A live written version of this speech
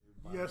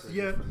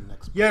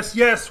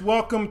Yes.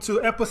 Welcome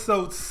to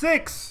episode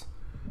 6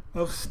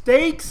 of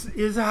Stakes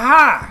is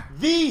High,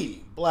 the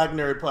Black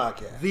Nerd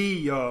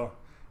Podcast. Y'all.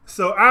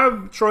 So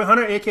I'm Troy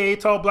Hunter, aka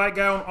Tall Black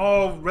Guy, on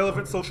all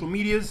relevant social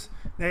medias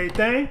and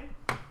everything.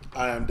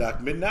 I am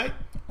Doc Midnight.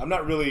 I'm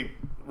not really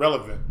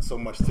relevant so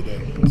much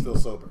today. I'm still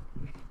sober.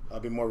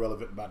 I'll be more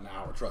relevant in about an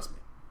hour. Trust me.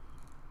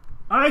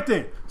 All right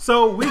then.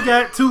 So we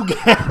got two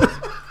guests.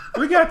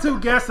 We got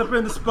two guests up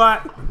in the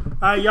spot.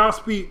 Y'all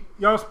speak.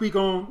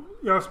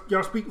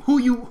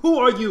 Who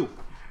are you?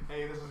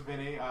 Hey, this is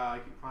Vinny. You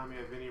can find me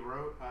at Vinny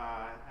Wrote.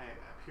 I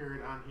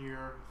appeared on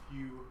here a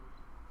few.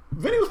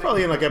 Vinny was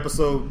probably in like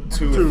episode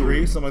 2 or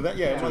 3, something like that.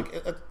 Yeah, like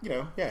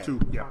 2.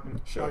 Yeah,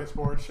 Sure.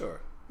 Sports,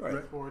 sure,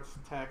 right. Sports,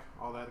 tech,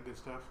 all that good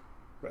stuff.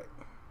 Right.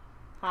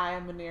 Hi,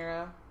 I'm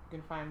Manera. You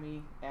can find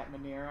me at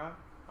Manera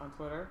on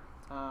Twitter.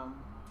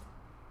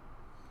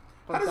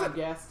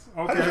 Guest.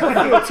 Okay.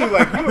 I feel too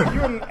like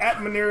you're an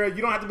at Manera. You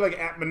don't have to be like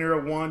at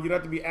Manera 1. You don't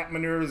have to be at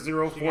Manera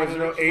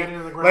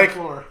 0408. Like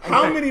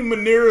how many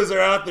Maneras are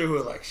out there who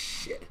are like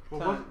shit?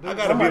 Well, I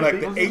gotta be like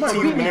the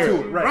 18th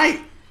Manera, right?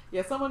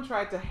 Yeah, someone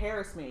tried to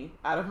harass me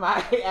out of my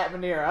at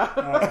Manera.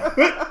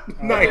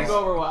 Nice. Didn't go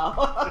over well.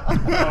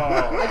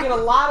 I get a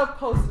lot of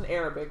posts in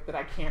Arabic that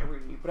I can't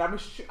read, but I'm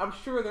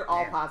sure they're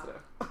all positive.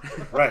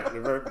 Right,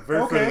 they're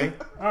very friendly.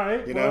 All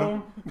right, you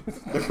know.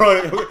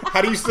 Probably,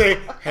 how do you say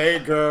 "Hey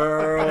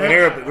girl" in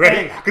Arabic?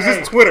 Right, because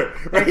it's Twitter.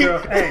 Right, hey,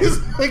 girl, it's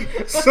like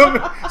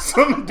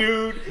some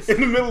dude in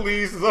the Middle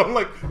East is on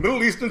like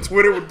Middle Eastern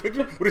Twitter with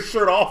his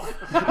shirt off,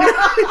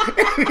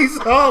 and he's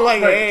all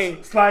like,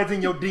 "Hey," slides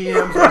in your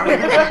DMs.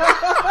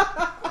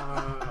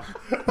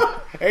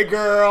 Hey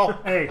girl.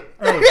 Hey.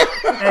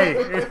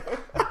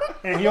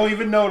 And he don't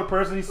even know the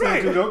person he's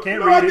saying to.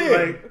 Can't read it.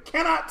 Like,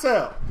 cannot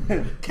tell.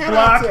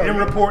 Block and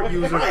report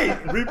user.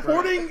 Right.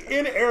 Reporting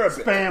in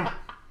Arabic. Spam.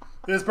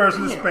 This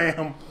person is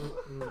spam.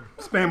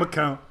 Spam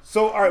account.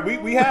 So all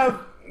right, we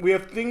have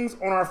things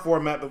on our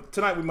format, but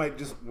tonight we might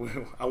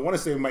I want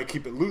to say we might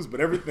keep it loose, but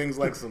everything's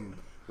like some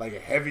like a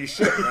heavy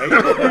shit, right?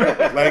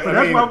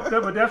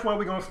 But that's why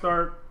we're gonna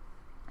start.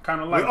 Kind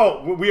of like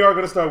we are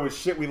going to start with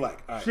shit we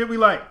like. Right. Shit we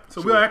like.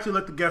 So we'll actually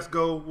let the guests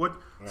go. What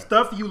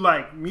stuff you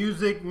like?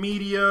 Music,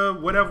 media,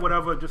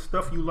 whatever. Just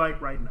stuff you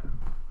like right now.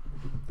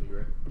 You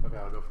ready? Okay,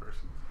 I'll go first.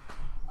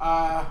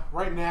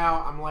 Right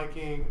now, I'm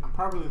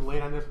probably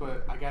late on this,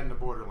 but I got into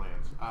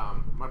Borderlands.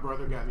 My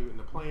brother got me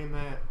into playing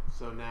that,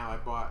 so now I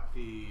bought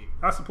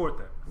I support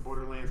that.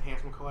 Borderlands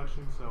Handsome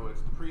Collection. So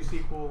it's the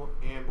pre-sequel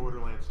and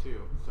Borderlands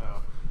 2. So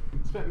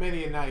spent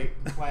many a night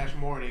 /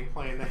 morning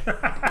playing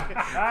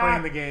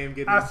the game,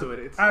 getting into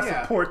it.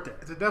 I support that.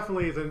 It's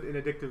definitely an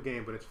addictive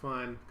game, but it's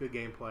fun, good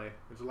gameplay.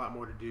 There's a lot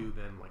more to do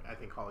than I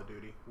think Call of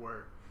Duty,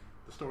 where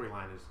the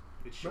storyline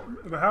it's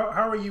short. But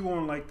how are you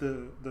on like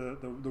the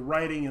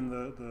writing and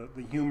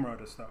the humor of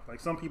the stuff? Like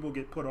some people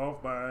get put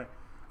off by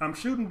I'm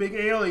shooting big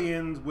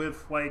aliens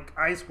with like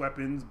ice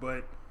weapons,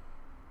 but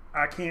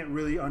I can't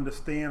really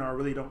understand or I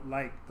really don't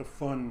like the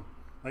fun,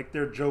 like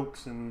their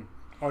jokes and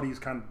all these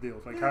kind of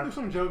deals. Like there's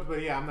some jokes, but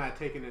I'm not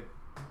taking it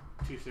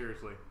too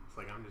seriously. It's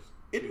like I'm just.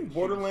 Isn't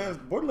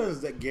Borderlands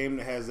is that game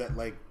that has that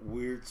like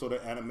weird sort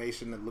of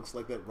animation that looks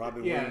like that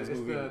Robin Williams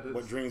movie,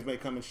 What Dreams May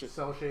Come and shit.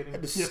 Cell shading.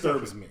 That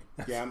disturbs me.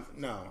 Yeah,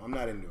 I'm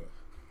not into it.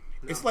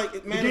 No. It's like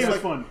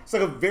fun. It's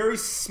like a very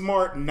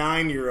smart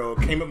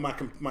 9-year-old came at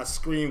my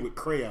screen with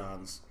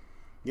crayons,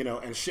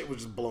 and shit was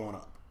just blowing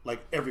up like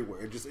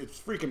everywhere. It's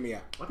freaking me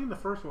out. I think the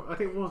first one.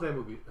 What was that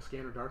movie? A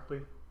Scanner Darkly.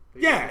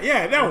 Yeah,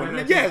 that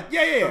one.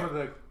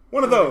 Yeah.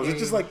 One of those.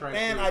 It's just like,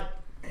 man.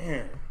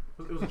 It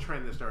was a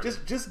trend that started.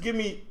 Just give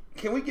me.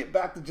 Can we get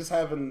back to just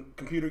having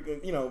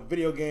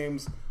video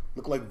games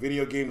look like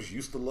video games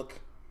used to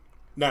look?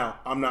 Now,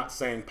 I'm not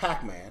saying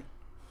Pac-Man,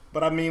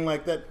 but I mean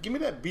like that. Give me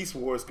that Beast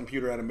Wars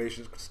computer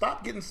animation.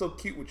 Stop getting so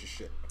cute with your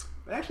shit.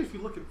 Actually, if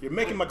you look at, you're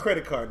making my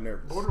credit card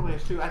nervous.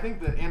 Borderlands 2, I think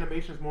the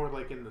animation is more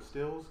like in the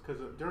stills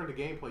because during the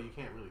gameplay you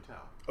can't really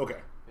tell. Okay.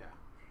 Yeah.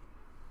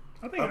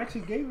 I think I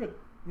actually gave it.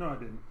 No, I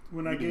didn't.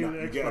 When I gave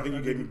it Xbox, I think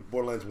you gave me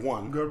Borderlands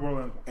 1. Good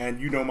Borderlands 1. And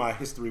you know my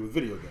history with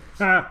video games.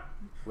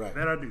 Right.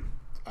 That I do.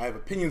 I have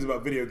opinions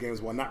about video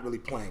games while not really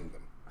playing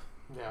them.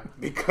 Yeah.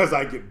 Because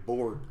I get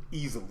bored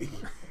easily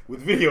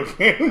with video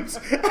games.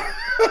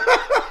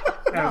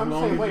 I'm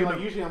the same way. Like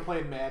usually I'm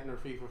playing Madden or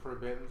FIFA for a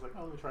bit, and it's like,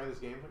 let me try this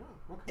game.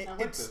 Like, I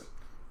like this.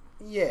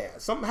 Yeah,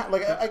 somehow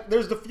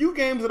there's the few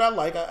games that I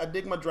like. I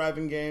dig my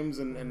driving games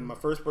and my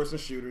first person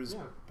shooters,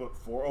 but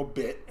for a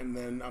bit, and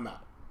then I'm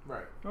out.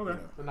 Right. Okay.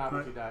 The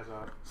novelty dies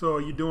off. So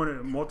are you doing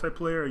it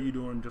multiplayer? Or are you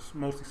doing just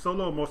mostly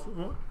solo?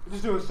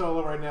 Just doing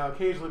solo right now.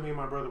 Occasionally, me and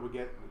my brother would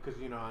get because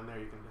on there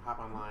you can hop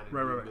online and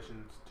do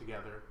missions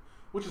together,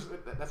 which is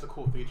that's a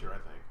cool feature, I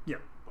think. Yeah.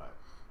 But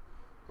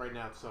right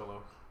now it's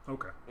solo.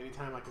 Okay.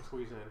 Anytime I can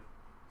squeeze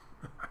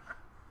in,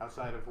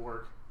 outside of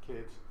work,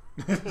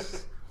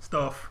 kids,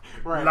 stuff,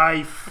 right.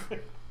 Life.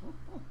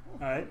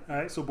 All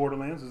right. So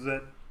Borderlands is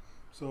that?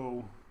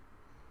 So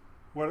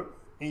what?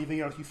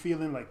 Anything else you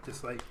feeling like?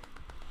 Just like.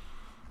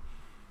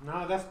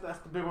 No, that's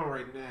the big one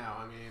right now.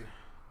 I mean,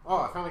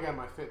 I finally got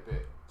my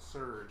Fitbit,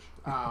 Surge.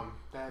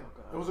 That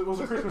it was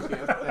a Christmas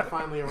gift that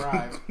finally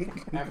arrived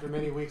after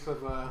many weeks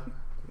of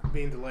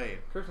being delayed.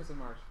 Christmas in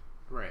March.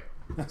 Right.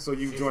 So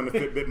you joined the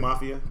Fitbit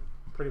mafia?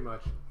 Pretty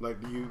much.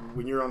 Like, do you,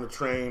 when you're on the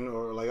train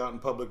or like out in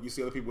public, you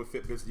see other people with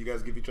Fitbits, do you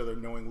guys give each other a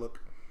knowing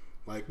look?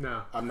 Like,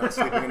 no, I'm not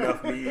sleeping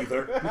enough, me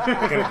either.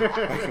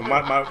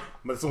 My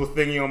this little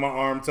thingy on my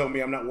arm telling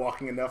me I'm not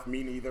walking enough,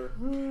 me neither.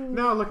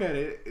 No, look at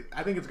it.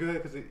 I think it's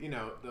good because it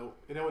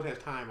always has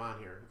time on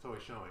here. It's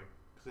always showing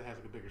because it has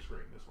like a bigger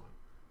screen. This one.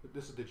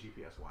 This is the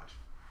GPS watch.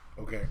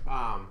 Okay.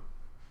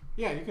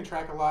 Yeah, you can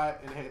track a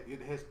lot, and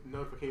it has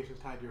notifications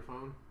tied to your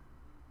phone.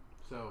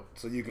 So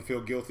you can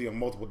feel guilty on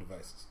multiple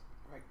devices.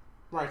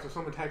 Right. So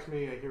someone texts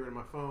me, I hear it on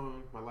my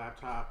phone, my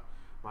laptop,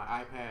 my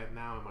iPad,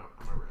 now on my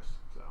wrist.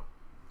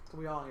 So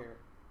we all hear it.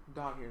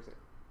 Dog hears it.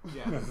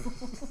 Yeah.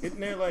 Isn't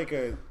there like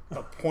a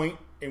point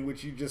in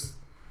which you just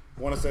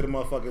want to say to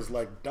motherfuckers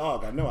like,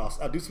 dog, I know,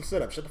 I'll do some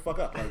sit-ups. Shut the fuck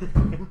up.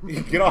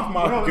 Like, get off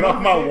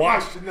my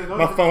watch,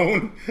 my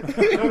phone.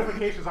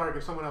 Notifications are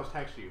if someone else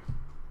texts you.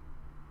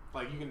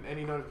 Like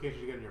any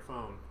notifications you get on your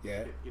phone,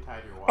 yeah, get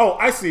tied to your watch. Oh,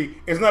 I see.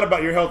 It's not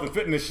about your health and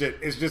fitness shit.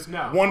 It's just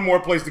one more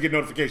place to get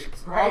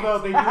notifications. Right. Although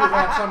they do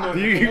have some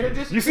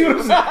notifications. You see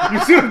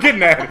what I'm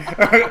getting at?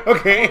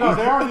 Okay. Well, no,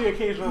 there are the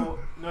occasional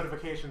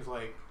notifications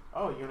like,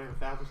 oh, you only have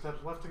 1,000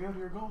 steps left to go to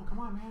your goal. Come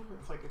on, man.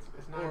 It's like it's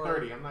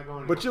 9:30. I'm not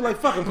going. But you're like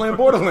fucking playing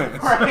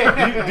Borderlands.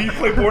 Right. Do you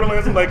play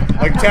Borderlands and like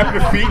tap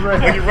your feet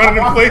like you're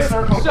running in place?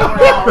 Side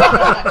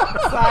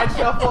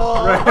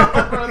shuffle.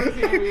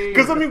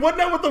 Because I mean, wasn't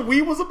that what the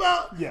Wii was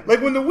about? Yeah.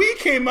 Like when the Wii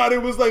came out,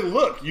 it was like,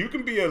 look, you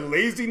can be a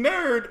lazy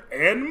nerd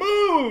and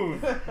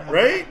move,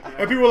 right? Yeah.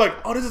 And people were like,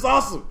 oh, this is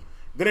awesome.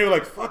 Then they were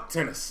like, fuck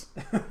tennis.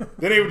 Then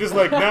they were just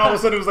like, now all of a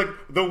sudden it was like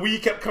the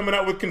Wii kept coming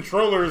out with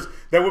controllers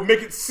that would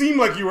make it seem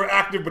like you were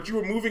active, but you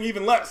were moving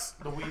even less.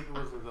 The Wii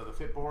was the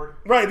Fit board.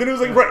 Right. Then it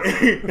was like,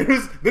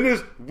 then it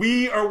was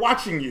we are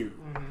watching you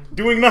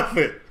doing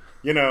nothing.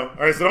 You know.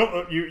 All right. So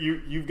don't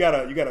you've got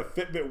a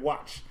Fitbit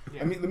watch.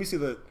 Yeah. Let me see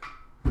the.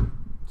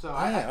 So all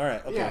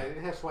right. Okay. Yeah,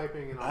 it has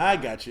swiping and all. I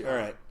got you. All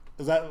right.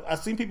 Because I've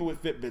seen people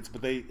with Fitbits,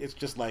 but it's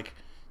just like.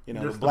 You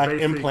know, just the black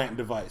basic, implant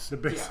device. The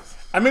basic. Yeah.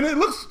 I mean, it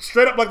looks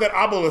straight up like that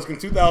obelisk in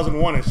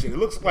 2001 and shit. It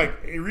looks like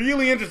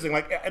really interesting.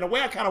 Like, in a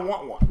way, I kind of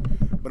want one.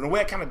 But in a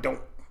way, I kind of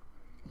don't.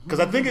 Because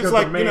I think it's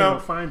like, the man will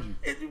find you.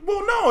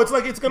 Well, no. It's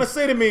like, it's going to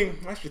say to me,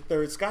 that's your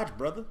third scotch,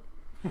 brother.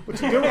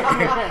 What you doing? Like,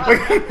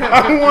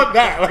 I don't want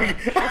that.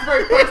 Like, that's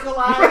very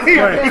personalized.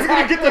 Right. He's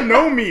gonna get to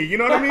know me. You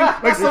know what I mean?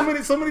 Like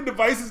so many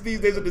devices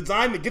these days are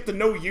designed to get to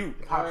know you.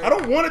 I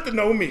don't want it to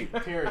know me.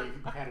 Terry,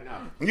 you've had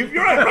enough.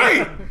 You're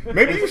right.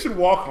 Maybe you should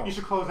walk home. You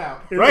should close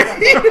out. Right?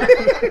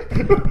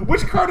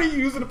 Which card are you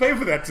using to pay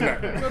for that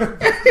tonight?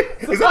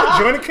 Is that a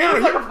joint account?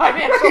 It's like a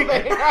financial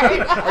thing,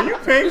 right? Are you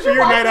paying for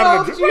your night out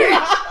of the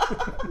joint?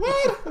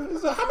 What?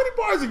 So how many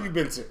bars have you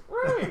been to?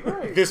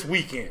 Right. This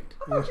weekend.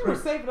 I thought you were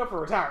saving up for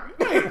retirement.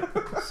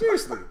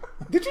 Seriously.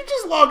 Did you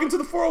just log into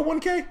the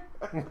 401k?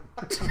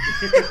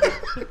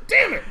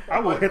 Damn it.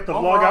 I will hit the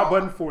log out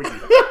button for you.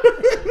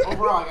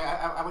 Overall,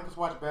 I like this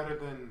watch better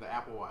than the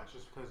Apple Watch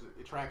just because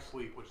it tracks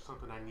sleep, which is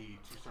something I need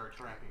to start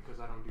tracking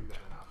because I don't do that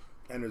enough.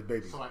 And there's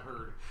babies. So I've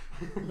heard.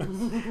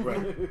 Right.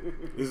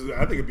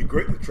 I think it'd be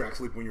great to track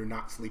sleep when you're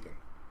not sleeping.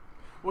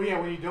 Well, yeah,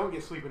 when you don't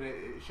get sleep,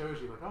 it shows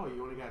you, like, oh,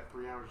 you only got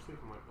 3 hours of sleep.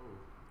 I'm like, oh.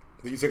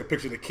 Then you take a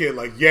picture of the kid,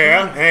 like,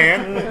 yeah,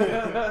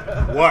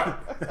 and what?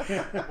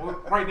 Well,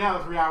 right now,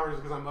 the 3 hours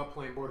is because I'm up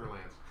playing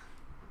Borderlands.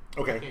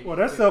 Okay. Well,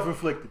 that's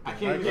self-inflicted. I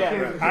can't.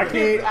 I can't.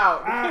 It's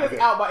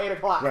out by 8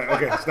 o'clock. Right.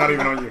 Okay. It's not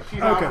even on you. She's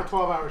out for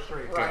 12 hours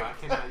straight, so I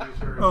cannot use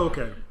her. Oh,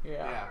 okay.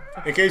 Yeah.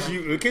 In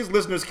case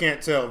listeners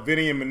can't tell,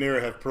 Vinny and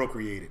Manira have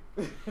procreated.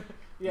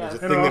 Yeah. There's a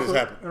thing that has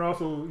happened. And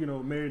also,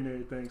 married and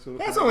everything. So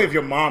that's only if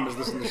your mom is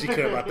listening. She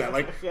care about that.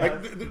 Like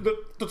the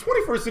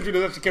 21st century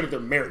doesn't actually care that they're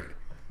married.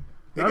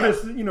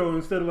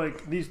 Instead of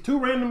like these two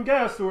random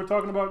guests who are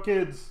talking about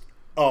kids.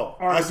 Oh,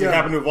 I see.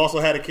 Happen to have also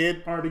had a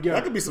kid. Are together.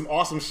 That could be some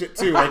awesome shit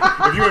too. Like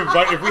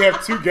if we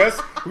have two guests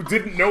who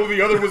didn't know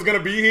the other was gonna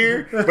be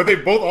here, but they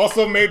both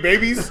also made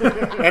babies,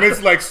 and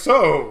it's like,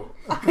 so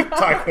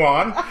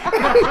Taekwon,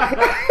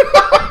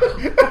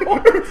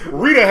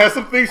 Rita has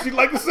some things she'd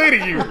like to say to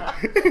you.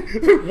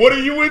 What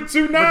are you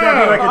into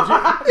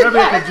now? That'd be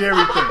like a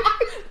Jerry thing.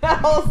 That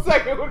whole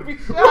segment would be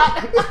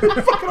shot.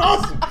 Fucking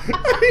awesome.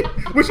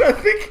 Which I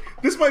think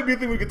this might be a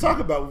thing we could talk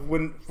about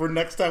for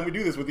next time we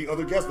do this with the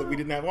other guests that we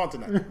didn't have on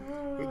tonight.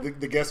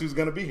 The guest who's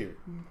going to be here.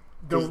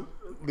 Those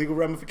legal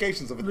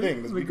ramifications of a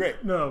thing. This would be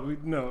great. No.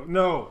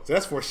 So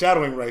that's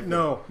foreshadowing right there.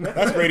 No.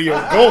 That's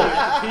radio gold.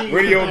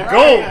 Radio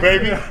gold,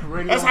 baby.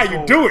 That's how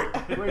you do it.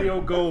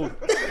 Radio gold.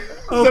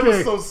 Okay.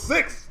 Episode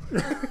 6.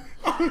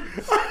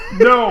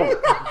 No.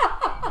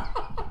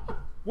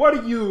 What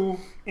are you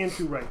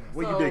into right now?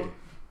 What are you digging?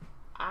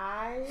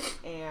 I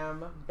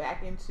am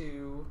back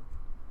into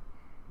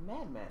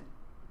Mad Men.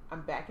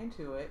 I'm back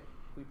into it.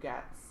 We've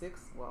got 6,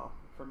 well,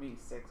 for me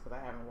 6, because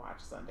I haven't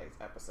watched Sunday's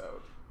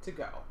episode to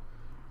go.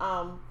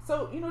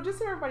 So, just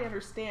so everybody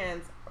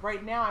understands,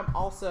 right now I'm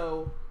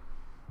also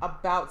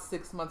about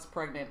 6 months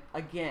pregnant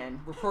again.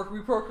 We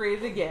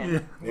procreated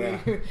again. Yeah.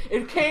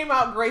 It came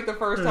out great the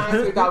first time,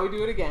 so we thought we'd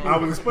do it again. I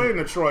was explaining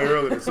to Troy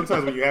earlier that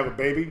sometimes when you have a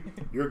baby,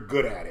 you're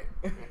good at it.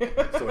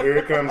 So here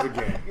it comes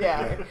again.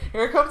 Yeah,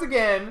 here it comes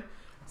again.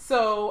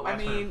 So, I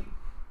mean,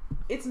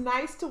 it's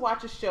nice to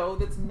watch a show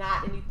that's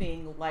not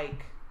anything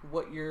like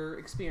what you're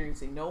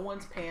experiencing. No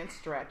one's pants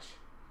stretch.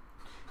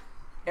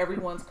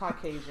 Everyone's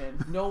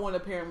Caucasian. No one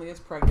apparently is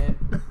pregnant.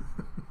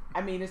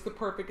 I mean, it's the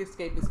perfect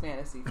escapist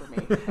fantasy for me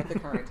at the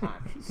current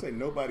time. You say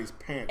nobody's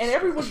pants. And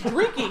everyone's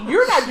drinking.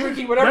 You're not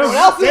drinking, but everyone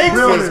else is. Stinks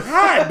is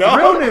hot, dog.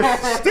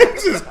 Realness.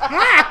 Stinks is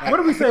hot. What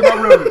do we say about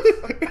realness?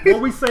 What do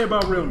we say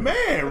about realness?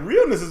 Man,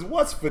 realness is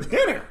what's for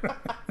dinner.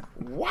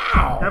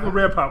 Wow. Have a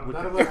red pop with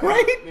None it. of us,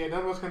 Right? none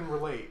of us can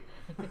relate.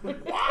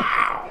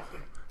 Wow.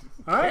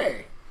 All right.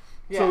 Hey.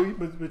 Yeah. So,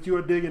 but you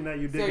are digging that.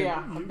 You digging. So yeah,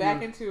 I'm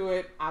back into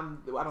it. I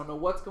don't know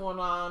what's going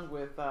on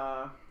with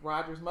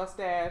Roger's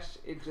mustache.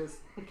 It just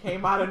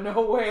came out of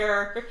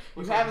nowhere. You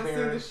Looks haven't like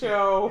seen the Baron.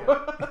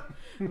 show.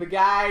 The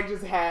guy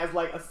just has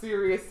like a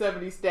serious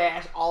 70s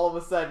stash all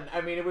of a sudden.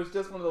 I mean, it was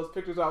just one of those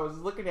pictures where I was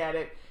looking at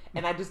it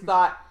and I just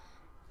thought,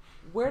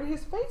 where did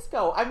his face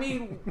go? I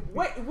mean,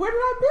 where did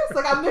I miss?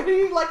 Like, I'm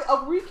getting like a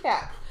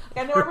recap.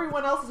 I know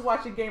everyone else is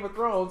watching Game of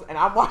Thrones, and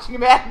I'm watching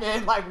Mad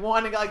Men, like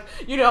wanting like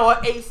an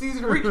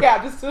 8-season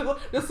recap, just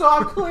so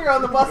I'm clear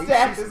on the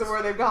mustaches and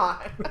where they've gone.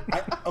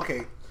 I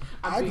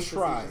being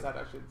tried. facetious,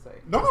 I should say.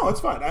 No, it's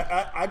fine.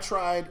 I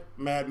tried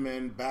Mad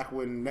Men back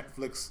when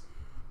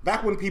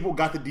people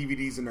got the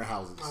DVDs in their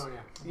houses. Oh yeah.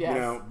 Yes. You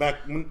know,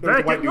 back when there was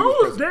Back a white in dude who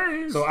was those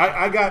president. days. So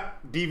I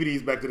got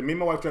DVDs back then. Me and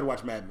my wife tried to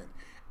watch Mad Men,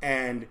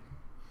 and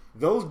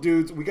those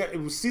dudes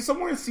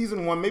somewhere in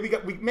season 1. Maybe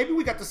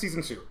we got to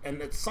season 2,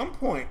 and at some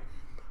point,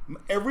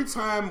 every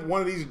time one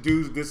of these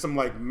dudes did some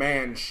like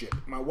man shit,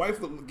 my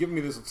wife would give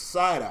me this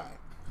side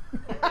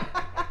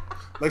eye,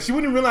 like she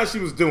wouldn't realize she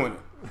was doing it.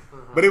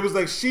 But it was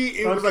like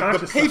it was like the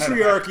Unconscious side eye.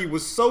 patriarchy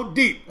was so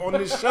deep on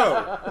this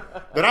show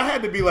that I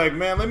had to be like,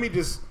 man, let me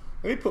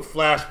put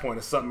Flashpoint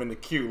or something in the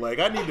queue. Like,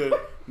 I need to.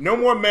 No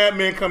more Mad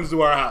Men comes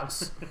to our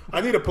house.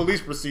 I need a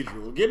police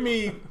procedural. Give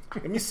me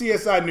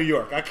CSI New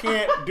York. I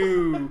can't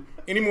do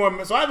any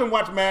more. So I haven't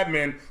watched Mad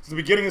Men since the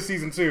beginning of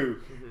season 2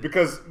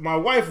 because my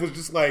wife was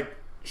just like,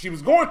 she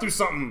was going through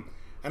something,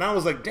 and I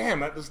was like,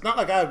 damn, it's not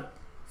like I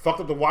fucked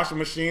up the washing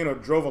machine or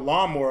drove a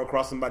lawnmower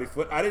across somebody's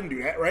foot. I didn't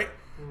do that, right?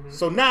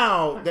 So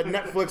now that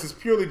Netflix is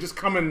purely just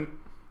coming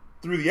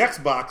through the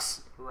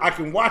Xbox, I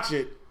can watch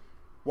it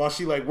while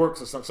she like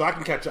works or something, so I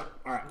can catch up.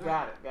 All right.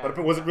 Got it.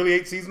 But was it really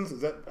 8 seasons?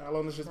 Is that how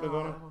long this shit's been No,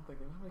 going I on? don't think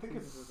it. How I many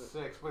think it's seasons is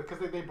it? 6,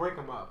 because they break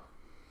them up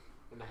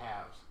into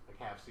halves, like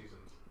half seasons.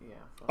 Yeah.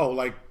 So. Oh,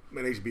 like an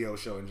HBO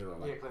show in general.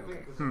 Yeah, Like, because I think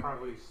okay. this is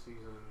probably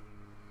season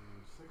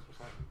 6 or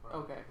 7. Probably.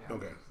 Okay. Yeah.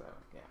 Okay. So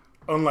yeah.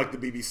 Unlike the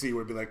BBC,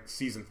 where it'd be like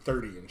season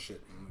 30 and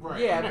shit.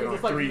 Right. Yeah, Been because on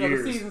it's like 3 the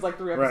years. season's like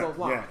 3 Right, episodes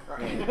long. yeah,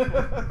 Right.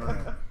 All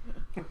right.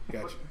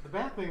 Gotcha. But the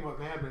bad thing about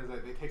Mad Men is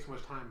that they take so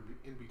much time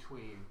in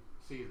between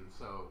seasons.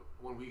 So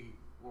when we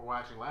were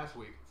watching last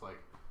week, it's like,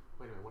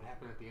 wait a minute, what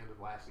happened at the end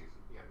of last season?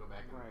 You got to go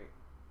back and Right.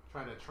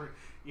 try to train.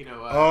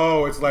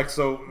 Oh, it's like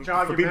so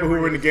Jog for your people who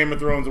are into memories. Game of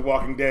Thrones or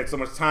Walking Dead, so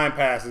much time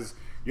passes.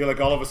 You're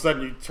like all of a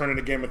sudden you turn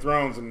into Game of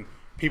Thrones and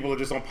people are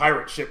just on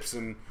pirate ships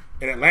and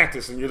in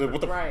Atlantis, and you're like, what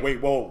the Right.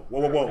 wait, whoa.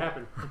 What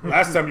happened?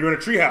 Last time you were in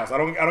a treehouse. I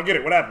don't get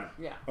it. What happened?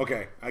 Yeah.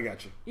 Okay, I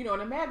got you. You know,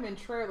 and a Mad Men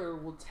trailer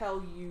will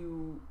tell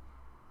you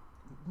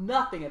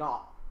nothing at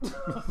all.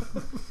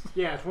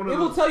 Yeah, it's one of It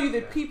those. will tell you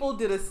that yeah. people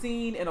did a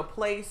scene in a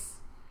place,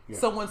 Yeah.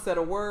 someone said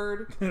a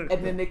word, and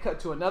then they cut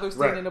to another scene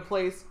Right. in a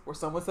place where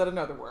someone said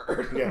another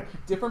word. Yeah.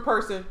 Different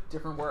person,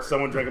 different word.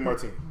 Someone drank a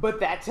martini. But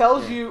that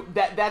tells you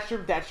that's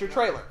your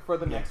trailer for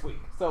the next week.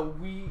 So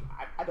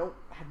I don't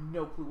have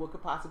no clue what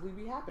could possibly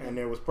be happening. And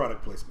there was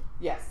product placement.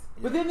 Yes.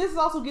 But then this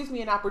also gives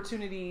me an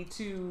opportunity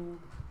to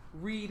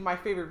read my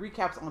favorite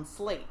recaps on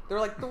Slate. There are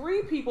like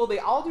 3 people, they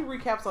all do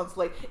recaps on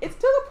Slate. It's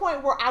to the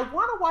point where I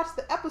want to watch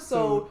the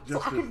episode so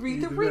just I to can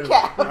read the do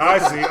that. recap. I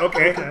see.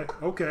 Okay.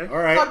 Okay. All So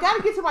right. I've got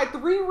to get to my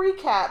 3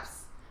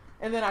 recaps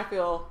and then I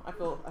feel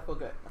good.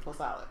 I feel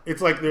solid.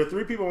 It's like there are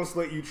 3 people on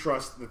Slate you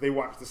trust that they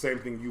watch the same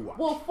thing you watch.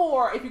 Well,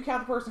 4 if you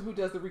count the person who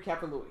does the recap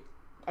for Louis.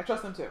 I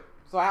trust them too.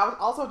 So I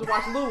also have to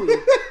watch Louis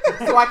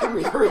so I can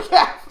read the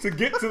recap. to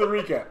get to the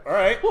recap. All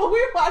right. Well, we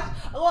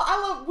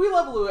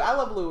love Louis. I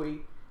love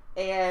Louis.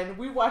 And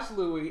we watched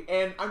Louis.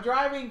 And I'm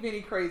driving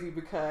Vinny crazy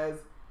because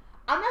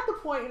I'm at the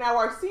point now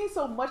where I've seen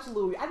so much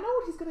Louis. I know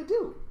what he's going to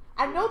do.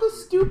 I know the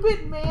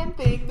stupid man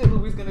thing that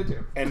Louis is going to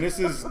do. And this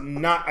is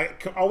not. I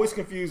always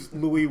confuse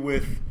Louis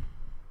with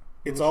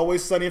It's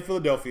Always Sunny in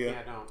Philadelphia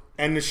Yeah, no.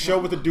 and the show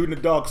with the dude in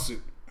the dog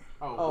suit.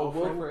 Oh,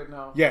 Wilfred,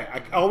 no. Yeah,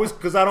 I always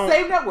because I don't.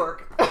 Same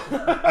network.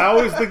 I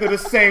always think they're the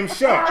same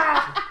show.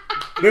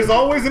 There's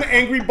always an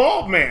angry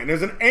bald man.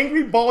 There's an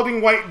angry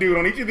balding white dude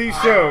on each of these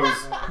shows,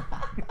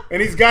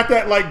 and he's got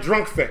that like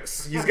drunk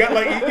face. He's got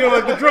like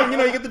like the drunk. You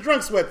get the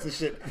drunk sweats and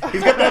shit.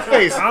 He's got that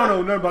face. I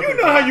don't know nothing about You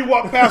that. know how you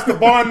walk past the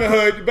bar in the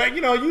hood, but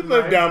you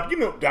live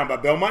down by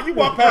Belmont. You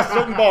walk past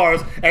certain bars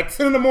at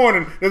 10 in the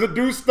morning. There's a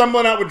dude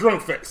stumbling out with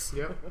drunk face.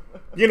 Yep.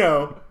 You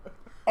know,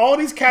 all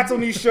these cats on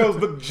these shows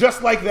look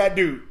just like that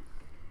dude.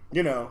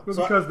 You know, Well,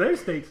 so because their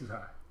stakes is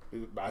high.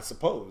 I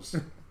suppose.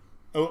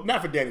 Oh,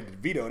 not for Danny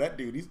DeVito. That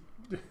dude,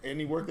 and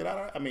he worked it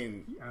out. I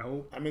mean, I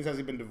hope. how many times has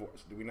he been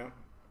divorced? Do we know?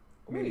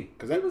 Wait,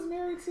 'Cause he that- was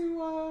married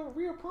to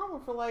Rhea Palmer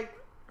for like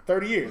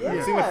 30 years. Yeah.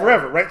 We've seen it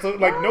forever, right? So,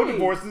 like, no Right.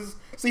 divorces.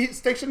 See, his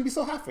stakes shouldn't be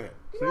so high for him.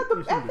 you know, at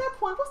that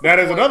point. What's Now,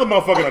 the there's point? another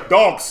motherfucker in a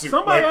dog suit.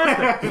 Somebody Like,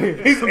 asked that.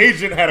 his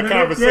agent had a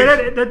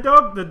conversation. Yeah,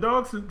 the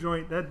dog suit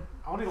joint. That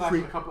I only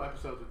lasted a couple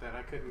episodes with that.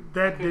 I couldn't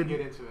didn't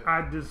get into it.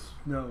 I just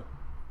no.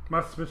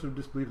 My suspension of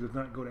disbelief does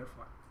not go that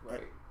far.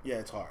 Right. Yeah,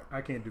 it's hard.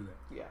 I can't do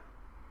that. Yeah.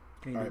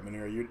 Can't All do right, that.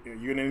 Manera, you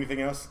in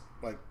anything else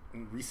like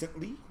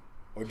recently,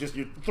 or just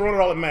you're throwing it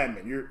all at Mad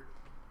Men? You're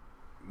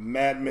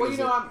Mad Men. Well, is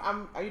you know, it?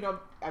 I'm I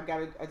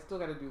still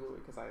gotta do Louis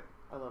because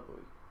I love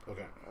Louis.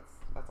 Okay.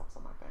 That's also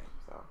my thing.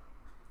 So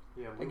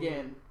Yeah, Louis,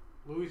 again,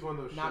 Louis one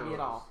of those not shows. me at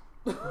all.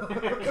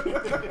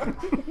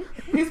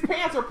 His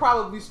pants are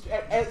probably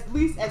at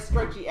least as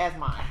stretchy as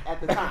mine at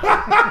the time,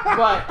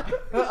 but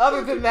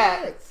other than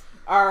that,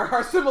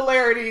 our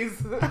similarities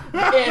end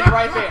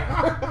right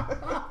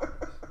there.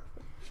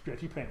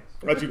 Stretchy pants.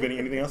 What about you, Vinny?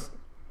 Anything else?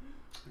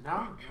 No,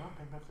 I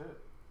think that's it.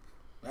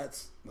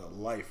 That's the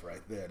life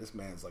right there. This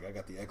man's like, I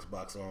got the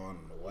Xbox on,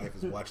 and the wife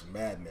is watching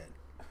Mad Men.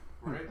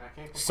 Right? I can't.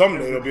 complain.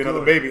 Someday there'll be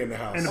another baby in the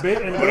house. And the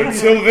baby, But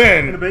until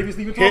then, and the baby's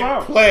leaving 12 hit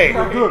hours. play.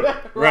 We're good.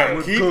 Right,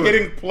 We're keep good.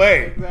 hitting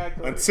play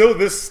Exactly. until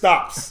this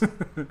stops.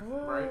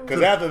 Right.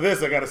 Because after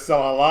this, I got to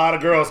sell a lot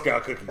of Girl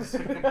Scout cookies. You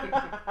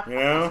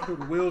know? The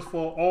wheels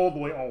fall all the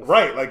way off.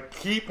 Right, like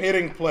keep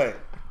hitting play.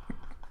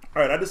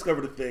 All right, I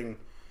discovered a thing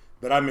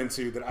that I'm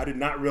into that I did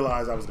not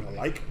realize I was going to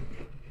like.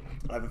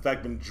 I've in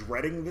fact been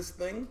dreading this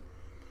thing.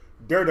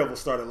 Daredevil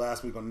started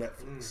last week on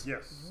Netflix,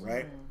 Yes.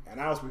 right? And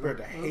I was prepared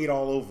to hate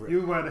all over it.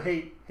 You want to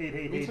hate.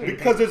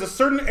 Because there's a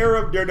certain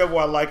era of Daredevil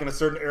I like and a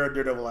certain era of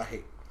Daredevil I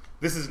hate.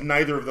 This is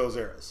neither of those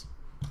eras,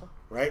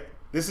 right?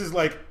 This is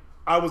like,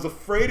 I was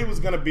afraid it was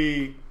going to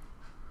be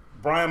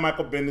Brian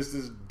Michael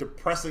Bendis'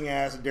 depressing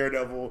ass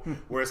Daredevil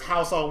where his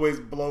house always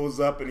blows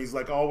up and he's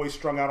like always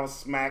strung out on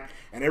smack,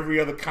 and every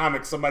other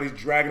comic somebody's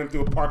dragging him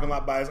through a parking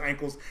lot by his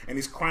ankles and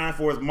he's crying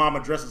for his mama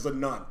dressed as a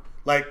nun.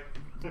 Like,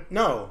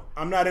 no,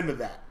 I'm not into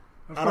that.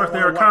 Of I course, don't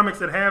there are wanna comics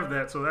that have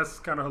that, so that's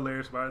kind of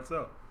hilarious by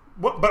itself.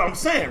 But I'm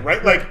saying,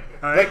 right? Like,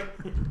 All right.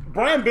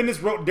 Brian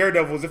Bendis wrote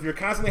Daredevil as if you're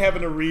constantly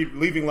having to read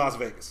Leaving Las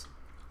Vegas,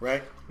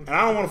 right? And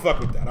I don't want to fuck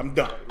with that. I'm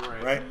done,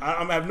 right?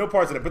 I have no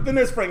parts of that. But then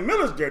there's Frank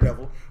Miller's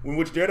Daredevil, in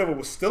which Daredevil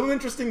was still an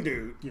interesting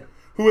dude Yeah.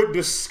 who had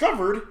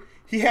discovered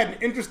he had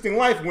an interesting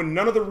life when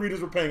none of the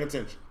readers were paying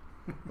attention,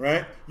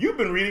 right? You've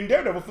been reading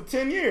Daredevil for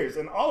 10 years,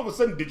 and all of a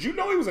sudden, did you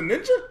know he was a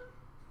ninja?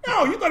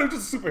 No, you thought he was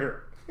just a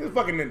superhero. He's a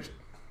fucking ninja.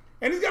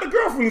 And he's got a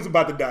girlfriend who's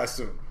about to die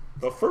soon.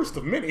 The first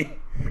of many,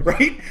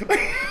 right?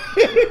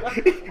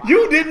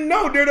 You didn't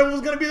know Daredevil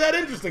was going to be that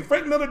interesting.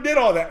 Frank Miller did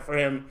all that for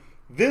him.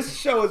 This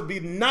show has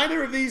been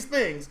neither of these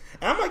things.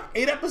 And I'm like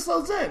 8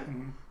 episodes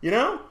in, you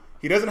know?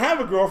 He doesn't have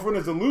a girlfriend.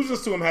 There's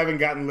allusions to him having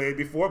gotten laid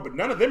before, but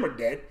none of them are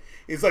dead.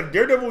 It's like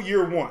Daredevil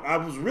year 1. I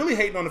was really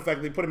hating on the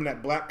fact that they put him in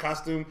that black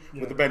costume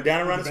with the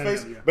bandana around his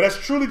face. Yeah. But that's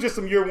truly just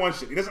some year 1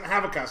 shit. He doesn't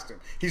have a costume.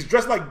 He's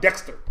dressed like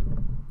Dexter,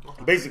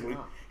 basically.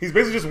 He's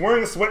basically just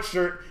wearing a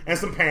sweatshirt and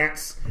some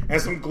pants and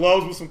some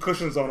gloves with some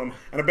cushions on them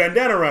and a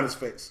bandana around his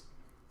face.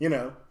 You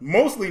know,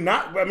 mostly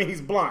not, I mean, he's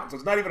blind, so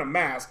it's not even a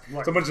mask.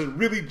 Right. So much as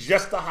really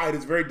just to hide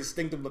his very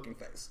distinctive looking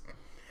face.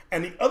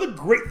 And the other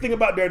great thing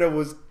about Daredevil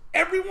is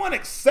everyone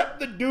except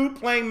the dude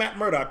playing Matt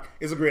Murdock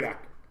is a great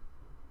actor.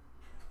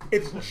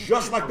 It's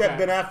just like that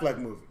Ben Affleck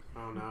movie,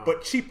 Oh no.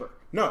 but cheaper.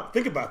 No,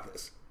 think about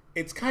this.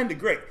 It's kind of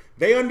great.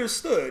 They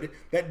understood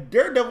that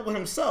Daredevil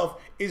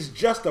himself is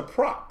just a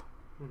prop,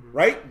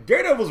 right?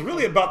 Daredevil's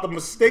really about the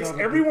mistakes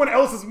everyone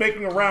else is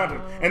making around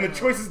him and the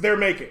choices they're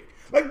making.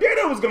 Like,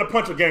 Daredevil's going to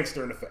punch a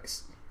gangster in the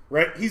face,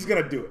 right? He's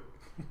going to do it.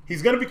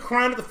 He's going to be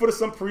crying at the foot of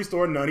some priest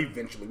or a nun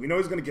eventually. We know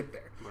he's going to get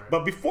there. Right.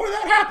 But before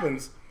that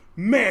happens,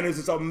 man, there's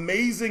this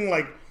amazing,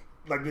 like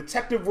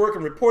detective work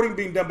and reporting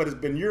being done by this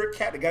Ben Urich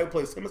cat. The guy who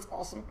plays him is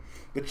awesome.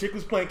 The chick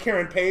who's playing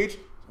Karen Page,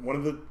 one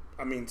of the,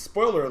 I mean,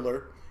 spoiler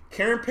alert,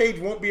 Karen Page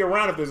won't be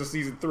around if there's a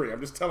season 3. I'm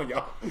just telling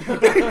y'all.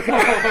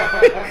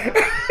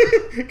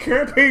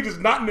 Karen Page is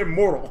not an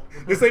immortal.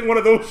 This ain't one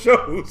of those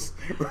shows,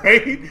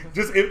 right?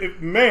 Just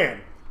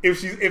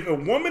if a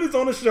woman is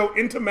on a show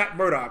into Matt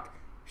Murdock,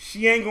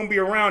 she ain't gonna be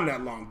around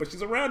that long. But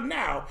she's around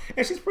now,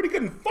 and she's pretty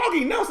good. And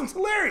Foggy Nelson's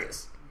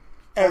hilarious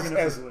as Foggy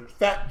Nelson's hilarious.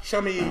 fat,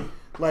 chummy,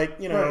 like,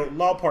 you know, Right.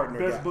 law partner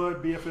Best guy.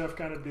 bud, BFF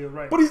kind of deal,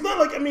 right? But he's not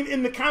like, I mean,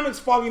 in the comics,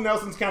 Foggy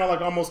Nelson's kind of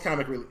like almost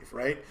comic relief,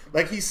 right?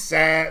 Like, he's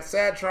sad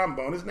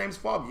trombone. His name's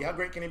Foggy. How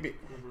great can he be?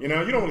 You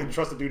know, you don't really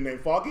trust a dude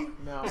named Foggy.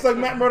 No. It's like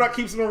Matt Murdock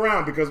keeps him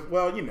around because,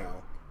 well, you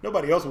know,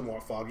 nobody else would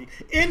want Foggy.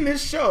 In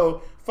this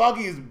show,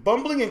 Foggy is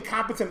bumbling and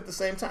competent at the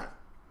same time,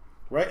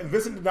 right? And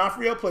Vincent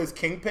D'Onofrio plays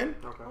Kingpin.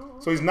 Okay.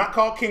 So he's not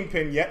called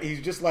Kingpin yet. He's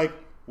just like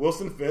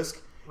Wilson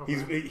Fisk.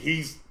 Okay.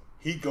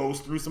 He goes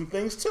through some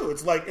things too.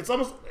 It's like, it's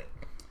almost,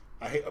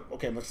 okay, I'm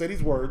going to say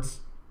these words,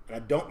 and I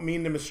don't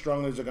mean them as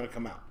strongly as they're going to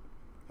come out,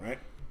 right?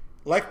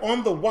 Like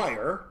on The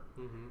Wire,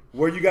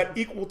 where you got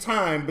equal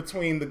time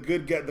between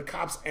the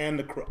cops and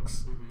the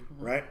crooks,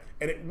 right?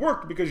 And it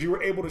worked because you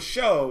were able to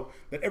show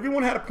that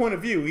everyone had a point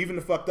of view, even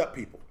the fucked up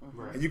people,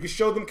 and you could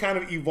show them kind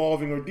of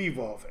evolving or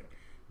devolving.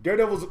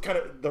 Daredevil's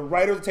the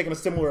writers are taking a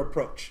similar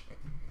approach.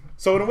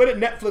 So in a way that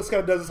Netflix kind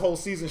of does this whole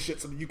season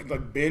shit so that you can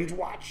like binge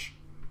watch,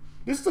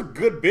 this is a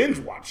good binge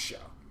watch show.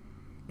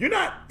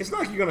 It's not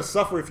like you're gonna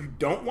suffer if you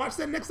don't watch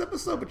that next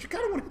episode, but you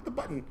kind of want to hit the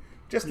button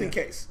just in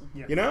case.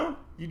 Yeah. You know,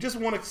 you just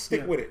want to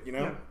stick with it. You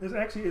know,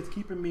 it's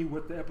keeping me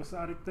with the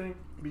episodic thing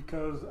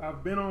because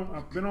I've been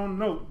on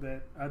note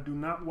that I do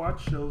not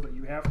watch shows that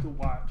you have to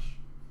watch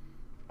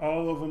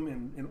all of them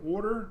in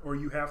order, or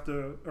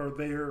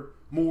they're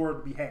more to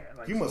be had.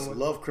 Like, you must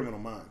love Criminal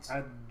Minds.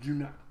 I do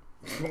not.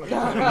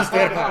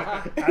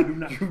 I do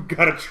not. You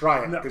gotta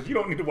try it because you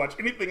don't need to watch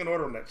anything in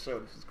order on that show.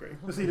 This is great.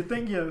 But see, the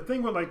thing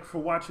with like for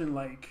watching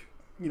like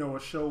a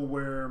show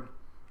where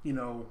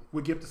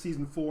we get to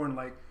season 4 and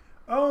like,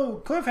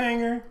 oh,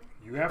 cliffhanger,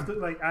 you have to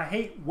like. I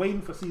hate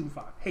waiting for season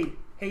 5. Hate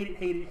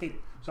it.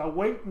 So I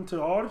wait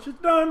until all this is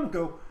done.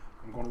 Go.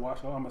 I'm gonna watch.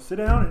 I'm gonna sit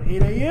down at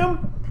 8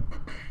 a.m.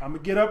 I'm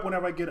gonna get up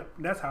whenever I get up.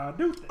 And that's how I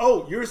do things.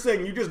 Oh, you're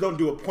saying you just don't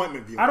do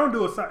appointment viewing? I don't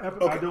do okay.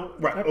 I don't.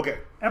 Right. Okay.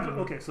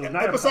 Okay. So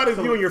not episodic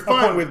viewing you're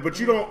fine with, but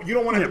you don't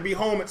want to have to be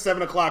home at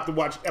 7 o'clock to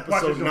watch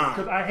episode 9.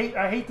 Because I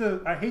hate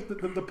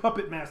the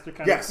puppet master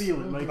kind of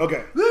feeling. Like,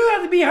 okay. You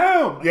have to be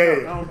home.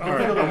 Yeah.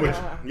 I'm with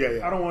you.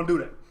 Yeah. I don't want to do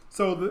that.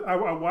 So I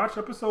watched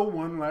episode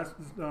 1 last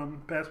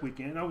past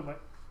weekend. And I was like,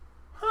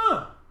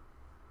 huh.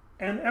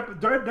 And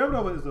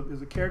Daredevil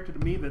is a character to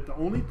me that the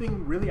only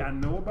thing really I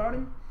know about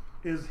him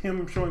is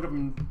him showing up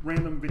in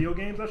random video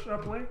games I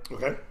play.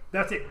 Okay.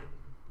 That's it.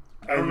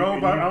 I don't know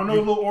a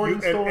little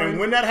origin story. And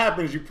when that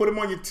happens, you put him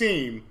on your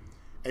team,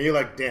 and you're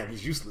like, damn,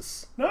 he's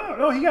useless.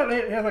 No, he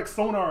has like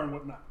sonar and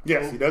whatnot.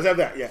 Yes, so, he does have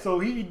that. Yeah. So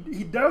he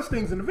does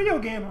things in the video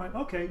game. I'm like,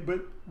 okay, but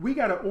we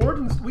got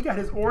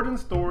his origin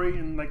story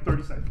in like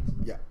 30 seconds.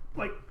 Yeah.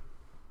 Like,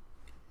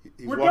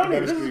 we're done here.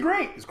 This is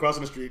great. He's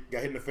crossing the street, got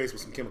hit in the face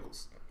with some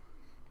chemicals.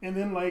 And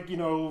then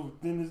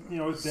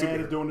his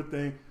dad is doing the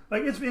thing.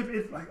 Like it's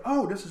like,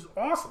 oh, this is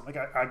awesome. Like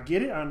I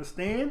get it, I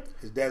understand.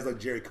 His dad's like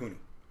Jerry Cooney.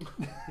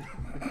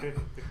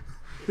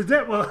 Is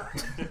that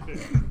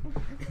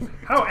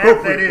how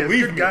apt that is?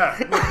 Good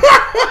God.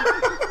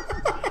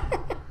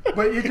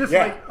 But it's just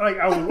like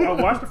I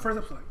watched the first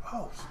episode, like,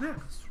 oh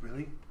snap, this is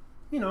really,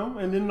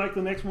 and then like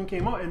the next one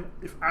came on, and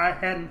if I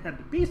hadn't had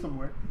to be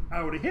somewhere,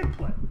 I would have hit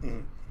play. Mm-hmm.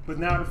 But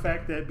now the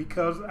fact that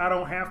because I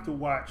don't have to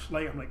watch,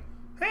 like I'm like,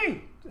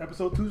 hey,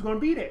 episode 2 is going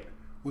to be there.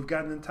 We've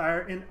got an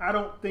entire, and I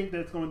don't think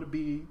that's going to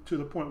be to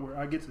the point where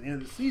I get to the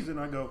end of the season.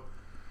 I go,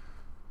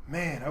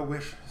 man, I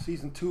wish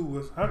season 2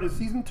 was. Is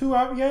season 2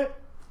 out yet?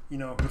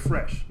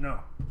 Refresh.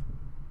 No.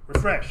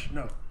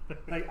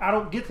 Like I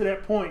don't get to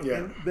that point,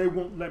 and they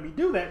won't let me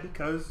do that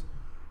because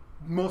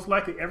most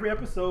likely every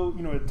episode,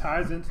 it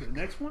ties into the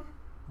next one,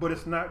 but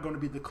it's not going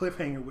to be the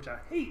cliffhanger, which I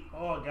hate.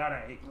 Oh God,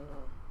 I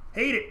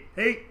hate it.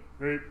 Hate.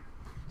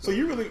 So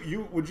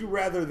would you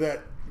rather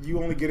that you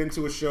only get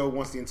into a show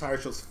once the entire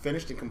show's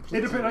finished and complete?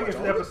 It depends. Like if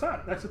the episode.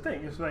 That's the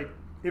thing. It's like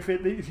if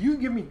you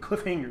give me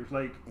cliffhangers,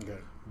 like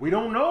we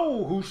don't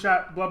know who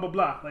shot blah blah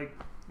blah. Like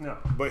no.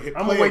 But hit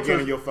play again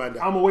and you'll find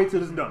out. I'm gonna wait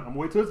till it's done. I'm gonna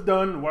wait till it's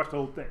done and watch the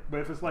whole thing.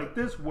 But if it's like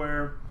this,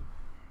 where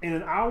in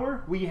an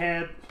hour we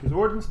had his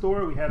origin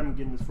story, we had him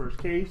getting his first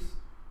case,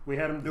 we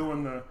had him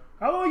doing the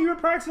how long you been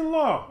practicing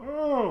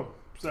law?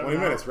 20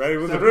 minutes, right? It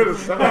was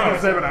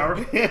 7 hours.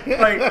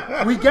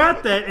 Like we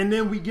got that, and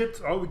then we get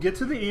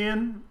to the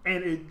end,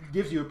 and it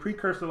gives you a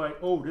precursor, like,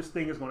 oh, this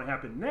thing is going to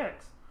happen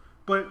next,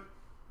 but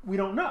we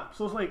don't know.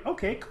 So it's like,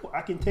 okay, cool.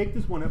 I can take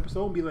this one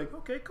episode and be like,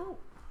 okay, cool.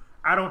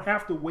 I don't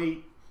have to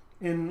wait,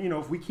 and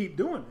if we keep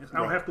doing this, I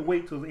don't have to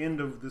wait till the end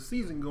of the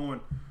season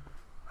going.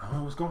 I don't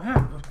know what's going to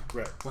happen.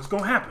 Right. What's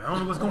going to happen? I don't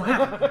know what's going to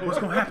happen. What's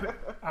going to happen?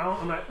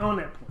 I'm not on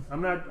that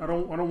point. I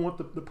don't want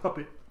the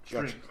puppet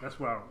strings. Gotcha. That's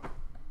why.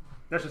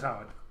 That's just how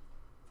I do.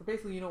 So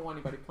basically, you don't want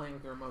anybody playing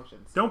with your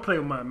emotions. Don't play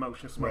with my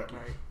emotions, Smokey.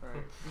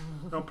 Right.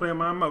 Don't play with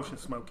my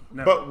emotions, Smokey.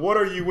 No. But what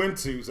are you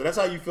into? So that's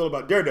how you feel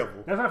about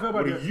Daredevil. That's how I feel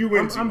about Daredevil. What are you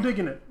into? I'm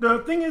digging it.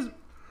 The thing is,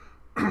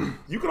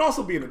 you could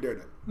also be in a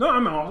Daredevil. No,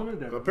 I'm also in a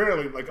Daredevil.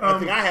 Apparently, the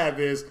thing I have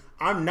is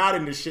I'm not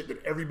into shit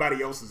that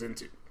everybody else is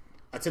into.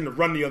 I tend to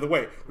run the other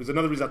way. There's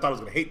another reason I thought I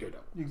was going to hate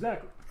Daredevil.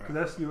 Exactly. Because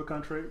that's you're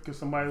contrary. Because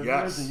somebody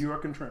is and you are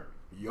contrary.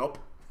 Yup.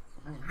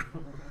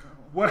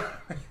 What?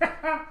 All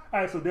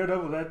right, so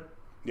Daredevil, that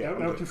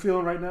what you're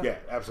feeling right now? Yeah,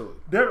 absolutely.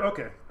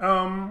 Okay.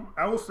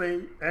 I will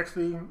say,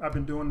 actually, I've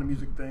been doing the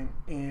music thing,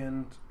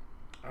 and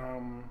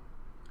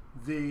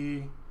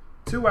the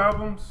 2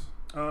 albums,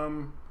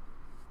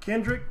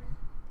 Kendrick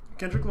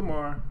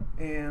Lamar,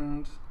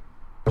 and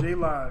J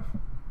Live.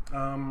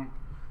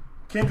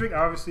 Kendrick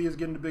obviously is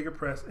getting the bigger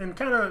press, and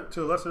kind of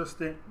to a lesser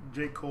extent,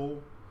 J.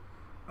 Cole.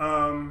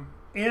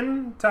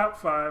 In top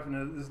 5,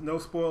 and there's no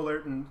spoiler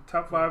alert, and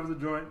top 5 is a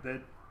joint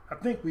that I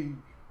think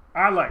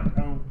I like.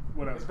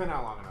 Whatever. It's been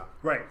out long enough.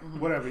 Right. Mm-hmm.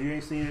 Whatever. You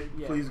ain't seen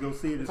it, please go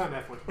see it. It's on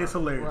Netflix. It's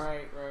hilarious.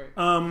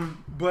 Right.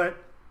 But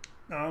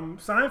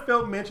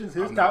Seinfeld mentions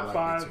his top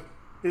 5.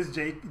 is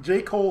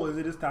J. Cole is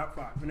in his top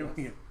 5. And then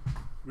we get,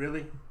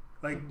 really?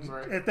 Like,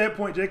 at that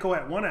point, J. Cole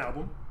had one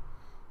album,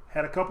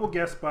 had a couple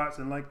guest spots,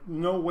 and like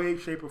no way,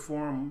 shape, or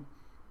form,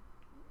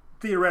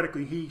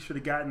 theoretically, he should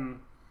have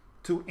gotten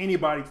to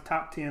anybody's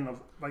top 10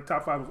 of, like,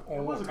 top 5 of all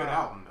time. It was a good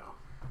album, though.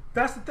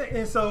 That's the thing.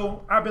 And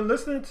so I've been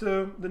listening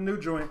to the new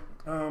joint,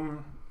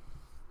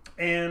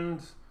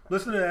 and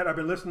listening to that, I've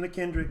been listening to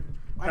Kendrick.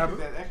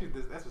 Actually,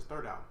 that's his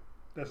third album.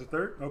 That's the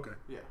third? Okay.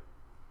 Yeah.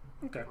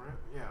 Okay. Right?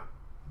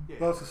 Yeah.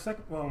 Well, it's the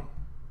second. Well,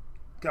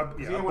 the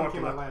other one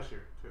came out last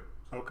year too.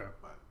 So, okay.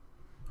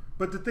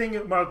 But the thing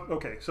about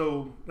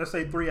so let's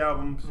say 3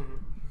 albums. Mm-hmm.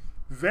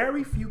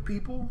 Very few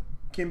people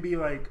can be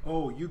like,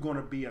 "Oh, you're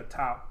gonna be a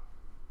top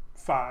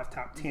 5,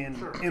 top 10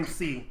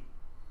 MC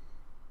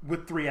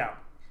with 3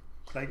 albums."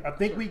 Like I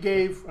think we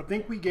gave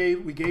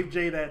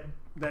Jay that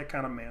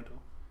kind of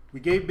mantle. We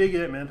gave Biggie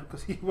that mantle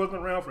because he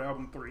wasn't around for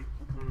album 3.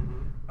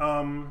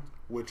 Mm-hmm.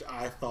 Which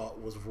I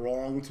thought was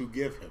wrong to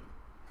give him.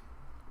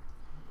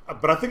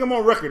 But I think I'm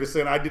on record as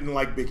saying I didn't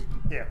like Biggie.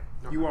 Yeah,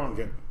 you are on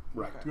record.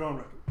 Right. You're on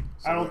record.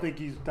 So I don't think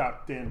he's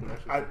top 10.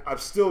 But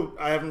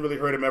I haven't really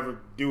heard him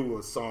ever do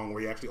a song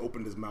where he actually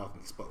opened his mouth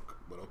and spoke.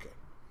 But okay.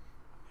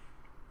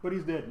 But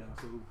he's dead now,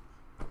 so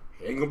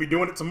he ain't gonna be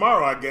doing it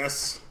tomorrow, I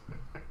guess.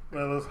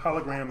 Well, it's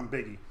Hologram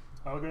Biggie.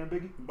 Hologram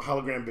Biggie?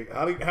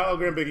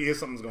 Hologram Biggie is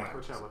something's going to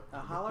happen. A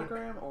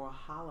hologram or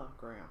a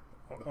hologram?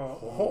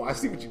 Oh, I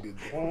see what you did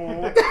there.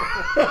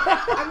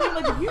 I mean,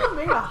 like, if you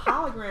made a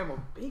hologram of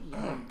Biggie,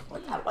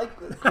 I like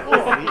this.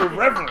 Oh,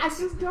 irreverence. I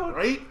just don't.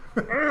 Right?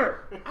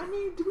 I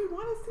mean, do we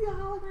want to see a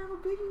hologram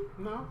of Biggie?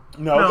 No.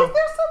 Is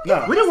there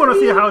something? We didn't want to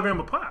see a hologram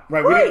of Pop.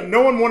 Right.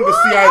 No one wanted to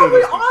see Why either are of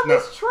we those on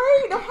things. this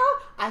train of how?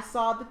 I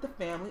saw that the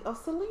family of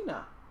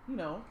Selena,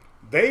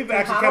 They've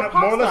actually kind of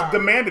more or less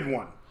demanded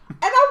one. And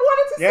I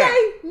wanted to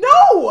say,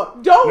 no,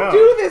 don't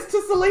do this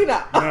to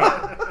Selena.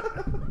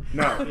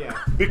 No. Yeah.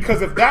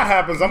 Because if that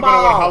happens, I'm going to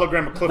want a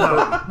hologram of Cliff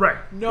Burton. Right.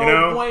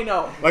 No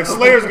bueno. Like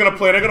Slayer's going to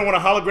play, they're going to want a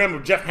hologram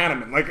of Jeff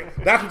Hanneman. Like,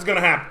 that's what's going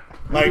to happen.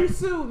 Pretty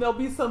soon, there'll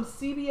be some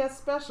CBS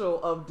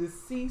special of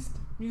deceased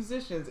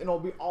musicians, and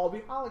it'll all be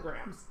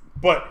holograms.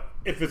 But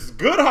if it's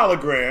good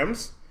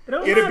holograms,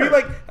 it'd be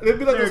like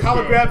those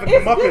holographic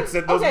Muppets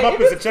at those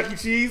Muppets at Chuck E.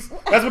 Cheese.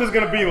 That's what it's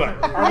going to be like.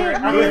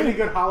 Are there any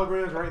good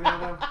holograms right now,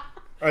 though?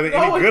 Are there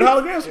any good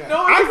holograms? Yeah.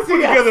 No, I can put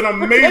together an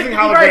amazing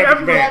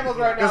holographic band.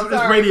 Right now,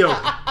 It's radio.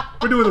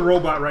 We're doing the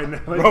robot right now.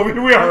 Bro,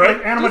 we are,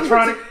 right?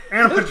 Animatronic.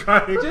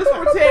 Just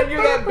pretend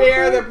you're that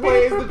bear that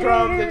plays the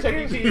drums at Chuck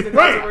E. Cheese, and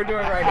that's what we're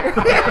doing right here.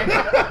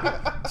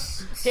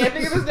 Can't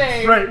think of his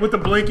name. Right, with the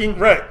blinking.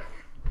 Right.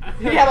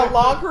 He had a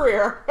long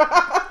career.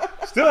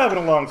 Still having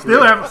a long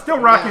career. Still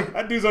rocking.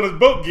 That dude's on his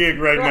boat gig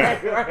right now.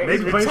 Right. They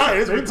play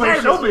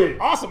showbiz.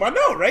 Awesome, I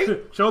know, right?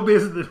 Showbiz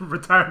is the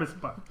retirement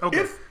spot.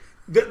 Okay. If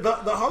the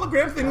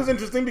hologram thing is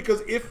interesting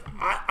because if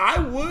I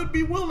would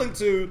be willing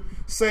to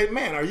say,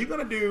 man, are you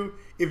going to do,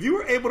 if you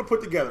were able to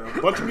put together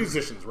a bunch of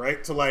musicians,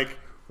 right, to like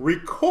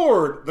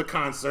record the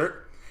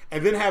concert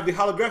and then have the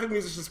holographic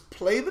musicians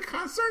play the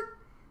concert,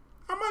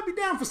 I might be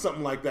down for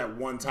something like that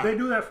one time. They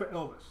do that for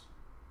Elvis.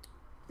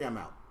 Yeah, I'm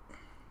out.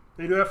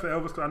 They do that for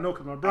Elvis. I know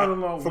because my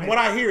brother-in-law From what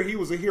I hear, he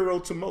was a hero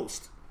to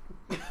most.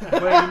 But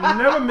he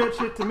never meant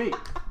shit to me.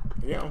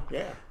 Yeah.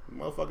 The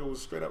motherfucker was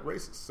straight up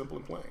racist, simple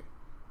and plain.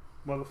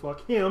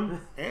 Motherfuck him.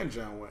 And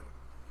John Wayne.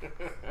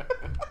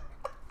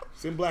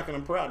 See, I'm black and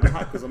I'm proud and I'm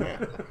hype because I'm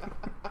man.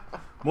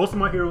 Most of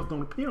my heroes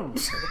don't appear on the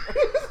stamp.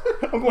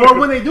 Or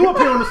when they do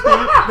appear on the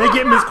stamp, they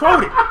get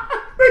misquoted.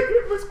 They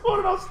get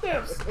misquoted on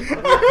stamps.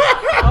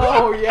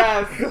 Oh,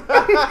 yes.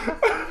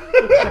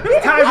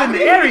 This ties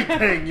into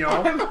everything,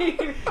 y'all. I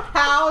mean,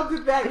 how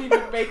did that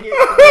even make it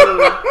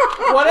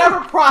through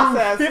whatever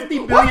process? 50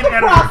 billion what's the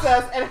editors.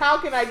 process, and how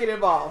can I get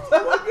involved?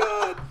 Oh my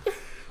god.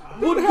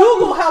 Would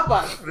Google help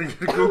us?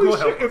 Google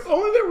help. If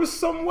only there was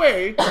some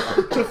way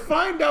to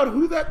find out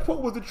who that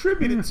quote was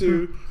attributed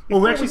to.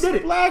 Well, we actually did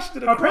it. Splashed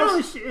it across.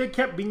 Apparently, it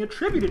kept being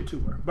attributed to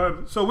her.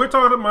 But so we're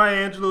talking about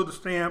Maya Angelou, the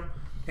stamp,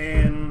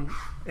 and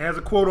it has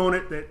a quote on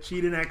it that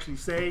she didn't actually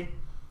say,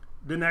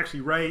 didn't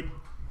actually write,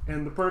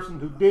 and the person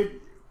who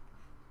did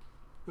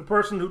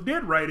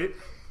write it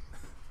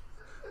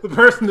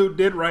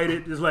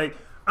is like,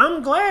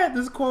 I'm glad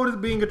this quote is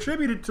being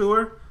attributed to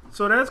her,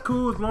 so that's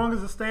cool as long as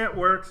the stamp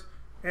works.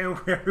 And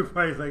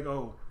everybody's like,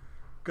 oh,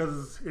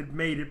 because it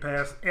made it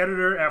past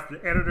editor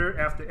after editor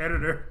after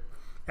editor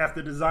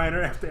after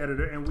designer after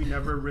editor, and we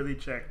never really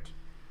checked.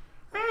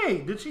 Hey,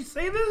 did she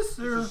say this?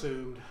 Or? It's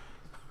assumed.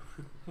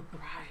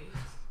 Right.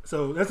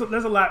 So that's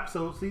a lot.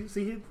 So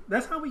see,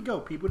 that's how we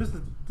go, people. This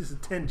is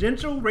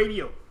tangential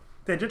radio,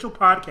 tangential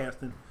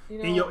podcasting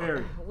in your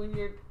area. When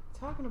you're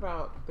talking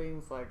about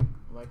things like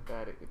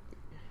that,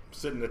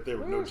 Sitting there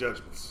with no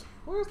judgments.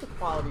 where's the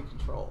quality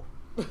control?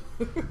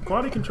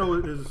 Quality control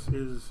is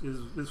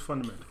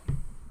fundamental.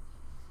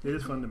 It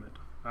is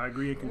fundamental. I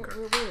agree and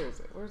concur. Where is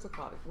it? Where's the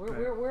quality?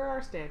 Where are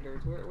our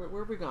standards?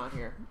 Where have we gone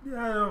here?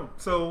 Yeah, I know.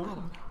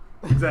 So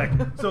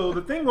exactly. So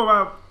the thing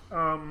about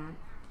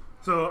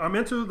so I'm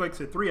into, like I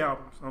said, 3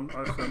 albums. I'm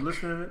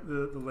listening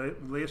to the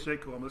latest J.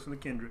 Cole. I'm listening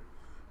to Kendrick.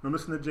 I'm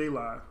listening to J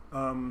Live.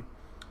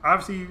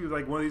 Obviously,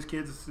 like one of these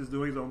kids is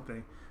doing his own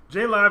thing.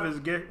 J Live is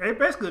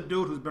basically a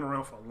dude who's been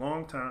around for a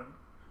long time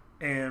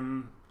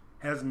and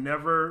has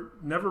never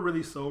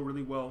really sold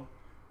really well,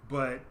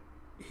 but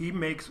he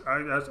makes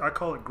I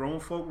call it grown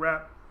folk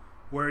rap,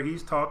 where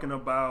he's talking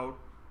about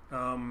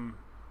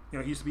he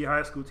used to be a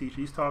high school teacher.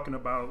 He's talking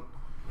about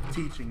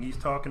teaching. He's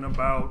talking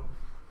about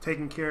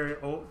taking care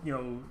of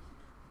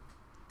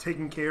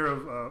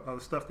the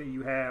stuff that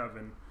you have,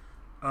 and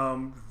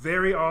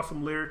very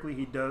awesome lyrically.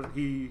 He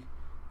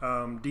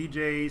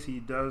DJs.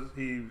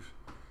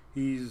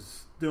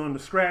 He's doing the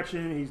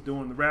scratching. He's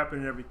doing the rapping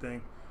and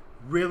everything.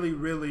 Really,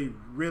 really,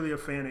 really a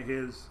fan of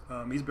his.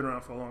 He's been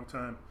around for a long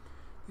time.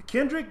 The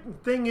Kendrick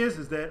thing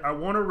is that I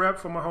want to rap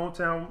for my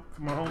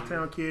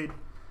hometown kid,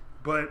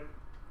 but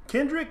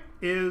Kendrick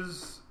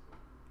is.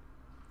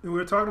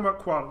 We're talking about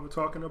quality. We're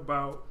talking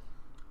about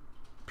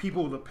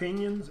people with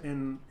opinions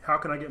and how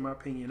can I get my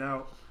opinion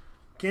out.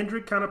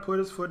 Kendrick kind of put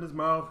his foot in his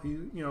mouth.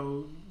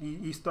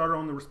 He started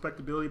on the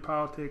respectability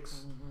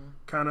politics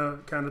kind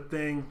of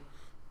thing,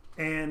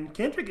 and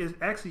Kendrick is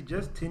actually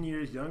just 10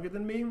 years younger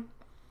than me.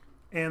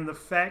 And the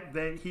fact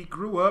that he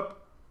grew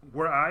up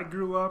where I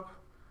grew up,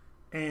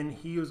 and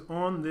he was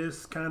on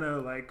this kind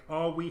of like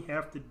all we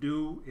have to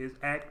do is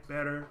act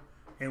better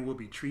and we'll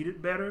be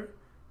treated better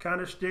kind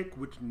of shtick,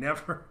 which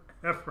never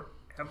ever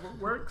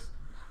works.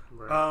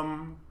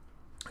 Right.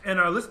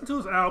 And I listen to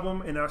his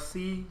album and I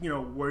see,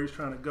 where he's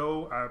trying to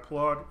go. I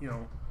applaud,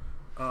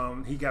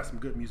 he got some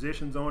good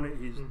musicians on it.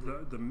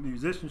 The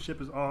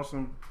musicianship is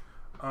awesome.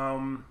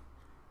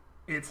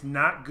 It's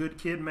not Good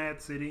Kid,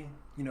 Mad City.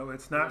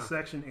 It's not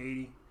Section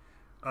 80.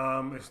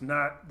 It's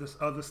not this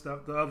other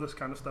stuff, the other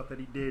kind of stuff that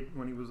he did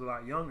when he was a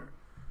lot younger.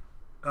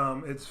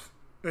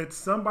 It's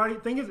somebody.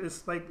 Thing is,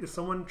 it's like it's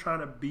someone trying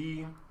to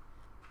be,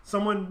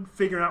 someone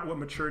figuring out what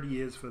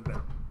maturity is for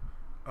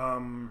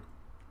them.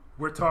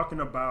 We're talking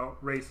about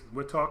race.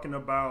 We're talking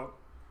about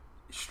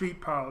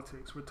street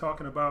politics. We're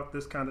talking about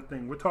this kind of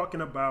thing. We're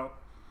talking about,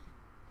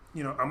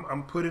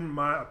 I'm putting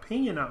my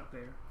opinion out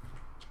there.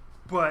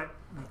 But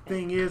the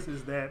thing is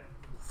that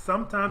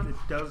sometimes it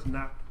does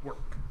not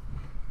work.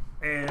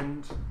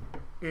 And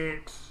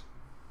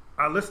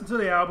I listen to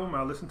the album.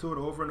 I listen to it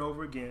over and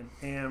over again.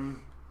 And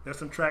there's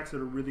some tracks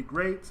that are really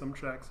great. Some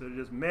tracks that are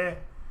just meh.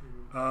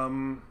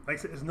 Like I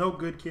said, it's no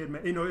Good Kid,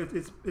 man.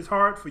 It's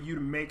hard for you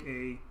to make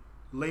a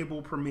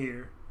label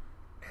premiere,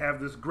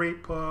 have this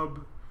great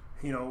pub,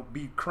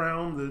 be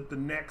crowned the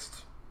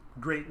next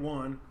great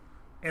one,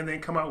 and then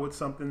come out with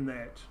something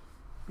that,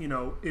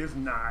 is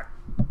not,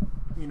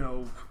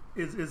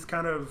 is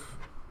kind of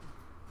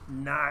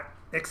not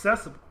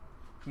accessible.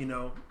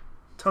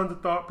 Tons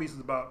of thought pieces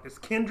about, is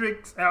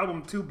Kendrick's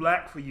album too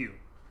black for you?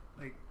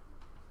 Like,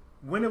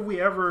 when have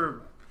we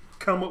ever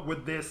come up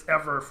with this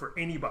ever for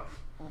anybody?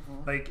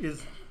 Like,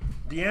 is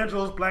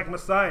D'Angelo's Black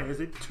Messiah,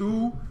 is it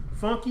too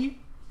funky?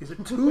 Is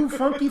it too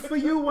funky for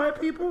you, white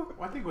people?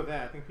 Well, I think with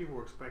that, I think people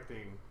were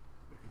expecting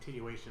a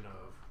continuation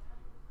of,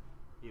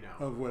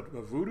 of what?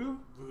 Of voodoo?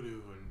 Voodoo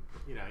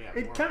and,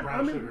 it more kind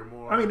brown sugar,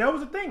 more. That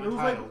was the thing. It was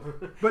like,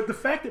 untitled. but the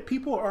fact that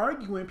people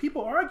argue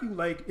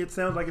like it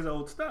sounds like his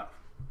old stuff,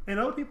 and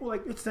other people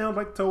like it sounds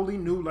like totally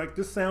new. Like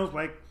this sounds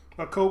like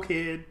a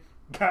cokehead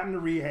got into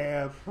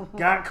rehab,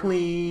 got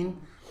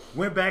clean,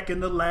 went back in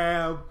the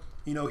lab.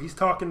 He's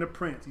talking to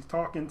Prince. He's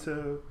talking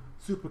to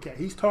Supercat.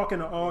 He's talking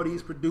to all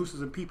these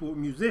producers and people,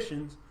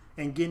 musicians,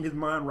 and getting his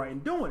mind right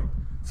and doing it.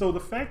 So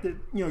the fact that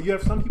you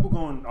have some people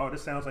going, "Oh,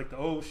 this sounds like the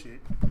old shit.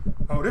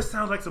 Oh, this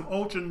sounds like some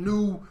ultra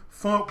new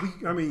funk."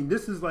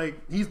 This is like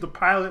he's the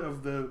pilot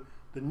of the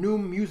new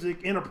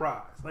music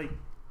enterprise. Like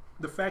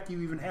the fact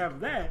you even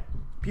have that,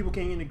 people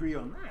can't even agree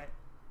on that.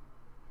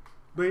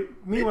 But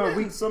meanwhile,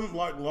 in some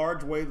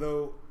large way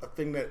though, a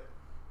thing that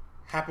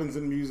happens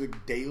in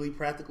music daily,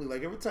 practically.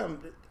 Like every time,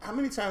 how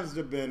many times has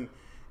there been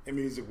in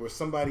music where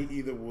somebody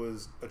either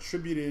was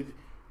attributed,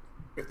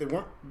 if they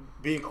weren't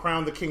being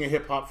crowned the king of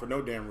hip hop for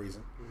no damn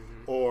reason,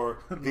 or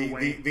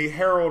the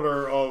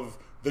heralder of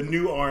the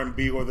new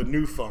R&B or the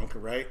new funk,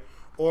 right?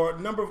 Or a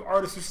number of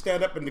artists who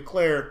stand up and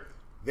declare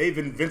they've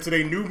invented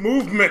a new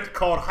movement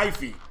called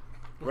hyphy,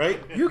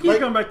 right? You keep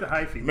coming back to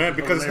hyphy, man,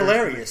 because it's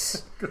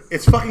hilarious.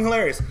 It's fucking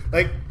hilarious.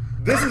 Like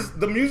this is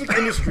the music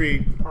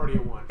industry. Party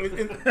of one.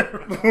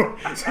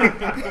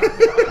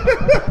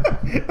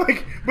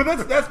 But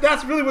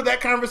that's really what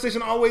that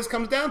conversation always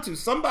comes down to.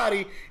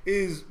 Somebody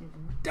is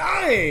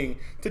dying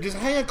to just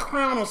hang a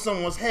crown on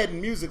someone's head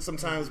in music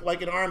sometimes,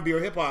 like in R&B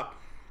or hip hop,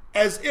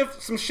 as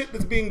if some shit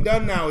that's being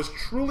done now is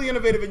truly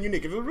innovative and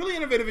unique. If it was really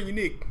innovative and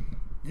unique,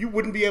 you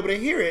wouldn't be able to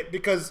hear it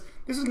because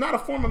this is not a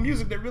form of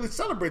music that really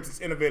celebrates its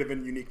innovative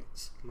and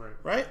uniqueness.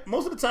 Right?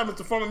 Most of the time,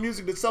 it's a form of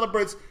music that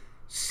celebrates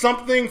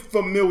something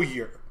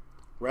familiar,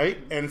 right?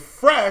 And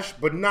fresh,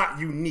 but not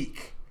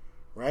unique,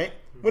 right?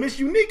 When it's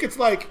unique, it's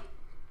like,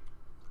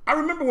 I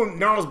remember when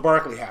Gnarls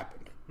Barkley happened.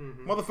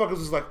 Motherfuckers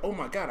was like, oh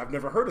my God, I've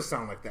never heard a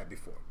sound like that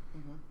before.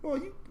 Well,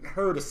 you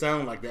heard a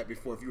sound like that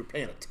before if you were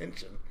paying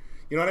attention.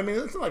 You know what I mean?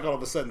 It's not like all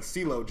of a sudden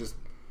CeeLo just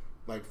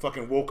like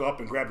fucking woke up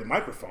and grabbed the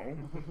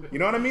microphone. You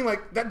know what I mean?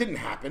 Like that didn't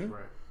happen.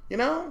 Right. You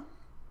know?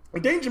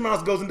 And Danger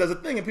Mouse goes and does a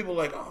thing, and people are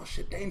like, "Oh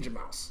shit, Danger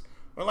Mouse."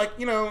 Or like,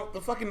 you know,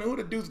 who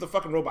the dude's the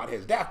fucking robot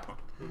heads? Daft Punk.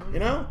 You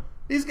know?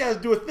 These guys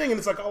do a thing, and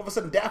it's like all of a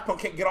sudden Daft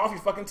Punk can't get off your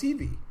fucking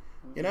TV.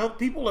 You know?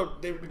 People are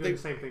They did the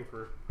same thing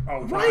for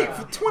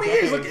for 20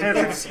 years. Like,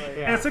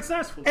 and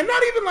successful. and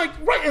not even like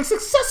and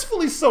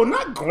successfully so,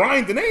 not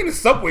grinding. They ain't in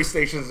subway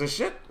stations and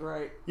shit.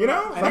 Right. You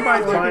know?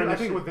 Somebody's I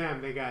think with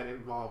them, they got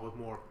involved with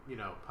more,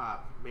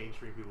 pop,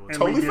 mainstream people. And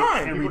Totally we did,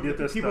 fine. And we did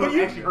this People stuff.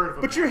 have actually heard of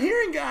them. But you're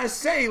hearing guys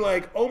say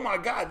like, "Oh my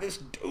God, this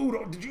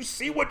dude! Did you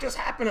see what just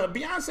happened?"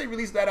 Beyonce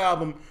released that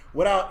album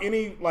without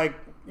any like,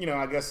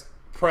 I guess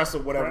press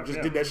or whatever. Right, Just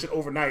yeah. did that shit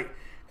overnight.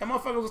 And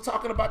motherfuckers was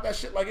talking about that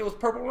shit like it was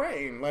Purple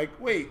Rain. Like,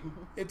 wait,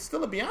 it's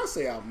still a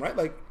Beyonce album, right?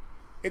 Like,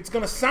 it's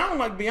gonna sound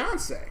like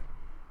Beyonce.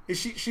 Is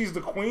she's the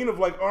queen of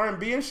like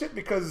R&B and shit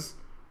because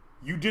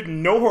you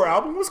didn't know her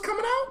album was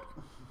coming out?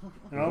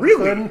 And all of a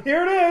Really? sudden,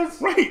 here it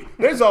is. Right.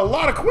 There's a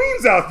lot of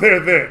queens out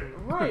there then.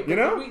 Right. You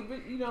know?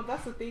 But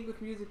that's the thing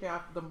with music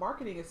now. The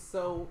marketing is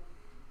so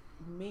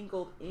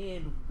mingled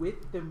in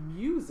with the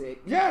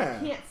music.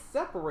 Yeah. You can't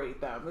separate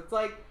them. It's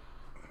like,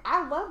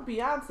 I love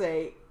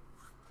Beyonce.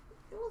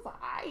 It was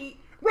Right.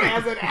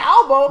 as an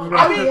album.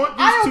 Right. I mean, You want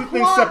these two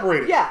things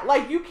separated. Yeah,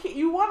 like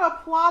you want to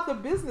applaud the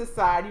business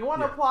side. You want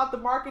to Yeah. applaud the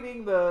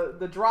marketing,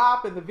 the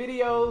drop, and the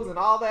videos, and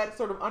all that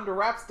sort of under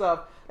wrap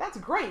stuff. That's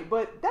great,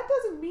 but that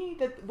doesn't mean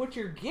that what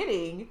you're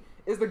getting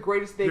is the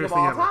greatest thing Greatest of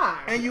all thing ever.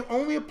 time. And you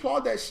only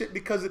applaud that shit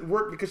because it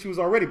worked because she was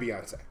already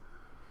Beyonce.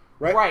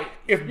 Right? Right.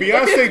 If If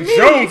Beyonce it's me.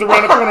 Jones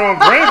around the corner on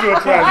Granville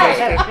tried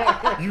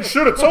that shit, you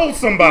should have told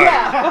somebody.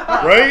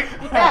 Yeah. Right?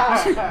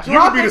 Yeah. You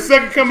could be the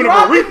second coming of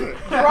Aretha.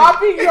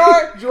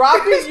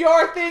 dropping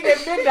your thing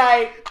at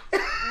midnight.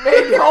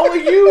 Maybe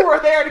only you were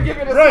there to give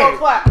it a slow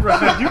clap.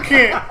 Right. You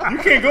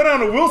can't go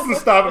down to Wilson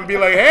Stop and be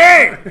like,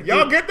 "Hey,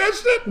 y'all get that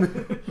shit? Woo!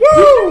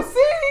 You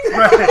see?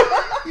 Right.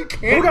 You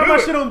can't Who got do my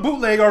it. shit on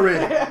bootleg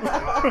already?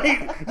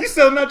 Right? You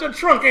selling out your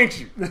trunk, ain't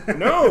you?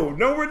 No,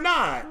 we're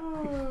not.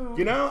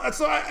 You know?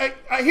 So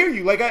I hear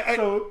you. Like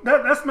So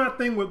that's my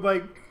thing with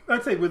like,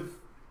 I'd say with,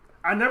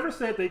 I never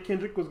said that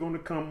Kendrick was going to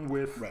come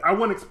with, Right. I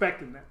wasn't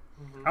expecting that.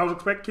 I was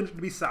expecting Kendrick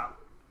to be solid.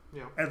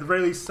 Yeah. At the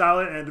very least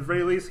solid, and at the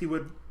very least he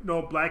would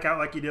black out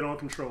like he did on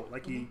Control,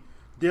 like he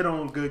did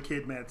on Good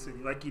Kid, Mad City,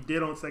 like he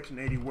did on Section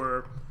 80,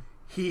 where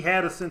he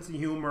had a sense of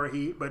humor,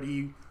 but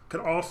he could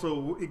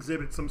also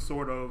exhibit some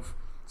sort of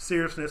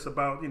seriousness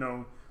about,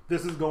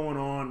 this is going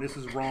on, this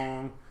is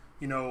wrong,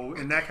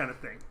 and that kind of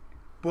thing.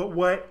 But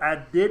what I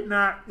did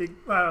not,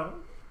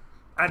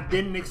 I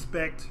didn't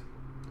expect,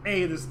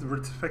 this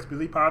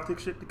respectability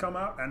politics shit to come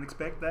out. I didn't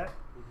expect that.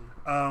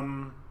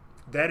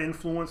 That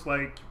influence,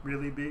 like,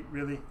 really big,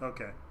 really?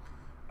 Okay.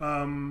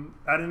 I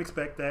didn't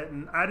expect that.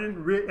 And I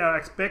didn't really, I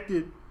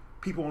expected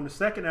people on the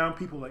second album,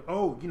 people like,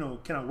 oh,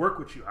 can I work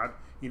with you?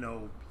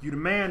 You the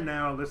man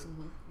now, let's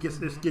get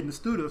in the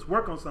studio, let's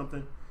work on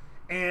something.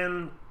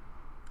 And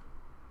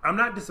I'm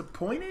not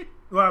disappointed.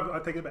 Well,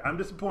 I'll take it back. I'm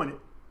disappointed.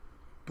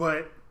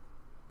 But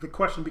the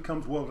question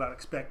becomes, what was I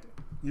expecting?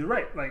 You're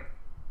right. Like,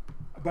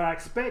 but I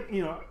expect,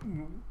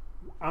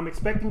 I'm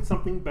expecting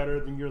something better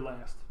than your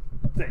last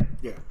thing.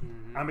 yeah.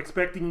 I'm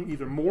expecting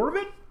either more of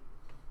it,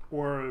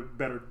 or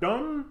better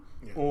done,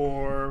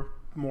 or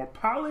more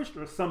polished,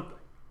 or something.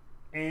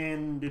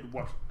 And it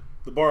wasn't.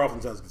 The bar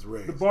oftentimes gets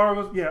raised. The bar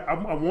was, I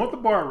want the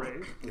bar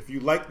raised. If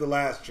you like the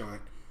last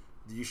joint,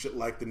 you should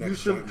like the next You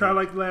should joint. try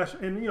like the last,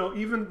 and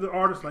even the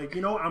artists like,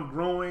 I'm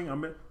growing,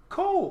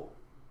 cool.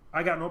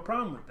 I got no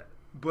problem with that.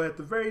 But at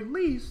the very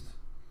least,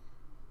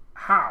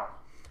 how?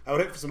 I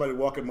would hate for somebody to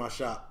walk in my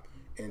shop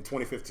in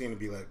 2015 and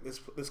be like,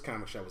 this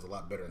comic shop was a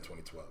lot better in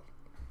 2012.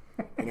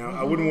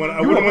 I wouldn't want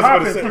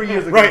somebody to say, 3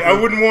 years ago. right. I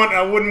wouldn't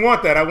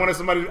want that.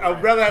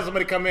 I'd rather have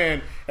somebody come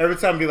in every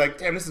time and be like,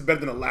 damn, this is better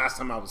than the last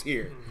time I was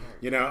here.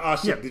 Oh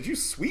shit, Yeah. Did you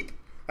sweep?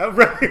 I'd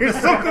rather hear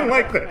something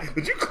like that.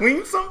 Did you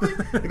clean something?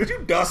 Did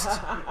you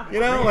dust?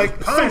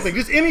 Like something,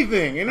 just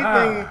anything,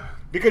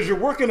 because you're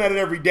working at it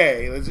every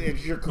day.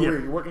 It's your career.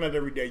 Yeah. You're working at it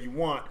every day. You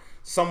want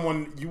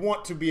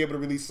to be able to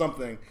release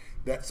something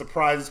that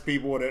surprises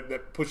people,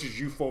 that pushes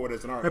you forward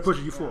as an artist. That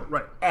pushes you forward,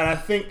 right? And I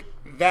think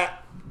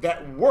that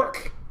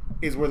work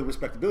is where the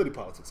respectability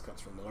politics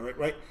comes from. All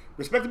right?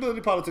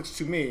 Respectability politics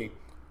to me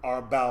are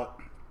about,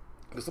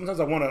 because sometimes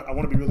I want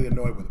to be really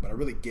annoyed with it, but I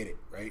really get it.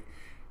 Right?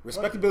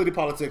 Respectability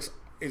politics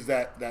is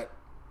that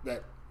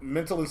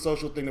mental and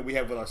social thing that we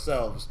have with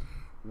ourselves,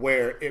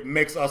 where it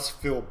makes us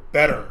feel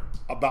better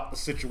about the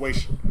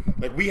situation.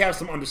 Like we have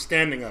some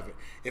understanding of it.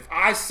 If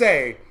I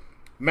say,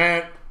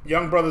 man,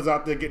 young brothers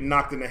out there getting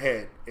knocked in the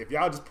head, if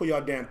y'all just pull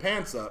y'all damn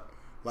pants up,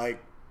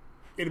 like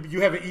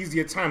you have an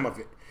easier time of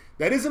it.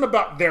 That isn't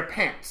about their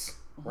pants,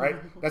 right?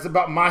 That's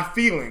about my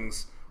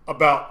feelings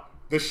about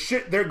the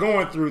shit they're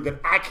going through that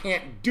I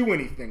can't do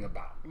anything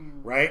about,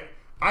 right?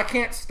 I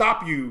can't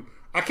stop you.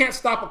 I can't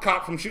stop a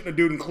cop from shooting a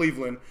dude in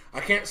Cleveland. I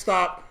can't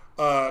stop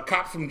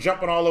cops from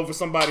jumping all over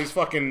somebody's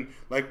fucking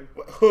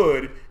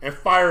hood and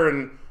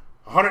firing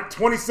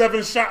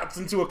 127 shots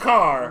into a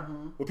car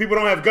where people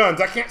don't have guns.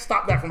 I can't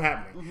stop that from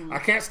happening. I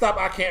can't stop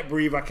I can't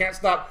breathe. I can't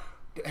stop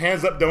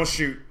hands up, don't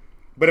shoot.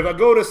 But if I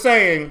go to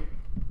saying,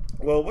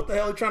 well, what the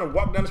hell are you trying to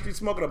walk down the street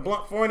smoking a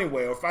blunt for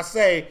anyway? Or if I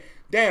say,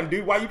 damn,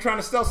 dude, why are you trying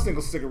to sell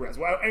single cigarettes?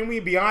 Well, ain't we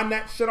beyond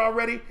that shit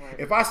already? Right.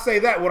 If I say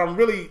that, what I'm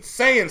really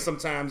saying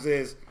sometimes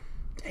is,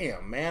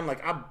 damn, man,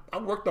 like I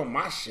worked on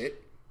my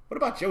shit. What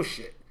about your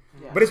shit?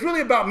 Yeah. But it's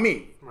really about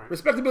me. Right.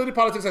 Respectability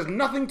politics has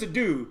nothing to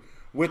do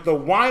with the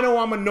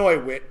wino I'm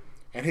annoyed with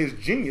and his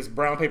genius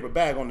brown paper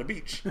bag on the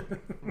beach,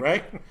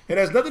 right? It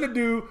has nothing to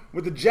do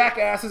with the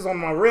jackasses on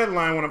my red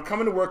line when I'm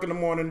coming to work in the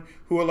morning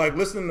who are like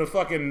listening to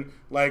fucking,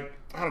 like,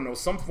 I don't know,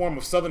 some form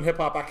of southern hip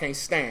hop I can't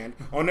stand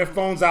on their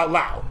phones out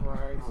loud,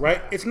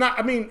 right? It's not,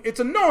 I mean, it's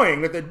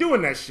annoying that they're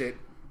doing that shit,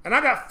 and I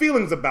got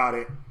feelings about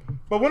it.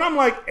 But when I'm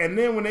like, and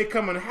then when they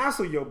come and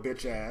hassle your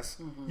bitch ass,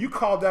 you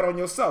called that on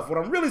yourself. What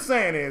I'm really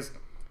saying is,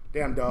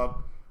 damn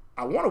dog,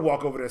 I want to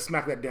walk over there and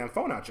smack that damn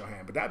phone out your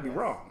hand, but that'd be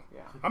wrong.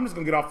 Yeah. I'm just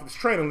going to get off this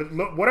train and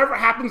look, whatever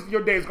happens in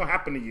your day is going to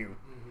happen to you.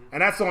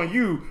 And that's on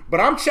you. But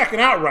I'm checking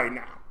out right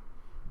now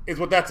is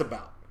what that's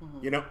about.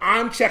 You know,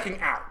 I'm checking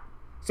out.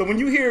 So when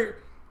you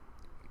hear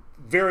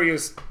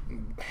various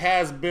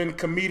has-been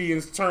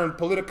comedians turn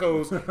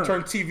politicos,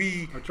 turn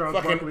TV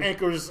fucking Buckley.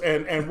 Anchors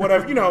and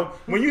whatever, you know,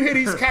 when you hear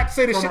these cats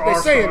say the shit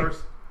they're saying,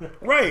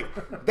 right,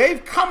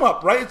 they've come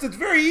up, right? It's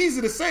very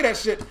easy to say that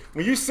shit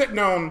when you're sitting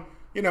on,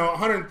 you know,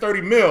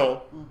 130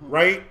 mil,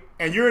 right?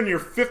 And you're in your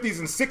 50s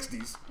and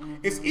 60s.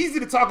 It's easy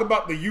to talk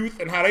about the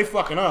youth and how they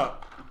fucking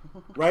up,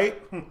 right?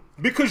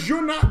 Because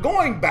you're not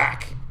going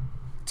back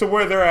to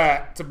where they're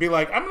at to be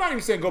like, I'm not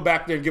even saying go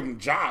back there and give them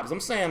jobs.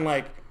 I'm saying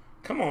like,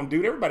 come on,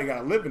 dude, everybody got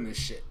to live in this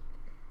shit,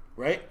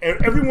 right?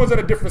 And everyone's at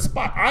a different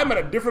spot. I'm at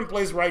a different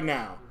place right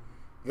now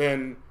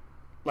than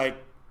like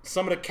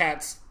some of the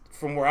cats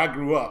from where I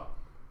grew up.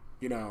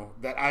 You know,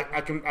 that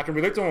I can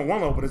relate to them on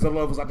one level, but there's other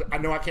levels I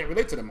know I can't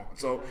relate to them on.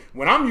 So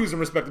when I'm using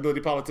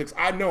respectability politics,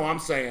 I know I'm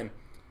saying,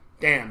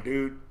 damn,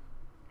 dude,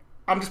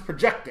 I'm just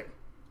projecting,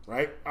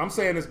 right? I'm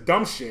saying this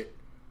dumb shit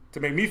to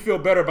make me feel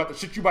better about the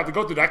shit you about to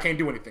go through that I can't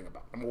do anything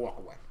about. I'm going to walk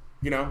away,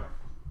 you know?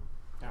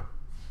 Yeah.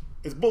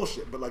 It's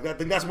bullshit, but like I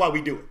think that's why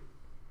we do it,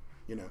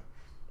 you know?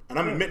 And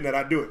I'm admitting that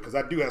I do it because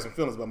I do have some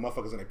feelings about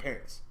motherfuckers and their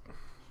pants.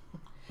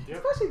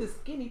 Especially the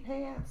skinny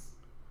pants.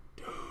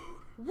 Dude.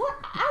 What?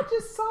 I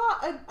just saw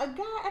a guy and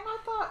I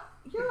thought,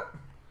 your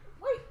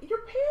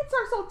pants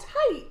are so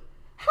tight.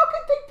 How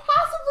could they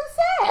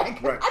possibly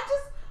sag? Right.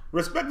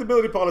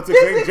 Respectability politics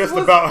ain't just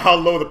about how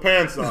low the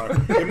pants are.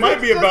 It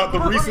might be about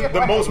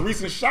the most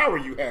recent shower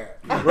you had,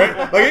 right?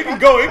 Like it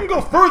can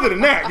go further than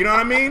that. You know what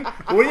I mean?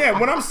 Well, yeah.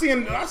 When I see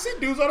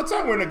dudes all the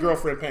time wearing their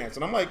girlfriend pants,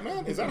 and I'm like,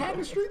 man, is that hot in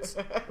the streets?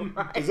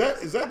 Right. Is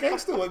that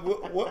gangster? Like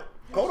what?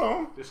 Hold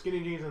on. There's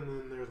skinny jeans, and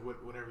then there's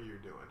whatever you're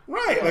doing.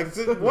 Right. Yes.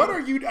 Like what are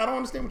you? I don't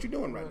understand what you're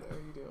doing right now. What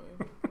are you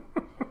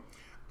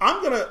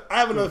doing? I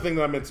have another thing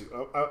that I'm into.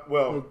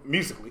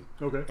 Musically.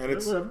 Okay. And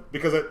it's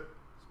because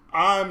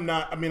I'm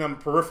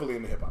peripherally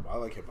into hip hop. I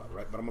like hip hop,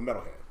 right? But I'm a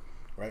metalhead,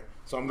 right?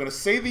 So I'm going to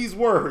say these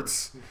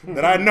words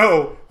that I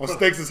know on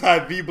Stakes is High,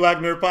 the Black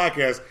Nerd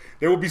Podcast.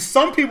 There will be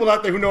some people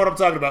out there who know what I'm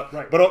talking about,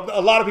 right. But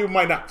a lot of people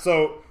might not.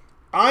 So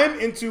I'm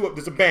into,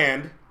 there's a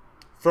band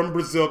from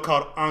Brazil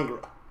called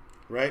Angra,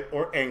 right?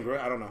 Or Angra,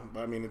 I don't know.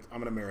 But I mean,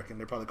 I'm an American.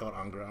 They're probably called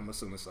Angra. I'm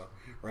assuming so,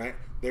 right?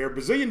 They're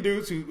Brazilian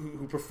dudes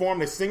who perform,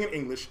 they sing in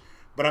English,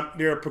 but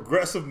they're a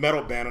progressive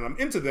metal band, and I'm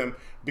into them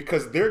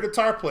because their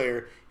guitar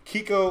player,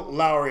 Kiko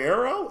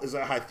Loureiro, is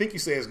I think you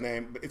say his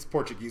name, but it's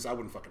Portuguese. I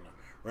wouldn't fucking know,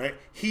 right?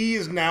 He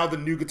is now the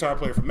new guitar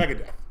player for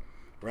Megadeth,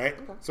 right?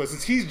 Okay. So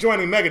since he's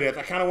joining Megadeth,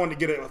 I kind of wanted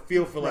to get a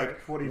feel for like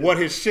what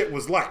his shit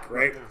was like,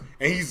 right?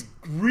 And he's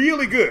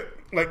really good,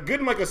 like good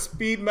in like a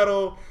speed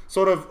metal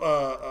sort of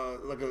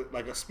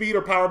like a speed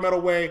or power metal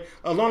way,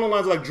 along the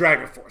lines of like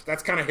Dragon Force.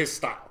 That's kind of his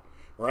style,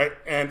 right?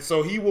 And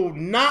so he will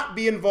not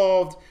be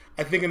involved,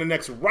 I think, in the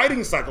next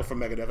writing cycle for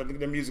Megadeth. I think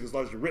their music is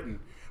largely written.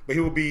 But he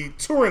will be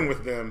touring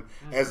with them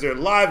as their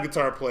live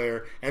guitar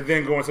player and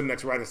then go into the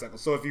next writing cycle.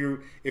 So if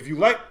you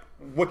like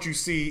what you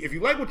see, if you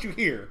like what you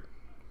hear,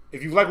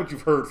 if you like what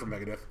you've heard from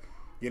Megadeth,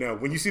 you know,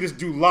 when you see this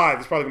dude live,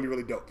 it's probably going to be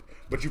really dope.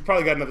 But you've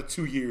probably got another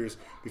 2 years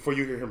before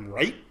you hear him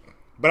write.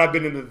 But I've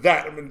been into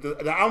that. I mean,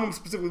 the album I'm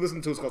specifically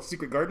listening to is called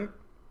Secret Garden.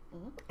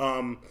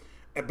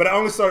 But I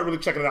only started really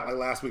checking it out like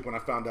last week when I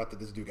found out that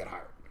this dude got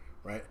hired,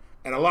 right?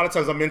 And a lot of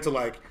times I'm into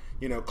like,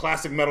 you know,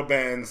 classic metal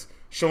bands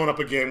showing up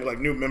again with like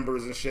new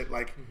members and shit.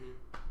 Like,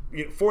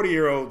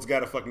 40-year-olds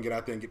got to fucking get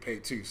out there and get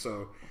paid too.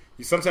 So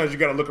sometimes you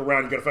got to look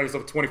around. You got to find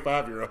yourself a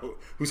 25-year-old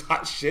who's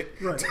hot shit,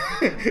 right?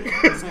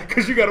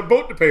 Because you got a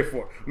boat to pay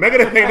for.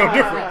 Megadeth ain't no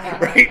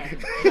different, right?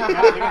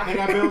 They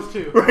got bills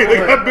too. Right, they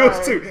got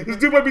bills too. This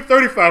dude might be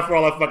 35 for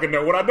all I fucking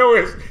know. What I know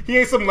is he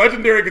ain't some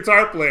legendary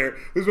guitar player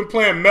who's been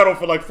playing metal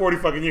for like 40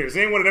 fucking years.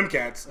 He ain't one of them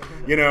cats.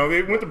 You know,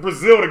 they went to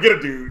Brazil to get a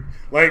dude.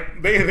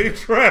 Like they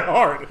tried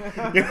hard.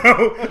 You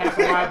know.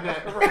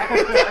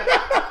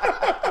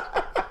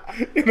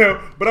 You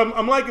know, but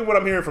I'm liking what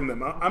I'm hearing from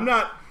them. I'm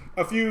not.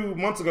 A few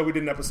months ago, we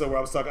did an episode where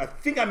I was talking. I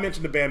think I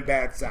mentioned the band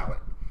Bad Salad,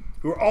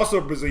 who are also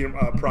a Brazilian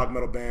prog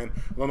metal band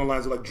along the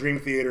lines of like Dream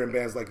Theater and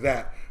bands like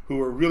that,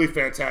 who are really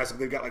fantastic.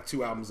 They've got like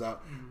 2 albums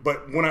out.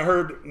 But when I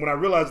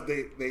realized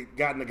they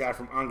gotten a guy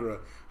from Angra,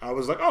 I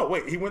was like, oh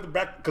wait, he went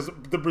back, because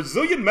the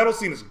Brazilian metal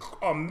scene is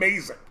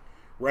amazing,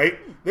 right?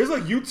 There's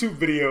like YouTube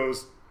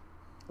videos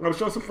I was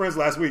showing some friends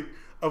last week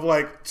of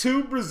like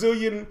 2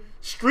 Brazilian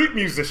street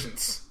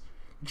musicians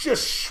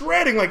just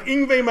shredding, like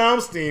Yngwie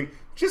Malmsteen,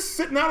 just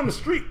sitting out on the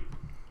street,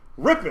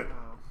 ripping.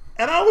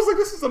 And I was like,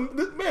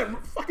 this man,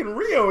 fucking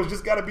Rio has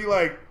just got to be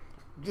like,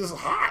 just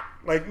hot.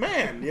 Like,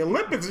 man, the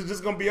Olympics is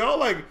just going to be all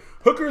like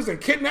hookers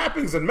and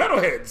kidnappings and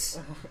metalheads,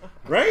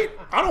 right?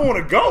 I don't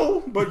want to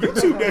go, but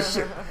YouTube that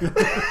shit.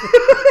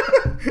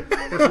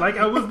 It's like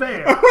I was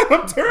there.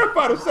 I'm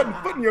terrified of setting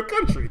foot in your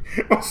country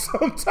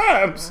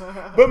sometimes.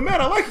 But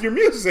man, I like your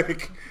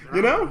music.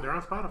 You know? They're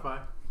on Spotify.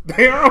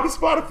 They are on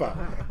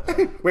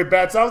Spotify. Wait,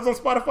 Bad Sal's on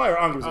Spotify or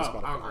Angra's on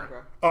Spotify?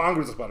 Angra. Oh,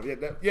 Angra's on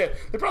Spotify. Yeah,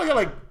 they probably got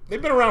like,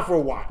 they've been around for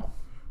a while.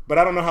 But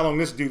I don't know how long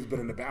this dude's been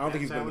in the band. I don't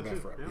think he's been in the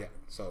band forever. Yeah.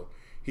 So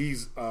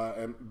he's,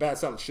 and Bad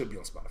Salad should be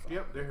on Spotify.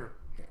 Yep, they're here.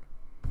 Yeah.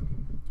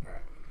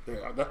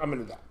 All right. I'm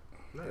into that.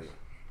 Nice.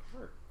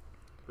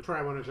 But Troy,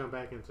 I want to jump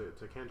back into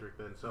Kendrick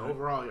then. So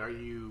overall, are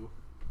you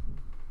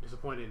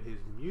disappointed in his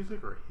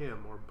music or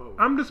him or both?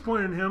 I'm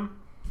disappointed in him,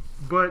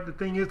 but the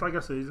thing is, like I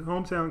said, he's a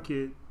hometown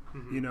kid.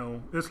 Mm-hmm. You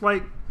know, it's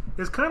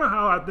kind of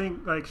how I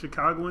think like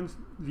Chicagoans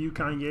view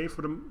Kanye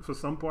for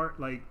some part.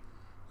 Like,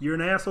 you're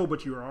an asshole,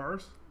 but you're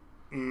ours.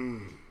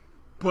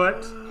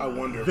 But I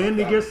wonder. Then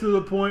it gets to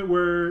the point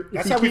where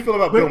that's how we feel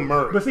about Bill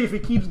Murray. But see, if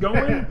it keeps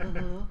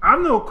going, I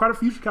know quite a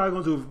few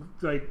Chicagoans who've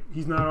like,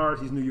 he's not ours,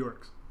 he's New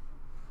York's.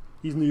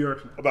 He's New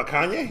York's now. About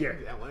Kanye? Yeah.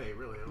 L.A.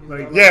 really.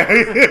 Like, yeah.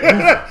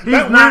 He's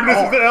that not weirdness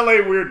ours. is the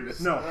L.A.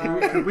 weirdness.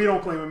 No, we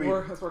don't claim him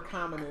either. That's where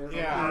common is.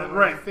 Yeah,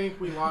 right. I think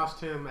we lost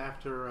him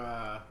after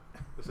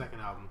the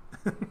second album,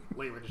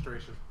 Late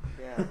Registration.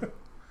 Yeah.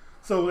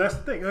 So that's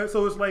the thing.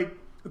 So it's like,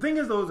 the thing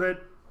is though, is that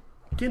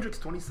Kendrick's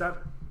 27.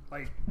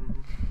 Like,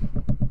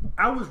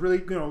 I was really,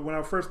 when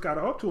I first got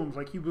up to him,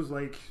 like he was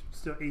like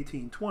still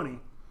 18, 20,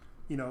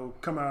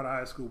 coming out of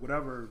high school,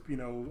 whatever,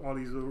 all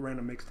these little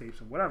random mixtapes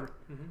and whatever,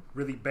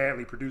 really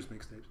badly produced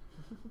mixtapes.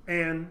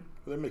 And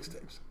they're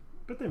mixtapes.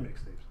 But they're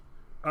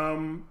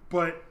mixtapes.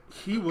 But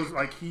he was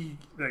like,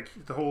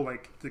 the whole,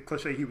 like, the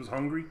cliche, he was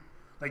hungry.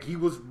 Like, he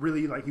was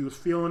really, like, he was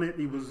feeling it.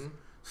 He was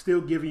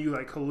still giving you,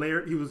 like,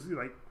 hilarious. He was,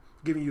 like,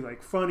 giving you,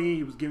 like, funny.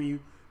 He was giving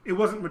you, it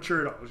wasn't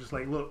mature at all. It was just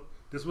like, look,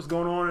 this was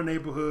going on in the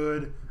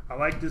neighborhood. I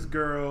like this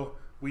girl.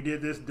 We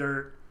did this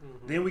dirt.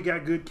 Then we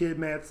got Good Kid,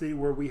 Mad City,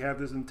 where we have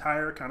this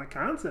entire kind of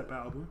concept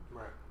album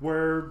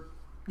where,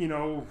 hey,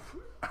 Mom,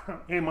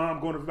 I'm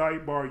going to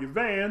borrow your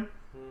van.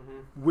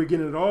 We're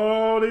getting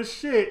all this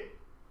shit.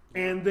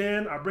 And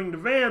then I bring the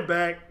van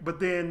back, but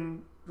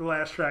then the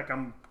last track,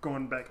 I'm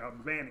going back out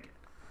the van again.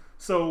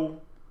 So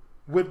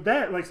with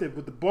that, like I said,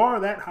 with the bar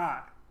that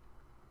high,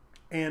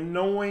 and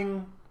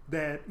knowing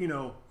that,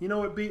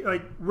 it'd be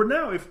like, we're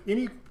now, if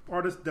any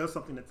artist does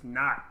something that's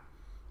not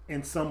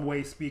in some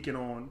way speaking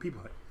on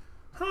people, like,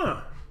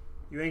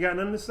 you ain't got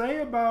nothing to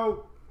say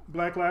about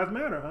Black Lives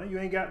Matter, huh? You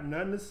ain't got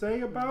nothing to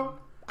say about.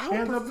 I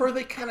would prefer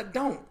they kind of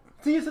don't.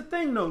 See, it's the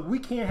thing though. We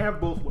can't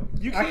have both ways.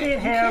 I can't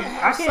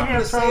have something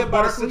to say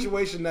about a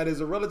situation that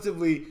is a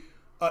relatively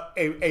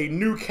a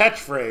new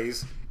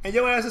catchphrase, and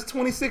your ass is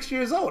 26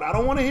 years old. I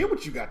don't want to hear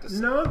what you got to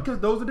say. No, because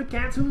those are the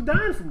cats who's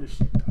dying from this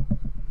shit, though.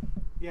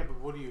 Yeah, but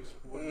what do you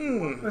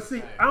want Let's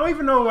see. I don't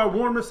even know. I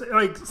want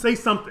to say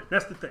something.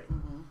 That's the thing.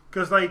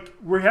 Because like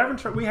we have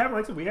these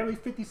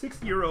 50,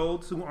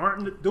 60-year-olds who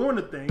aren't doing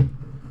the thing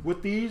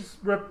with these,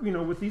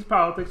 with these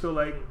politics. So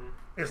like,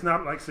 it's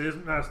not like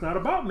it's not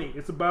about me.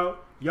 It's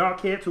about y'all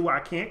cats who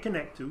I can't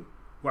connect to,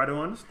 who I don't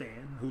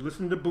understand, who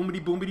listen to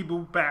boomity boomity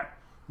boom bap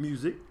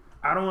music.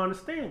 I don't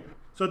understand it.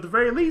 So at the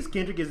very least,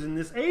 Kendrick is in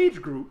this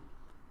age group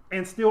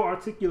and still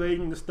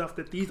articulating the stuff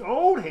that these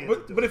old heads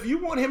do. But if you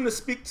want him to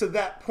speak to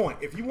that point,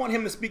 if you want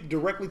him to speak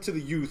directly to the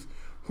youth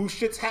who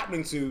shit's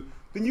happening to,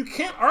 then you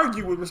can't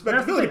argue with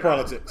respectability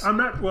politics. I'm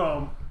not,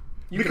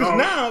 because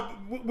now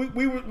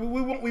we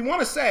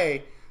want to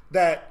say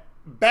that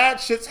bad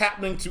shit's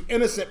happening to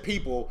innocent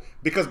people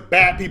because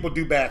bad people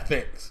do bad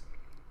things.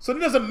 So it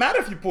doesn't matter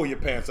if you pull your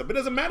pants up. It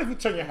doesn't matter if you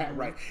turn your hat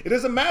right. It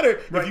doesn't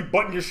matter if you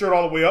button your shirt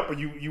all the way up or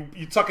you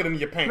tuck it into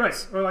your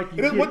pants. Right. Or like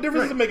what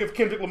difference does it make if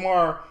Kendrick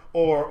Lamar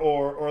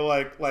or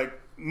like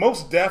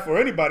Mos Def or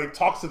anybody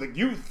talks to the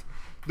youth?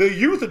 The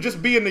youth are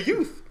just being the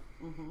youth.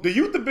 The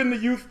youth have been the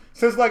youth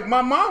since like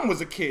my mom was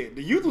a kid.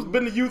 The youth has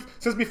been the youth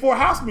since before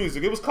house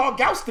music. It was called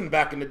Gouston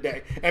back in the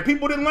day. And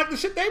people didn't like the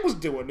shit they was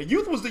doing. The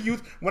youth was the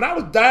youth when I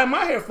was dyeing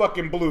my hair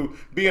fucking blue,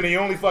 being the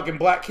only fucking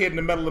black kid in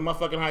the middle of my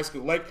fucking high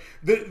school. Like,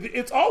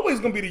 it's always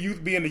going to be the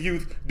youth being the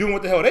youth doing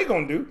what the hell they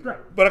going to do. Right.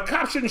 But a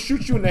cop shouldn't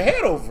shoot you in the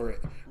head over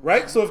it.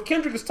 Right? So if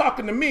Kendrick is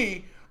talking to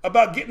me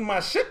about getting my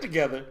shit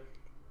together,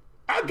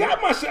 I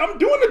got my shit. I'm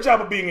doing the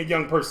job of being a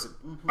young person.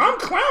 I'm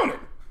clowning.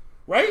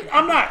 Right?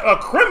 I'm not a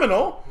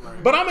criminal,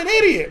 but I'm an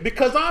idiot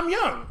because I'm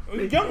young.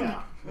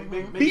 Make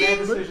bad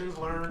decisions,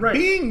 learn. Right.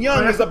 Being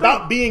young But is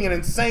about being an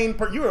insane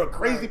person. You're a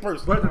crazy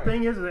person. But the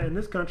thing is that in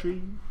this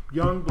country,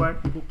 young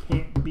black people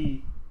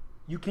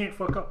you can't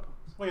fuck up.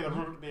 Well, the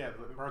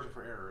margin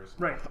for error is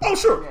Right. Oh,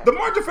 sure. Yeah. The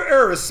margin for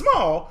error is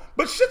small,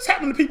 but shit's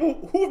happening to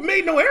people who have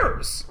made no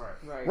errors.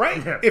 right.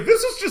 Right? Yeah. If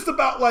this was just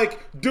about like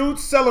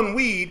dudes selling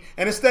weed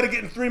and instead of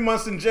getting 3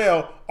 months in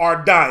jail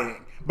are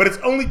dying, but it's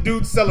only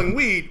dudes selling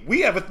weed,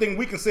 we have a thing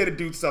we can say to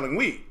dudes selling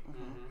weed.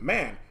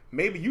 Man,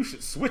 maybe you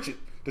should switch it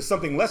to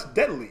something less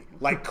deadly,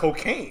 like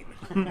cocaine.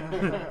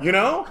 You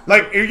know?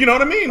 Like, you know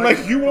what I mean?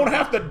 Like, you won't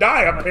have to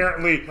die,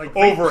 apparently, like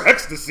over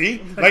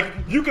ecstasy. Like,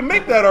 you can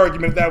make that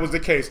argument if that was the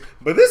case.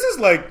 But this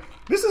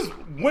is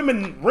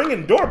women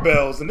ringing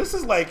doorbells, and this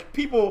is like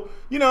people,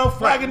 you know,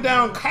 flagging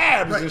down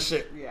cabs and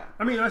shit. Yeah.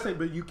 I mean, I say,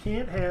 but you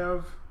can't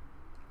have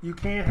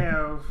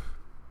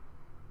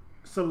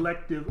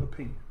selective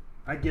opinion.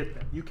 I get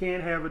that. You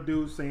can't have a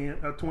dude saying,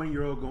 a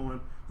 20-year-old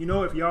going, you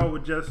know,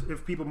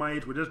 if people my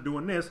age were just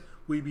doing this,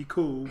 we'd be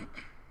cool,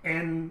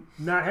 and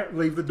not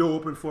leave the door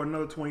open for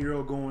another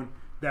 20-year-old going,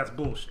 that's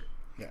bullshit.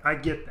 Yeah. I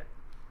get that.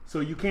 So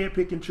you can't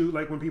pick and choose,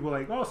 like when people are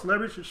like, oh,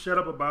 celebrities should shut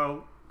up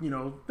about, you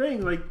know,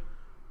 things. Like,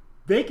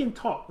 they can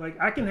talk. Like,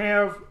 I can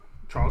have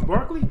Charles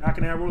Barkley, I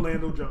can have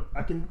Orlando Jones.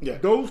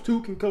 Those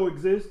two can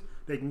coexist.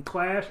 They can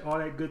clash, all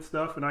that good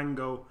stuff, and I can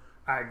go,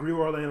 I agree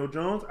with Orlando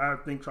Jones. I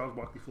think Charles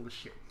Barkley full of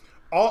shit.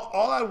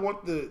 All I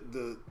want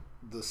the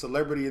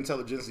celebrity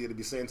intelligentsia to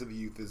be saying to the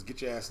youth is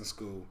get your ass in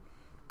school,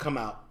 come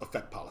out,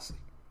 affect policy,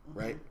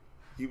 right?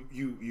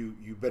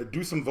 You better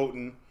do some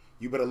voting.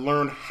 You better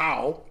learn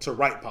how to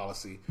write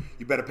policy.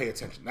 You better pay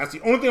attention. That's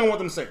the only thing I want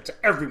them to say to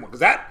everyone,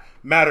 because that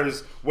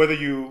matters whether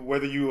you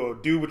a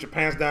dude with your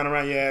pants down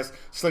around your ass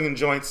slinging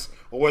joints,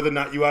 or whether or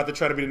not you out to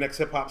try to be the next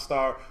hip hop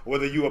star, or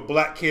whether you a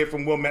black kid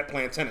from Wilmette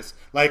playing tennis.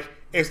 Like,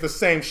 it's the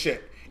same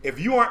shit. If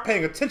you aren't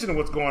paying attention to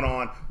what's going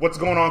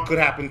on could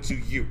happen to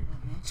you.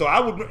 So I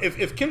would,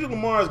 if Kendrick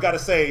Lamar's got to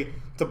say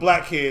to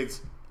black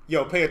kids,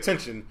 yo, pay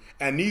attention,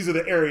 and these are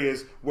the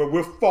areas where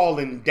we're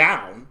falling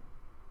down,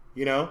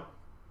 you know,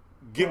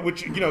 get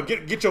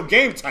your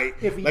game tight.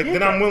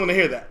 Then I'm willing to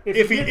hear that.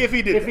 If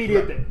he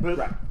did that. But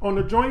right. On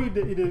the joint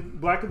he did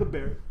Black of the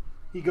Bear,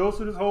 he goes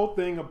through this whole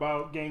thing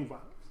about gang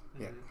violence.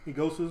 Yeah. He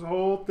goes through this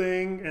whole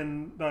thing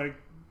and like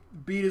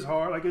beat his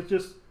heart. Like it's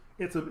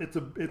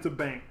a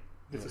bang.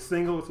 It's a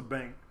single, it's a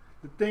bang.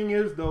 The thing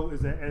is though, is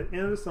that at the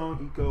end of the song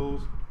he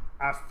goes,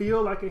 I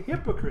feel like a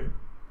hypocrite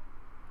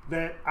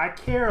that I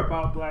care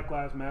about Black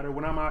Lives Matter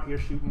when I'm out here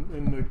shooting,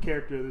 in the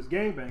character of this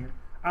gangbanger,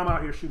 I'm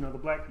out here shooting other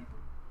black people.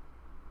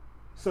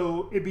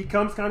 So it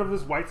becomes kind of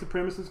this white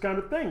supremacist kind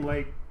of thing.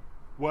 Like,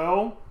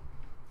 well,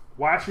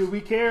 why should we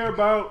care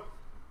about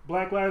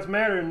Black Lives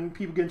Matter and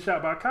people getting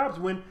shot by cops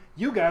when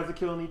you guys are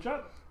killing each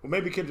other? Well,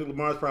 maybe Kendrick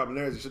Lamar's problem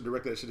there is he should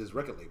direct that shit to his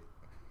record label.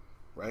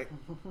 Right?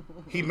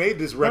 He made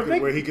this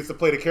record where he gets to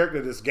play the character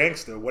of this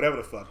gangster, whatever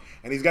the fuck.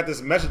 And he's got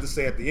this message to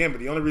say at the end, but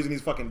the only reason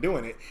he's fucking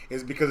doing it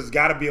is because it's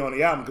got to be on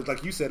the album. Because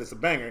like you said, it's a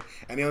banger.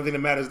 And the only thing that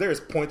matters there is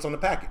points on the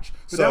package.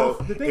 But so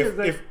the thing is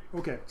that,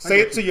 okay,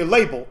 say it to your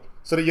label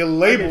so that your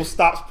label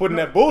stops putting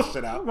that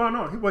bullshit out. Well,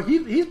 no. Well,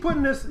 he's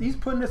putting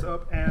this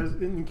up as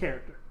in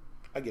character.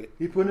 I get it.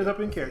 He's putting it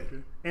up in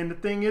character. And the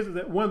thing is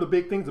that one of the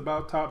big things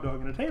about Top Dog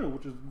Entertainment,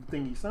 which is the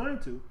thing he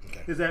signed to,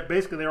 is that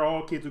basically they're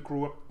all kids who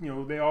grew up, you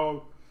know, they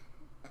all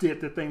did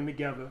the thing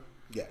together.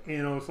 Yeah.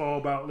 You know, it's all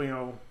about, you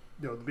know,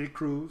 the Big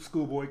Crew,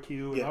 Schoolboy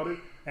Q, and all the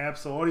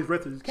Absol, all these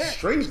rest of these cats.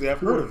 Strangely, I've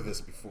heard of this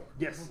before.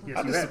 Yes, I'm you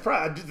just have.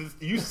 surprised.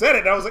 You said it,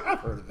 and I was like, I've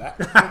heard of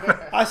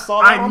that. I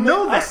saw that.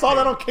 I saw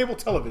that on cable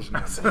television.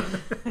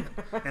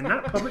 And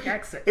not public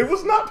access. It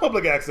was not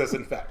public access,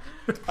 in fact.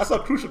 I saw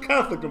Crucial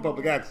Conflict on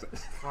public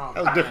access. Oh,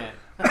 That was different.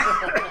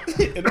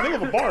 In the middle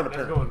of a barn, That's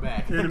apparently. going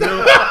back. In the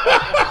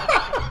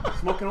middle,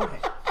 smoking on hay.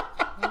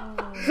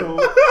 So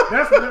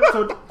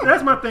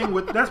that's my thing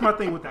with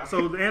that.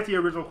 So to answer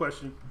your original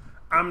question,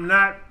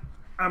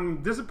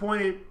 I'm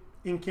disappointed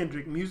in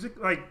Kendrick music.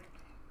 Like,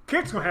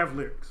 Kendrick's gonna have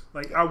lyrics.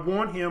 Like, I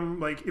want him,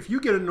 like, if you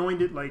get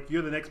anointed, like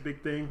you're the next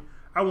big thing,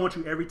 I want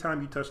you every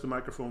time you touch the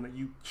microphone that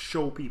you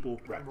show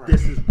people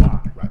this is why.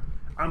 Right.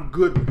 I'm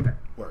good with that.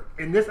 Word.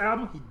 In this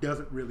album, he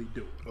doesn't really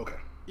do it. Okay.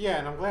 Yeah,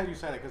 and I'm glad you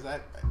said it because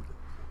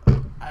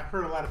I've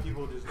heard a lot of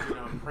people just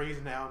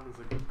praising the album. It's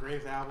like the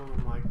greatest album.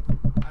 I'm like,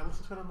 I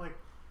listen to it. I'm like,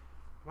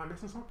 am I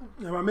missing something?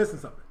 Am I missing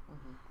something?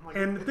 I'm like,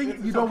 And the thing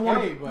it's you don't want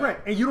okay, to but- right,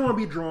 and you don't want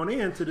to be drawn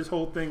into this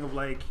whole thing of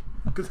like,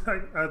 because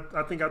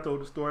I think I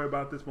told the story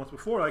about this once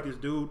before. Like, this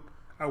dude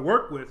I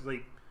work with,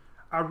 like,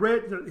 I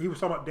read that he was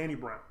talking about Danny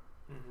Brown.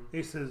 Mm-hmm.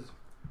 He says,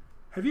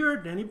 "Have you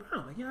heard Danny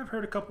Brown?" Like, yeah, I've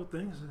heard a couple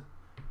things.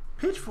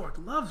 Pitchfork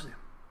loves him,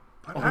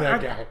 but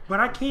that guy. But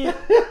I can't.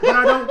 But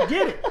I don't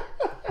get it.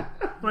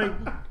 Like,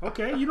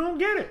 okay, you don't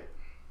get it.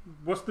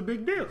 What's the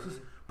big deal? Says,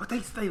 but they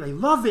say they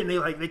love it,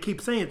 and they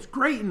keep saying it's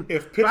great, and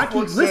If but I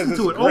Pitchfork keep says listening it's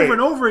to it great, over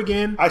and over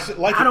again. I should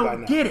like it I don't by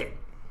now. get it.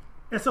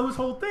 And so his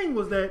whole thing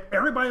was that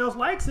everybody else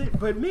likes it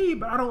but me,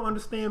 but I don't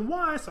understand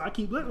why, so I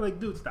keep listening. Like,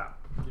 dude,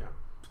 stop. Yeah.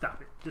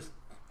 Stop it. Just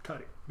cut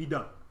it. Be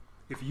done.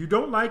 If you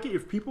don't like it,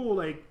 if people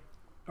like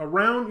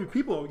around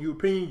people, your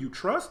opinion you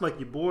trust, like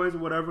your boys or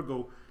whatever,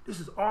 go, this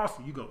is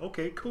awesome. You go,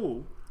 okay,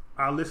 cool.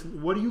 I'll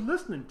listen. What are you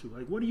listening to?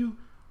 Like,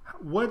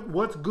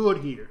 what's good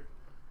here?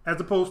 As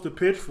opposed to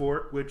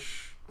Pitchfork,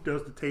 which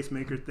does the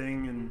tastemaker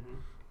thing, and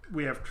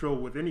we have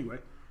trouble with anyway,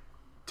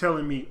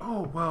 telling me,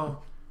 oh,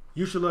 well,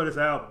 you should love this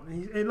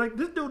album. And like,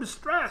 this dude is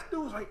stressed.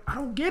 Dude was like, I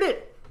don't get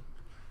it.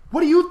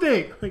 What do you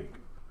think? Like,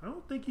 I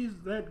don't think he's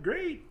that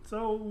great.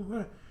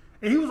 So,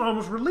 and he was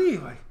almost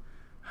relieved. Like,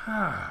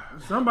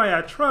 somebody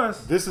I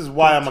trust. This is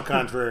why I'm a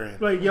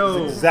contrarian. Like, yo.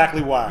 This is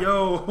exactly why.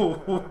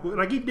 Yo.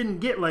 Like, he didn't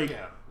get, like,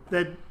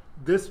 that,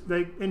 this,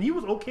 like, and he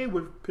was okay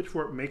with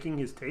Pitchfork making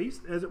his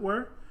taste, as it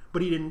were,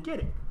 but he didn't get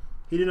it.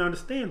 He didn't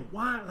understand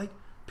why. Like,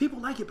 people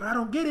like it, but I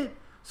don't get it.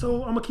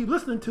 So I'm going to keep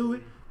listening to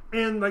it.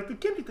 And, like, the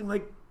Kendrick thing,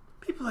 like,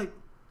 people like,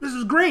 this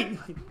is great.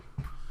 Like,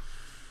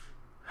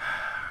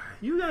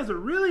 you guys are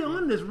really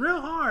on this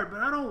real hard, but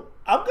I don't.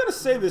 I'm gonna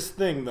say this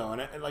thing though,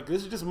 and like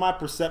this is just my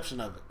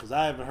perception of it because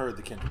I haven't heard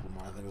the Kendrick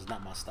Lamar. I think it's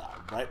not my style,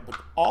 right? But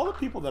all the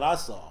people that I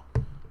saw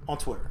on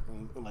Twitter,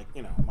 and like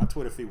my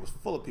Twitter feed was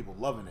full of people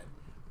loving it.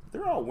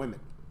 They're all women.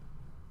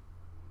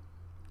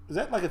 Is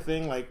that like a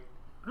thing? Like,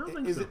 I don't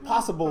think is so. it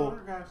possible?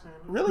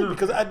 Really? No.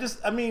 Because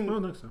I mean, I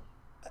don't think so.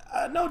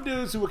 I know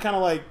dudes who were kind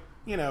of like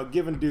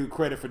giving dude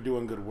credit for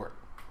doing good work,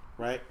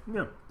 right?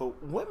 Yeah.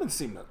 But women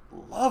seem to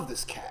love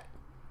this cat.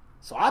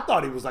 So I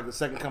thought he was like the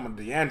second coming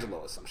of D'Angelo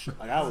or some shit.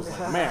 Like I was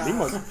like, man,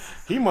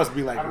 he must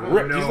be like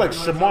ripped. He's like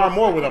Shamar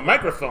Moore with a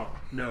microphone.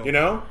 No,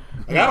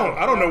 like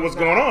I don't know what's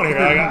going on here.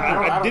 Like,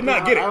 I did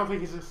not get it. I don't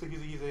think he's a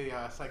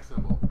sex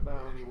symbol in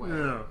any way.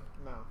 No.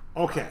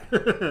 Okay.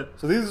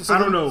 So these. So I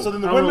don't know. So then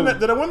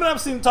the women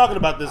I've seen talking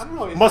about this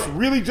must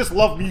really just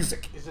love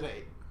music. Is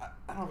it I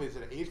don't know if it's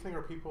an age thing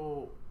or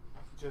people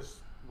just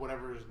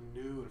whatever is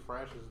new and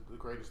fresh is the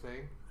greatest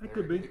thing. It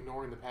could be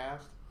ignoring the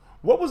past.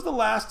 What was the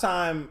last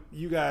time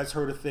you guys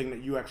heard a thing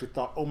that you actually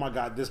thought, oh my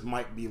god, this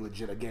might be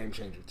legit a game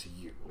changer to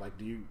you? Like,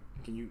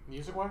 can you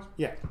music wise?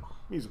 Yeah,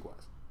 music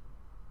wise.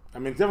 I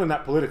mean, definitely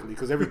not politically,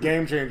 because every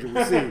game changer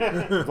we see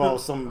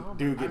involves some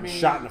dude getting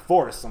shot in the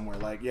forest somewhere.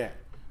 Like, yeah,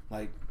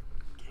 like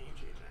game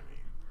changer. I mean,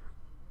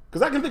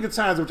 because I can think of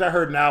times which I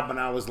heard an album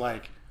and I was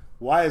like,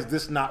 why is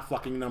this not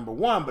fucking number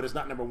one? But it's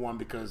not number one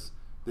because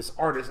this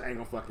artist ain't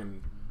gonna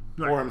fucking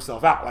pour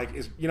himself out. Like,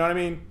 you know what I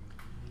mean?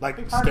 Like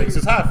Stakes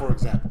is High, for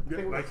example.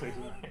 I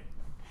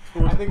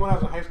think when I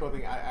was in high school,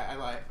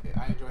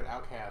 I enjoyed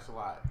Outkast a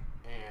lot,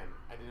 and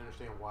I didn't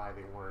understand why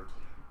they weren't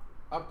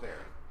up there.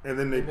 And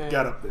then they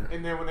got up there.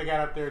 And then when they got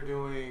up there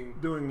doing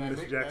Miss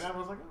Jackson, and I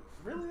was like, oh,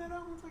 really? That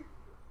album was like,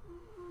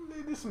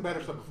 they did some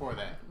better stuff before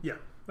that. Yeah,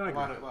 I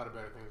agree. A lot of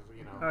better things.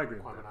 I agree.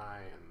 Kwame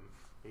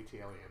and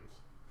ATLiens.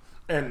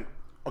 And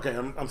okay,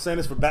 I'm saying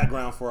this for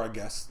background for our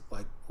guests,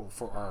 like or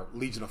for our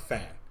Legion of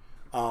fan.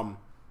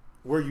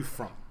 Where are you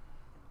from?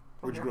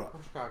 Where'd you grow up?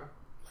 From Chicago.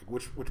 Like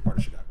which part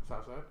of Chicago?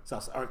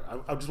 Southside.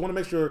 I just want to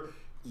make sure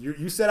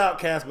you said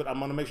Outkast, but I'm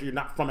going to make sure you're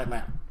not from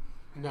Atlanta.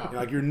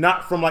 No. You're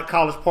not from like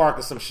College Park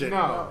or some shit.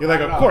 No. You're like,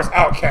 of course,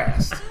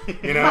 Outkast.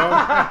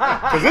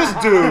 Because this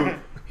dude,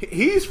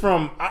 he's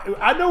from.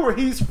 I know where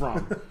he's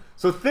from.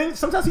 So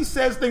sometimes he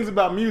says things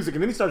about music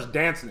and then he starts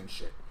dancing and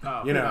shit.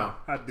 I do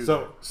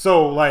that.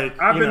 So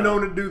like I've been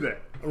known to do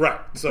that. Right.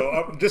 So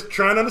I'm just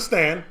trying to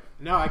understand.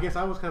 No, I guess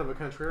I was kind of a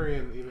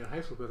contrarian even in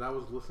high school because I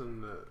was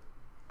listening to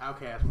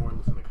Outkast more than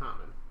listening to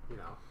Common,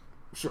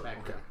 Sure. Back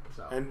okay. then,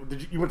 so.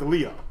 And you went to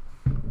Leo?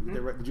 Mm-hmm.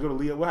 Did you go to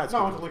Leo? What high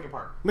school? No, I went to Lincoln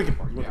Park. Lincoln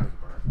Park. You went to Lincoln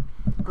Park.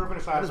 Grew up in a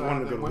I just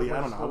wanted to go to Leo. I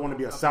don't know. I want to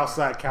be a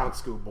Southside Catholic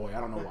school boy. I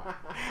don't know why.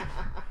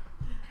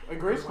 In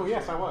grade school,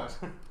 yes, I was.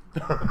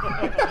 Yes,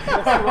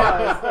 he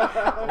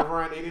was.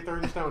 Over on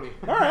 83rd and Stony.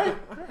 All right.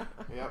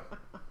 Yep.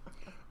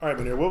 All right,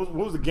 Manir, what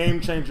was the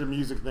game changer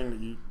music thing that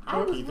you? I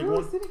was think really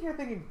one? sitting here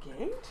thinking game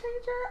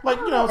changer. Like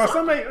Or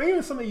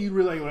something you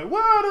really like.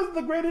 Wow, this is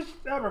the greatest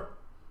ever.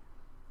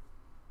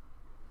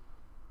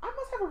 I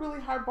must have a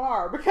really high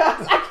bar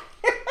because I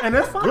can't. And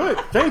that's fine. Good,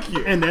 thank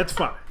you. And that's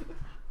fine.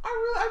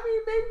 I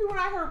mean, maybe when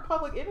I heard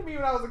Public Enemy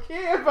when I was a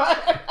kid,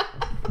 but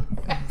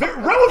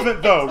Very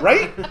relevant though,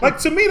 right? Like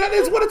to me, that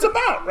is what it's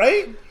about,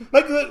 right?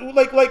 Like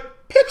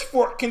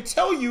Pitchfork can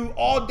tell you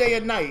all day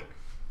and night,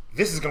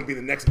 this is gonna be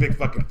the next big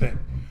fucking thing.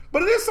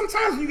 But it is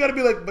sometimes you got to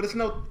be like, but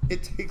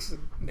it takes a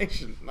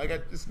nation. Like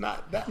it's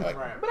not that. Like,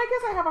 Right. But I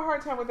guess I have a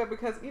hard time with that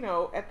because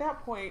at that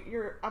point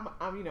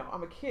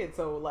I'm a kid,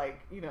 so like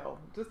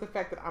just the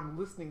fact that I'm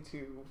listening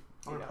to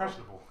I'm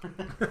impressionable.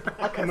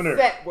 a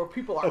cassette where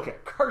people are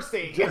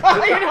cursing, it's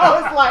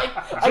like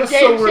a Just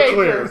game so we're changer.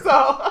 clear.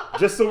 So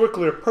just so we're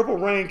clear, Purple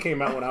Rain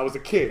came out when I was a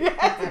kid.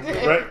 yes, it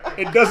did. Right?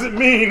 It doesn't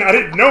mean I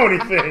didn't know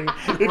anything.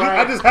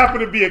 I just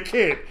happened to be a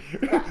kid.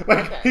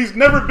 Like he's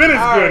never been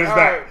as good as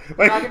that.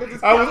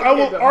 Like I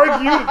will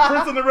argue that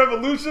Prince of the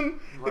Revolution.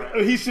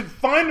 Right. He should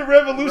find the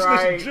revolution.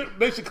 Right.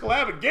 They should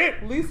collab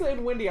again. Lisa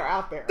and Wendy are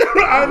out there.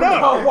 I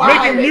know. why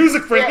Making they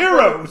music for can't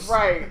heroes.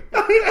 Right.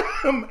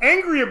 I'm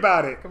angry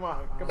about it. Come on.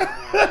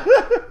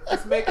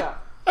 It's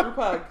makeup. Group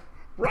hug.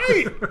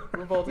 Right.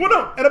 Revolting. Well,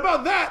 no. And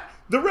about that,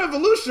 the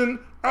Revolution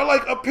are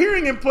like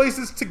appearing in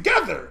places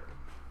together.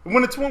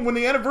 When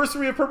the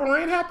anniversary of Purple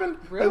Rain happened,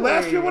 Really? like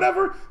last year,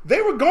 whatever,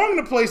 they were going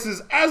to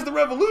places as the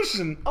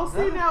Revolution. Oh,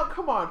 see now,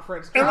 come on,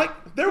 Prince. And, Drop,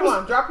 like, there come was-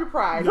 on, drop your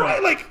pride.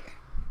 Right, like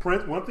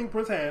Prince. One thing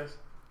Prince has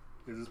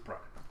is his pride.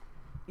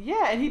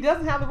 Yeah, and he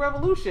doesn't have the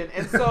revolution,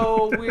 and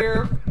so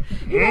we're,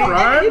 we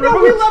Right,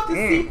 love to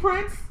see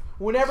Prince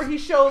whenever he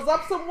shows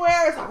up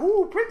somewhere. It's like,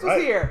 ooh, Prince was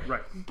Right, here.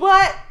 right.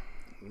 But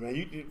man,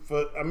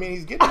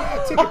 he's getting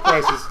high ticket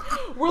prices.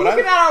 we're But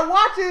looking at our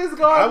watches, I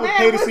going, would man,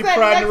 pay to when's see that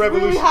Pride and next the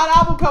Revolution. really hot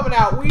album coming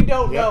out? We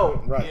don't Yeah,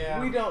 know. right.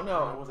 Yeah. We don't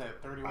know. What was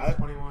that, 31,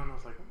 21? I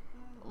was like,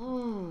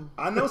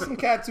 I know some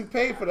cats who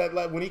paid for that.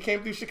 Like when he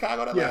came through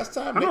Chicago that Yeah. last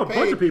time, I know they a bunch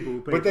paid, of people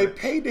who paid but for they that.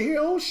 paid to hear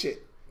old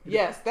shit.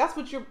 Yes, that's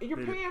what you're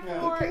paying Yeah,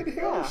 for. They paid to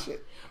hear Yeah. old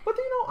shit. But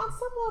on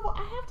some level,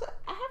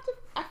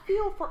 I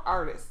feel for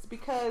artists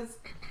because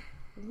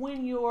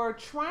when you're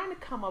trying to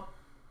come up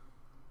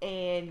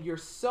and you're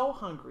so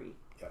hungry,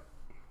 Yep.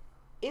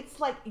 it's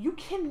like you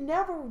can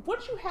never.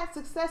 Once you have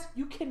success,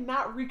 you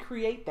cannot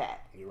recreate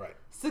that. You're right.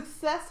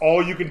 Success.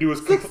 All you can do is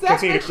Success continue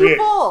to makes you create.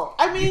 full.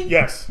 I mean,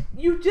 Yes.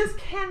 you just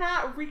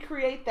cannot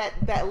recreate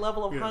that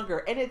level of Yeah. hunger,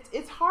 and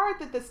it's hard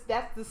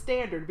that's the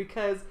standard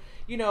because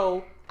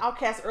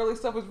Outkast's early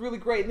stuff was really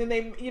great, and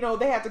then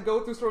they had to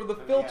go through sort of the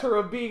filter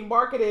of being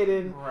marketed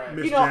and right.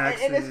 Miss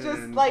and it's just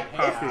Jackson, like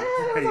Pocket,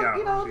 it's Hey like,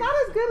 Ya. not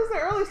as good as the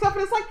early stuff,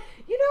 and it's like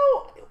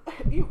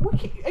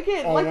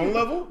again On like one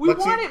level, we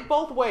but see, want it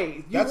both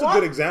ways. That's a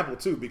good example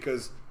too,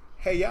 because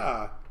Hey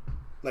Ya,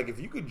 like if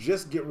you could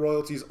just get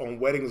royalties on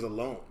weddings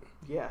alone,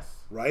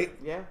 Yes. right?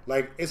 Yeah.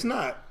 Like it's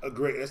not a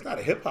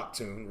hip hop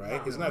tune,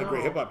 right? It's not a great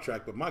No. hip hop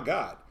track, but my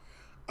God,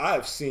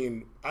 I've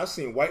seen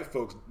white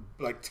folks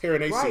like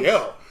tearing ACL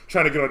Right.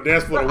 trying to get on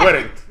dance floor at a Right.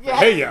 wedding. Yes.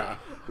 Hey Ya,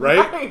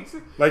 right?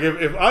 Like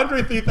if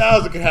Andre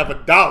 3000 could have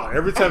 $1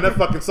 every time that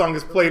fucking song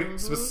is played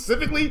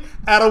specifically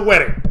at a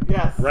wedding,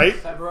 Yes. right?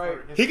 Except for Right.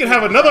 his He can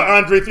have another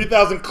Andre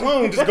 3000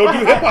 clone just go do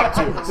hip hop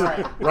tours,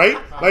 Right. right?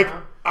 Like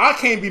I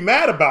can't be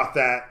mad about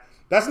that.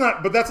 That's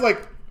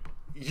like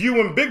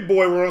you and Big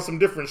Boy were on some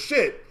different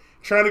shit,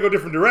 trying to go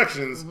different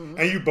directions,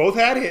 and you both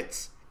had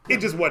hits. It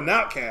just wasn't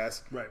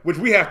Outkast, Right. which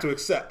we have to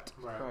accept.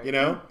 Right. You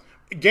know,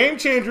 game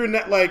changer in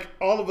that like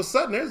all of a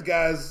sudden there's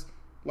guys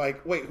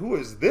like, wait, who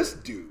is this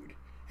dude?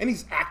 And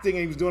he's acting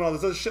and he was doing all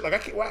this other shit.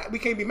 Like we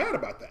can't be mad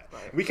about that.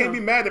 Right. We can't be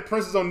mad that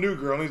Prince is on New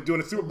Girl and he's doing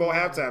a Super Bowl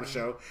halftime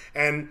show,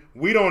 and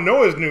we don't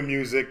know his new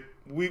music.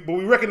 But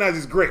we recognize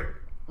he's great,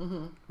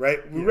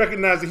 right? We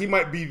recognize that he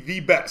might be the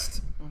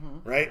best,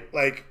 right?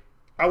 Like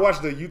I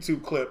watched a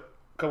YouTube clip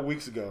a couple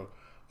weeks ago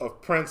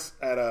of Prince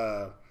at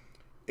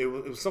it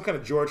was some kind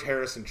of George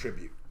Harrison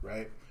tribute,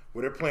 right?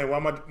 Where they're playing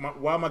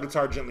While My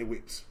Guitar Gently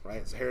Weeps, right?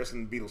 It's a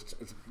Harrison Beatles.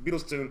 It's a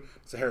Beatles tune.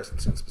 It's a Harrison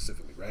tune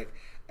specifically, right?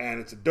 And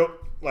it's a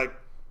dope like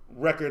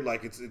record.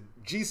 Like it's a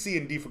G, C,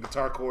 and D for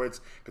guitar chords.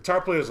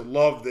 Guitar players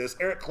love this.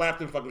 Eric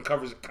Clapton fucking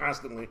covers it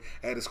constantly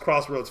at his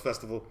Crossroads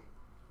festival.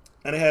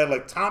 And it had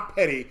like Tom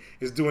Petty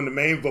is doing the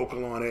main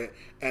vocal on it,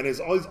 and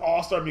there's all these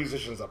all-star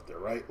musicians up there,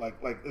 right?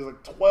 Like there's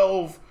like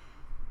 12.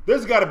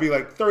 There's got to be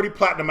like 30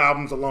 platinum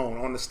albums alone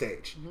on the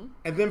stage,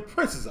 and then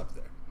Prince is up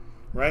there,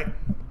 right?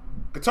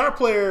 Guitar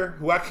player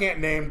who I can't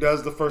name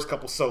does the first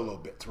couple solo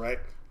bits, right?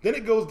 Then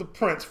it goes to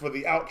Prince for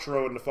the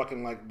outro and the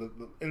fucking like the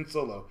end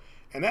solo,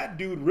 and that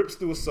dude rips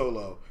through a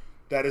solo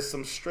that is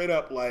some straight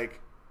up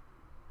like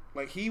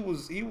he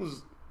was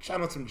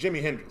shouting some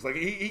Jimi Hendrix. Like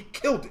he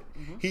killed it.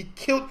 He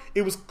killed.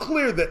 It was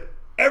clear that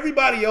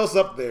everybody else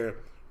up there,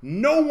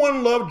 no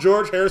one loved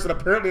George Harrison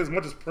apparently as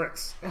much as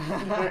Prince.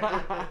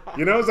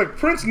 You know, it's like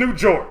Prince knew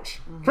George.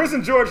 Prince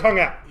and George hung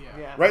out.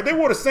 Yeah. Right? They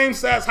wore the same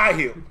size high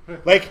heel.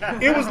 Like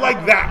it was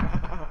like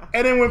that.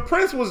 And then when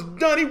Prince was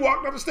done, he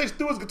walked off the stage,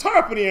 threw his guitar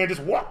up in the air, and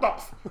just walked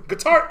off.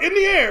 Guitar in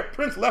the air.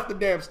 Prince left the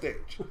damn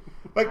stage.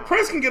 Like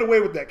Prince can get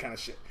away with that kind of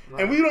shit.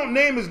 And we don't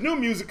name his new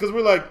music because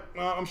we're like,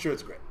 I'm sure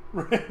it's great.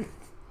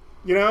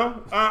 You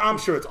know, I'm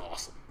sure it's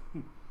awesome.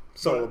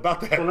 So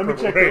about that, Well, let me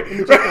Purple check Rain.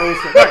 the old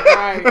stuff.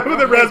 Right. Right. With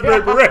the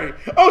Raspberry Beret.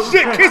 Oh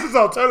shit, Kisses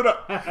on, turn it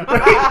up.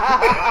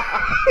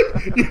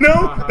 You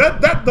know,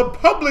 that the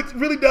public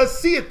really does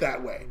see it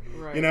that way.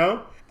 Right. You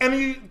know?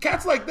 And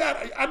cats like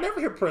that, I never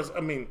hear Prince. I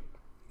mean,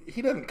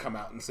 he doesn't come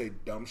out and say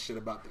dumb shit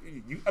about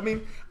you. I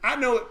mean, I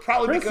know it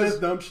probably Prince because says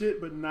dumb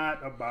shit, but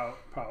not about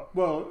power.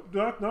 Well,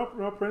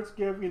 no, Prince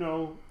give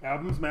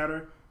albums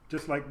matter,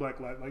 just like Black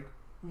Lives.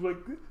 Like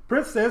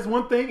Prince says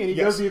one thing and he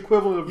does the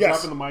equivalent of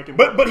dropping the mic. And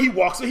but he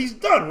walks and he's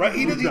done, right?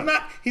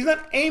 He's not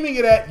aiming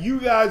it at you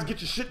guys. Get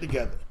your shit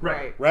together,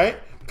 Right. right?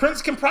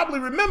 Prince can probably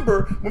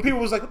remember when people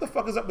was like, "What the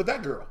fuck is up with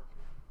that girl?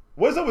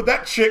 What is up with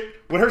that chick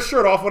with her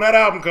shirt off on that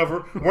album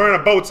cover, wearing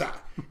a bow tie?"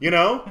 You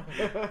know,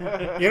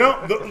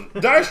 the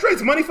Dire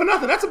Straits, Money for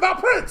Nothing. That's about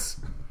Prince,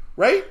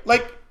 right?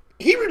 Like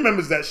he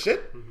remembers that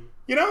shit.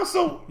 You know,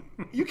 so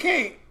you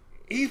can't.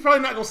 He's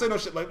probably not gonna say no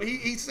shit like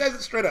he says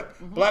it straight up.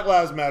 Black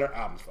Lives Matter,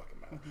 albums fucking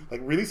matter.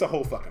 Like release a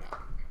whole fucking album.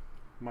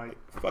 Mike.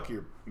 Fuck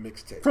your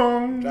mixtape.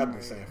 Boom. Which I've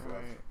been saying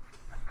forever.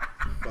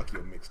 Fuck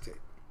your mixtape.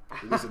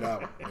 Release an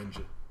album,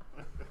 ninja.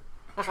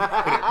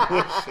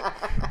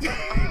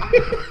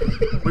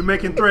 We're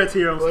making threats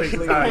here on Bush Station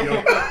League. Side,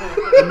 yo.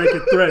 We're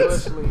making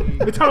threats. Bush League.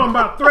 We're talking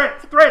about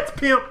threats,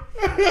 pimp.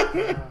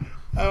 I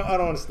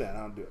don't understand.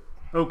 I don't do it.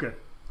 Okay. All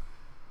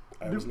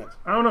right, what's next?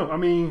 I don't know. I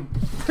mean,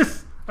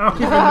 I don't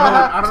even know.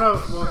 I don't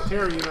know. Well,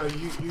 Terry,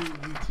 you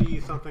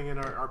teased something in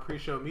our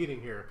pre-show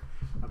meeting here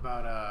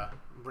about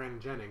Brandon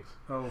Jennings.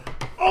 Oh,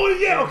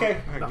 yeah,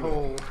 okay. The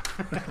whole.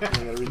 I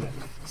gotta read that.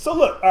 So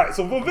look, all right.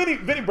 So when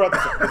Vinny brought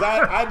this up because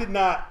I did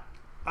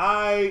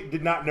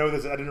not know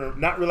this. I did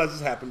not realize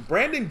this happened.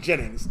 Brandon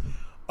Jennings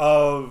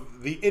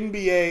of the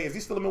NBA. Is he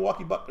still a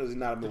Milwaukee Buck? Or is he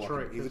not a Milwaukee?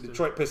 Detroit He's a Piston.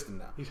 Detroit Piston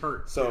now. He's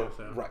hurt. So,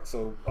 too, right.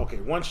 So okay,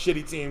 one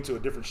shitty team to a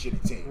different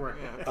shitty team.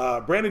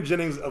 Right. Brandon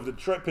Jennings of the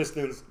Detroit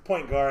Pistons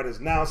point guard has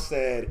now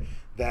said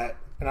that,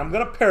 and I'm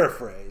gonna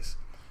paraphrase,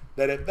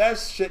 that if that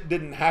shit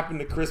didn't happen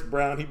to Chris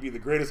Brown, he'd be the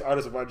greatest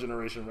artist of our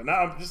generation. But now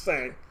I'm just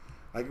saying,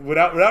 like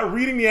without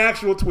reading the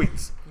actual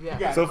tweets. Yeah.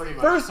 Yeah. So pretty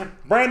much. first,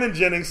 Brandon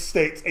Jennings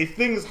states a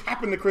thing has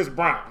happened to Chris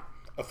Brown,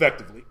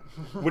 effectively,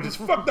 which has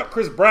fucked up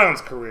Chris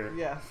Brown's career.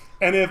 Yes.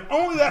 And if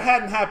only that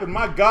hadn't happened,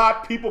 my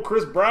God,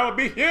 Chris Brown would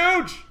be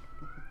huge.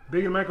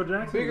 Bigger than Michael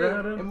Jackson? Bigger Is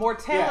that and it? more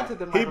talented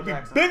than He'd Michael be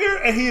Jackson. bigger,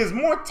 and he is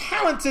more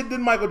talented than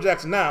Michael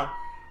Jackson. Now,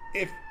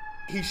 if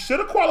he should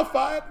have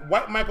qualified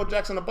white Michael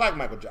Jackson or black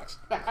Michael Jackson.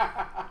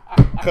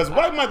 Because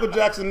white Michael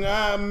Jackson,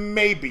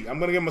 maybe. I'm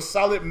going to give him a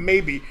solid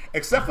maybe,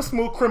 except for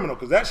Smooth Criminal,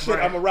 because that shit,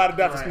 Right. I'm going to ride it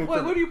down for Right. Smooth Wait, where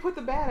Criminal. do you put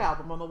the bad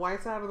album? On the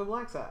white side or the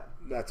black side?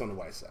 That's on the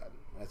white side.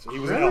 He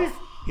was Really? an elf.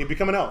 He'd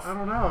become an elf. I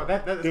don't know.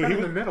 That's Dude, kind he of in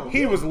was, the middle.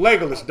 he was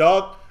Legolas,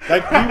 dog.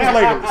 Like he was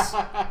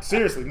Legolas.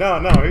 Seriously, no.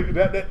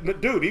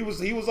 Dude, he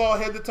was all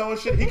head to toe and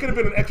shit. He could have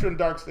been an extra in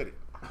Dark City.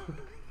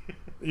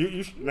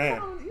 You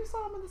man, You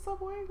saw him in the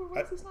subway with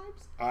Wesley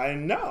Snipes? I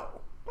know.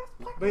 That's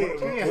black But Michael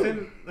yeah, Jackson.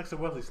 sitting next to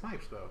Wesley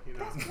Snipes, though.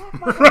 That's black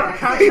Michael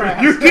Jackson.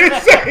 Contrast. You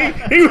did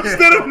say he was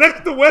standing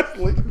next to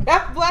Wesley.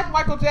 That's black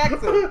Michael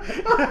Jackson.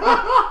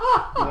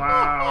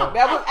 Wow.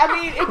 That was.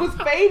 I mean, it was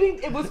fading.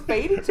 It was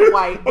fading to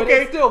white, but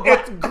Okay, it's still black.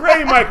 it's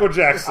gray Michael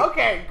Jackson.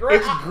 Okay,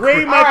 great. It's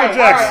gray All Michael right,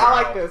 Jackson. All right,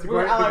 I like this. The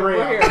We're, gray- I like, the gray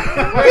we're here.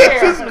 album. We're here.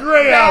 It's his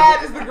gray That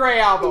album. is the gray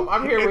album.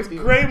 I'm here It's with you.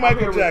 gray I'm Michael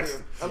here with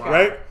Jackson, you. Okay.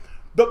 right?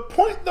 The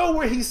point, though,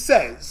 where he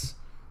says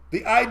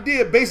the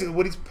idea, basically,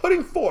 what he's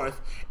putting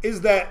forth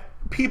is that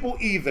people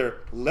either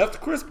left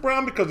Chris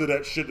Brown because of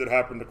that shit that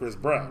happened to Chris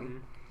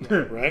Brown,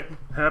 right?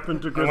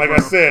 Happened to And Chris like I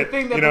Brown. said, The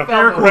thing that you know, the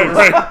film right,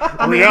 was.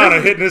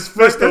 Rihanna hitting his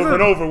fist this over is-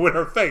 and over with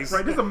her face,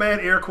 Right, this is a mad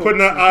air quote.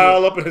 putting her eye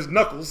all up in his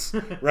knuckles,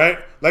 right?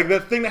 Like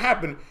that thing that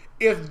happened.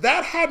 If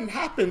that hadn't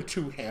happened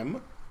to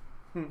him,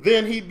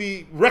 then he'd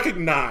be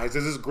recognized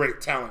as this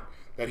great talent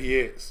that he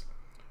is.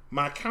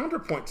 My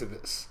counterpoint to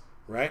this,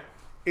 right,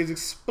 is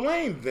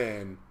explain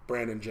then,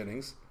 Brandon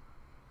Jennings,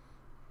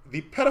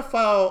 the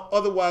pedophile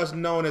otherwise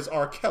known as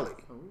R. Kelly,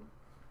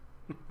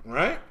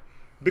 right?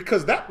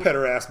 Because that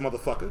pedo-ass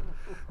motherfucker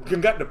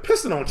got the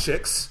pissing on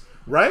chicks,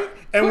 right?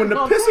 And when the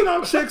pissing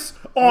on chicks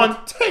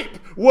on tape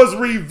was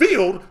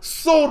revealed,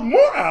 sold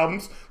more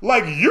albums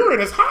like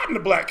Urine is hot in the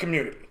black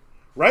community,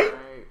 right?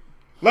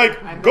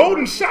 Like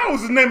Golden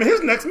Showers is the name of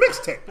his next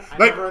mixtape. I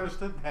Like never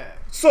understood that.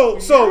 so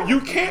you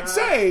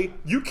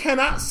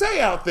cannot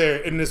say out there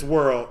in this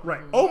world,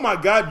 Right. oh my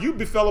God, you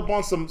befell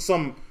upon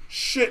some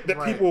shit that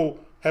Right. people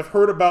have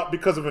heard about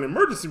because of an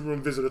emergency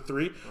room visitor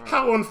 3.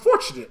 How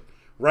unfortunate,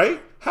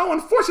 right? How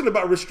unfortunate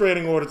about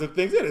restraining orders and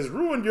things. It has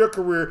ruined your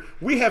career.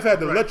 We have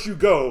had to let you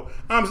go.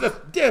 That's a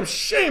damn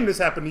shame this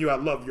happened to you. I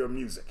love your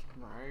music.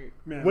 Right.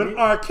 Man, When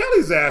R.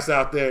 Kelly's ass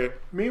out there,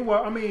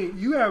 meanwhile, I mean,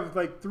 you have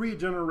like 3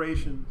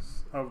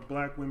 generations of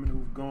black women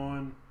who've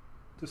gone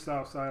to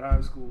Southside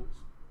high schools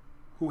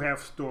who have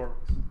stories.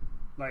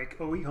 Like,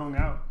 oh, he hung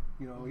out.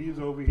 You know, he was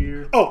over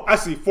here. oh, I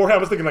see. I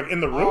was thinking like in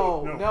the room.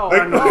 Oh, No. no.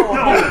 Like,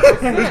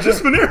 no. it's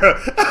just Manera.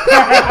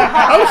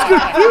 I was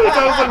confused.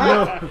 I was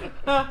like,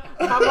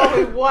 no. I'm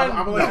only one.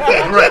 I'm like,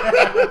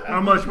 Right.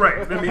 How much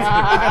right? Let me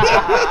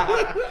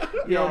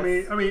You know what I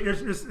Yes. mean? I mean,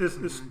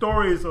 it's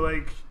stories of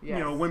like, you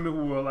know, Yes. women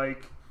who were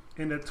like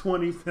in their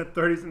 20s, their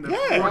 30s, and their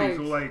Yeah. 40s Right.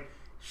 who like,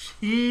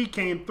 he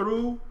came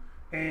through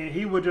and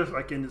he would just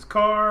like in his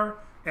car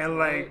and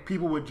like Right.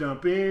 people would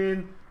jump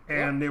in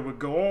and they would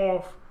go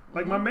off.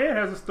 Like my man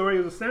has a story.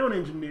 He was a sound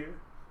engineer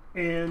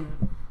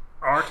and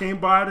R came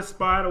by the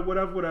spot or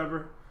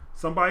whatever.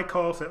 Somebody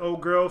called, said, oh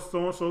girl,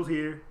 so-and-so's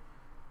here.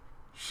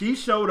 She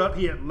showed up.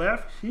 He had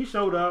left. She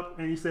showed up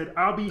and he said,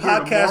 I'll be here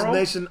Podcast tomorrow.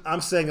 Nation,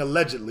 I'm saying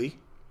allegedly.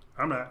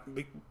 I'm not.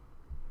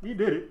 He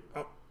did it.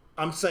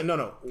 I'm saying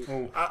no.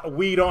 Oh.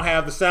 We don't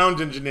have the sound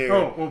engineer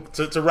Oh.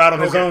 to write on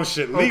his Okay. own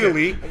shit. Okay.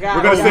 Legally, got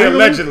we're gonna it. say Legally?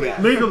 allegedly.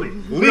 Yeah. Legally.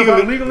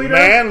 Legally, Legally though?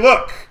 man.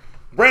 Look,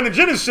 Brandon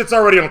Jennings shit's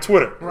already on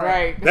Twitter.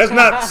 Right. That's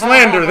not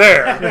slander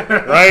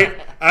there, right?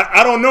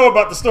 I don't know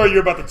about the story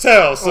you're about to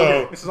tell, so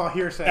Okay. this is all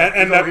hearsay.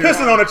 and This that is all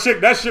pissing on a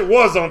chick, that shit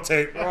was on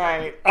tape.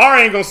 Right. R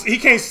ain't gonna. He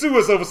can't sue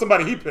us over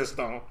somebody he pissed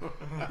on.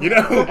 You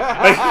know.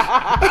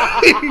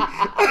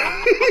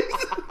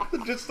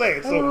 Just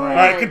saying. So, all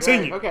right,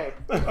 continue. Right.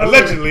 Okay.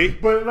 Allegedly,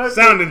 But let's-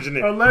 sound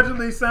engineer.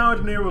 Allegedly, sound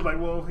engineer was like,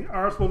 well,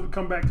 I was supposed to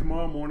come back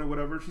tomorrow morning,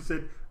 whatever. She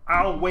said,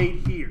 I'll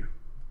wait here.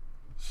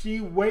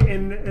 She wait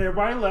and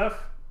everybody left.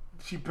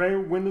 She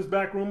played Windows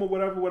back room or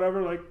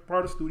whatever, like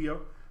part of the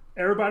studio.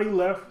 Everybody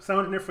left. Sound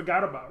engineer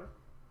forgot about her.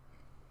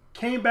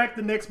 Came back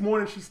the next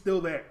morning. She's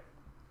still there.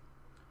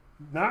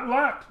 Not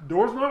locked.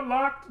 Doors not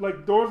locked.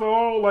 Like doors are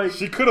all like.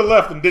 She could have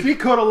left and didn't. She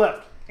could have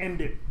left and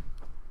didn't.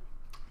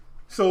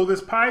 So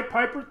this Pied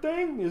Piper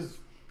thing is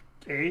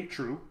A,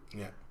 true.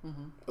 Yeah.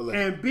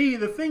 And B,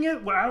 the thing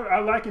is, what I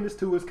liken this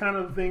to is kind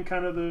of the thing,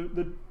 kind of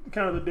the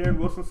Darren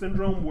Wilson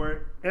syndrome,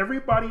 where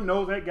everybody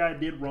knows that guy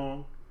did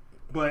wrong,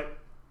 but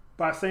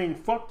by saying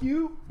 "fuck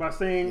you," by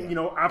saying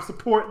I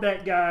support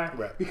that guy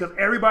because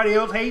everybody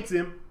else hates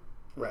him,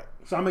 right?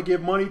 So I'm gonna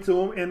give money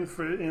to him,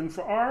 and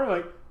for R,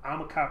 like I'm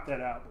gonna cop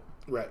that album,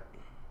 right?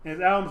 And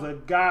his album's a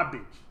garbage,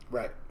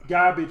 right?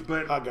 Garbage,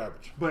 but hot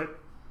garbage. But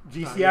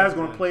GCI is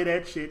gonna play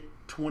that shit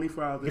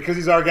 24 hours because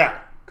he's our guy.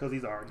 Because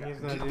he's our guy.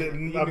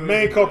 A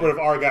main culprit of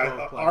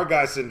our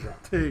guy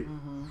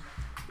syndrome.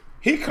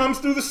 He comes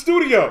through the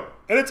studio,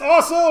 and it's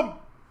awesome.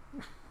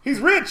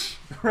 He's rich.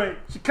 Right.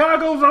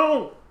 Chicago's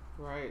on.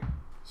 Right.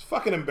 It's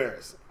fucking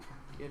embarrassing.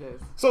 It is.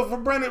 So for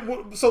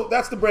Brandon, so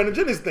that's the Brandon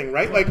Jennings thing,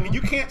 right? Like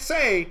you can't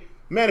say,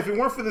 man, if it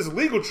weren't for this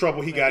legal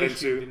trouble he got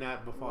into, did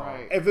not befall.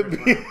 Right. if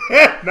it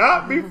had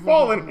not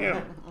befallen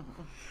him,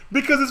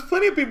 because there's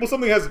plenty of people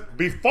something has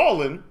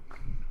befallen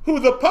who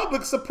the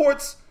public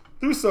supports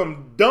through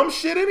some dumb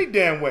shit any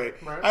damn way.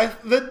 Right.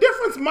 The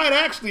difference might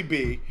actually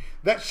be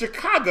that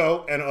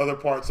Chicago and other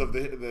parts of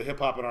the hip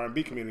hop and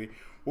R&B community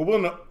were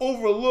willing to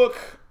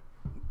overlook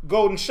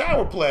Golden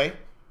Shower play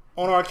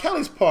on R.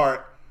 Kelly's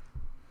part.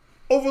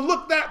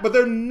 Overlook that, but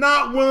they're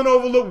not willing to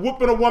overlook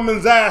whooping a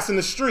woman's ass in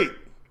the street.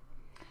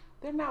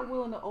 They're not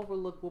willing to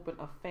overlook whooping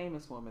a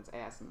famous woman's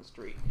ass in the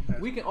street.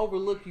 We can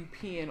overlook you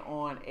peeing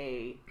on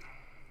a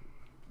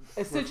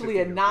essentially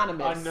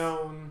anonymous,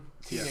 unknown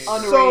teenager.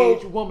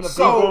 underage woman of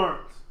D.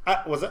 Barnes.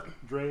 Was that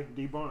Dre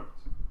D. Barnes?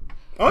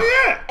 Oh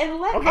yeah. And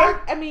let Okay.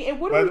 her. I mean, and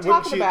what are we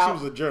talking about? She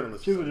was a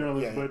journalist. She was a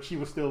journalist, but she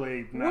was still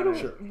a.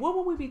 What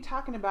would we be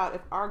talking about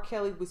if R.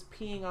 Kelly was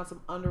peeing on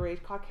some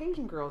underage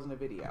Caucasian girls in a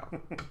video?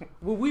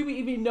 Would we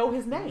even know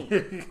his name?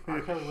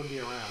 R. Kelly wouldn't be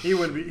around. He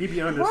wouldn't be. He'd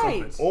be under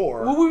Right. something.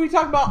 Or would we be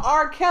talking about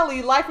R.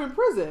 Kelly life in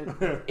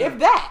prison? If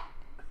that.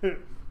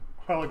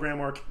 Hologram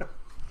R.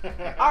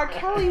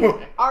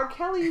 Kelly. R.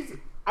 Kelly's.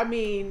 I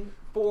mean,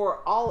 for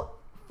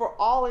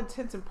all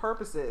intents and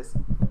purposes,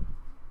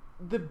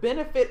 the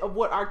benefit of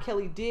what R.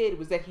 Kelly did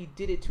was that he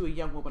did it to a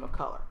young woman of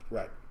color.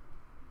 Right.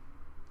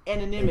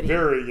 Anonymity. A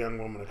very young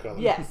woman of color.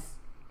 Yes.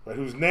 Right,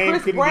 whose name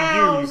Chris couldn't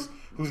Brown, be used.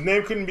 Whose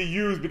name couldn't be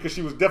used because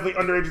she was definitely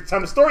underage at the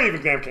time the story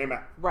even came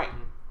out. Right.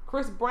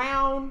 Chris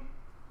Brown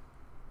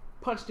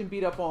punched and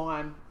beat up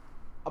on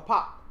a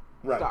pop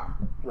star.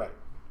 Right.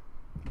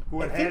 Who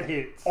had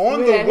hits.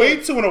 On the way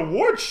to an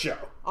award show.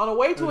 On the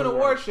way to an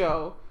award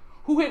show.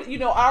 Who had,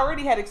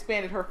 already had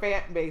expanded her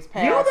fan base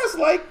past. You know what that's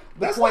like?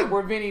 The point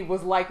where Vinny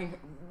was liking.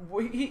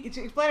 She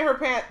expanded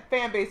her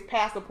fan base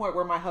past the point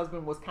where my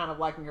husband was kind of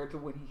liking her to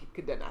when he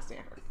could not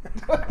stand her.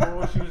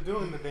 Well, she was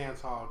doing the dance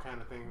hall kind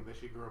of thing that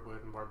she grew up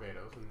with in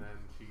Barbados, and then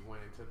she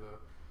went into the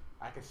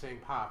I can sing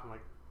pop. I'm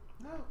like,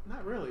 no,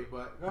 not really,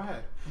 but go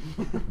ahead.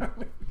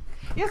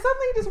 Yeah,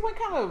 suddenly it just went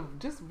kind of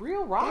just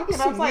real rock,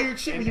 and I was like, weird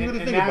shit when you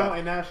really think about it.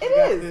 And now she it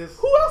got is. this.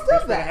 Who else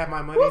does that? Have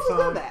my money Who else song.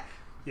 does that?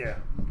 Yeah.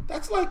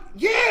 That's like,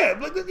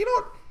 like, you know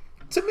what?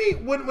 To me,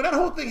 when that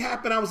whole thing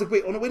happened, I was like,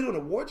 wait, on the way to an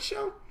award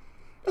show?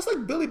 That's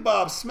like Billy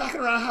Bob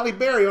smacking around Halle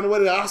Berry on the way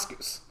to the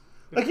Oscars.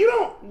 Like, you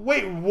don't,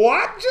 wait,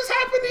 what just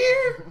happened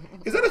here?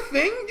 Is that a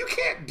thing? You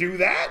can't do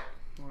that.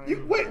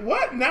 Wait,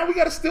 what? Now we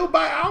got to still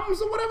buy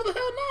albums or whatever the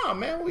hell? Nah,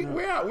 man,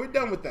 we're out. We're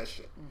done with that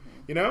shit.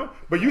 You know?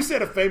 But you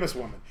said a famous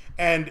woman.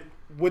 And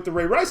with the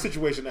Ray Rice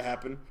situation that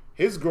happened,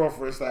 his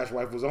girlfriend /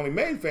 wife was only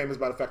made famous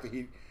by the fact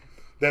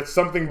that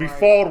something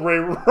befalled Ray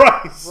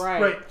Rice.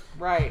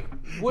 Right.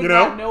 Would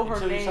not know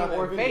her name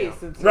or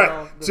face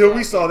until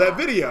we saw that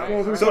video.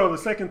 Well, we saw the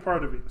second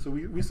part of it. So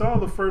we saw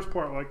the first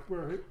part, like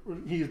where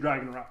he's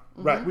dragging her out.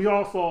 Right. We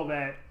all saw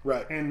that.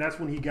 Right. And that's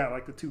when he got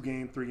like the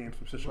 2-game, 3-game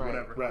subscription,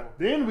 whatever. Right.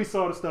 Then we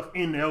saw the stuff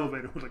in the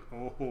elevator. It was like,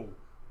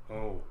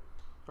 oh.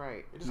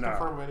 Right. It just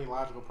confirmed what any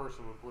logical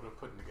person would have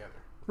put together.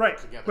 Right.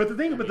 Together. But the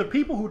thing, the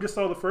people who just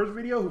saw the first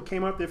video, who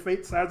came out their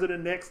sides of their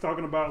necks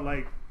talking about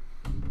like,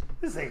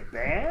 this ain't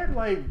bad.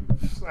 Like,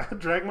 I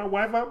drag my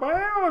wife out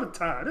by all the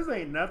time. This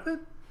ain't nothing.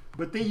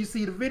 But then you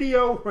see the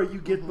video where you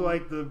get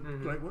like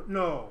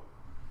no,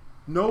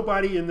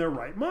 nobody in their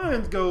right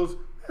minds goes,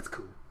 that's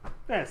cool.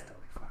 That's totally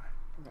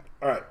fine.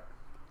 All right.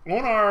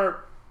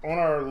 On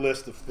our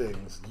list of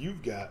things,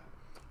 you've got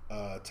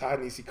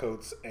Ta-Nehisi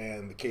Coates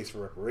and the case for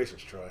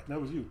reparations, Troy.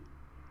 That was you.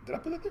 Did I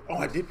put that there? Oh,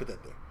 I did put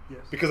that there.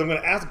 Yes. Because I'm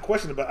going to ask a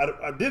question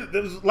about. I did.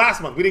 It was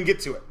last month. We didn't get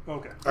to it.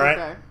 Okay. All right.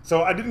 Okay.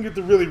 So I didn't get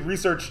to really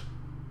research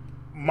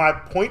my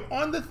point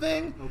on the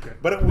thing. Okay.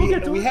 But we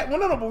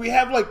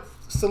have like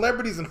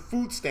celebrities and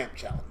food stamp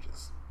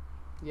challenges.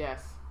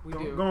 Yes. We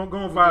do. Go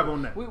on 5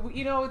 on that.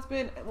 You know, it's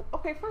been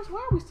okay. First, why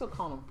are we still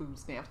calling them food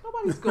stamps?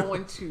 Nobody's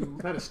going to.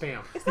 It's not a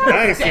stamp. It's not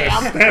I a ain't seen a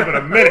stamp. stamp in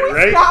a minute, We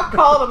right? stop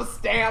calling them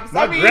stamps.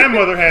 My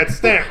grandmother had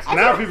stamps.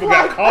 Now people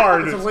got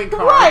cards. It's a link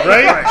card. Right.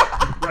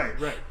 Right?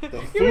 Right. The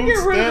You can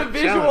get rid of the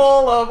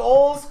visual of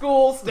old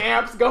school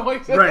stamps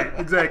going to Right,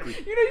 exactly.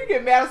 You know, you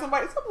get mad at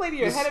somebody. Some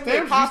lady ahead of me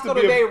at stamps used to Costco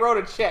be today wrote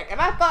a check,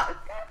 and I thought,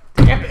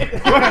 God damn it!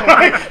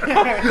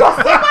 So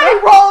somebody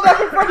rolled up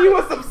in front of you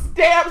with some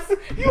stamps,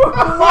 you would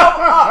blow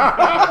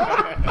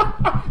up.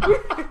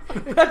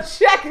 A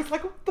check is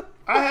like, what the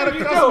I had a fuck are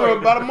you customer doing?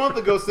 about a month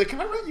ago say, "Can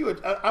I write you? I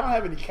don't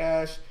have any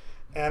cash."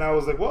 And I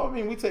was like, "Well, I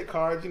mean, we take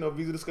cards,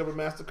 Visa, Discover,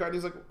 MasterCard."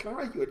 He's like, "Can I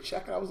write you a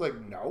check?" And I was like,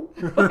 "No."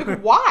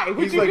 Like, why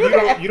would He's you like, do "You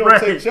that? don't Right.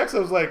 take checks." I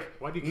was like,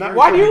 Why do you "Not carry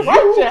Why do you from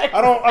write checks?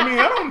 I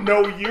don't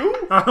know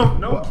you. I don't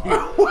know.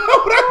 Why would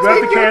I Do I have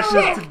take to your cash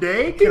check? this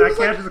today? He Can I was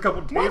cash like, this a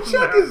couple days My from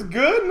check now? is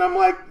good, and I'm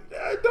like,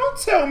 "Don't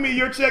tell me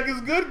your check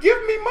is good. Give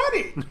me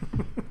money."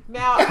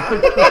 Now,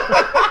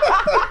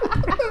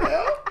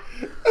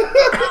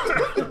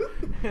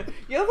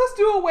 yeah, let's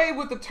do away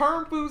with the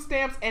term food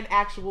stamps and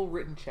actual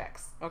written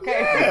checks.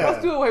 Okay, Yeah.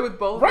 let's do away with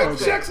both. Write of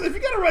those checks. If you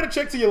gotta write a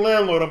check to your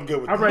landlord, I'm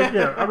good with I that. write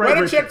Write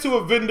a rate check checks. to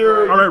a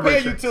vendor, Right. you pay a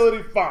Rate checks.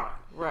 utility, fine.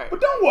 Right.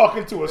 But don't walk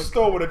into a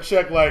store with a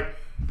check like,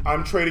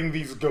 "I'm trading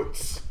these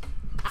goats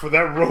for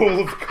that roll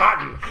of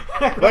cotton."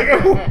 Like,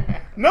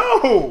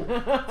 no!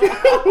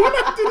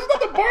 It's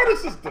not the barter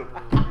system.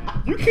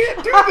 You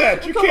can't do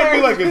that. You can't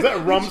be like, "Is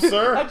that rum,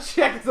 sir?" A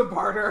check is a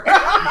barter.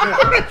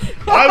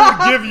 I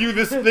would give you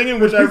this thing in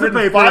which I've piece of written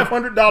paper.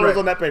 $500 Right.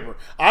 on that paper.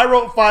 I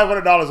wrote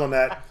 $500 on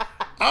that.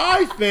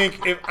 I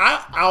think if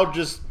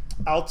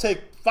I'll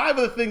take 5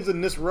 of the things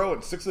in this row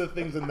and 6 of the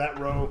things in that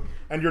row,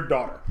 and your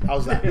daughter.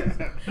 How's that?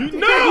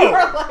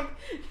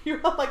 You're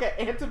like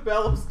an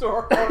antebellum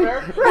store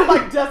owner who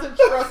like doesn't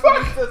trust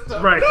the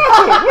system. Right.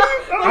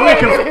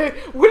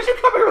 Would you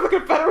come here with a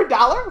Confederate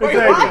dollar? Wait,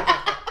 Exactly.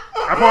 what?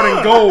 I bought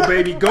in gold,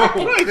 baby. Gold.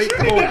 Right, you Fake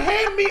need gold. to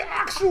hand me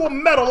actual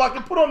metal I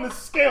can put on this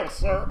scale,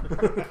 sir.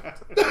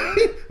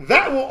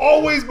 That will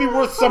always be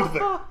worth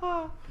something.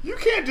 You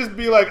can't just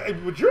be like, "Hey,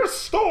 but you're a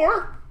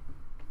store.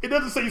 It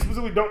doesn't say you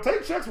specifically don't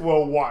take checks."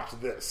 Well, watch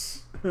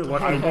this.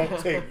 Watch I me. won't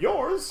take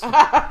yours. Who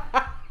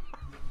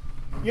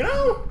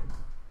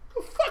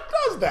the fuck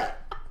does that?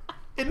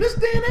 In this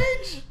day and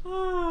age?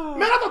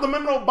 Man, I thought the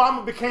minute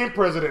Obama became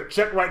president,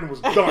 check writing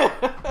was done.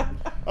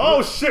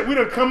 Oh shit, we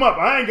done come up.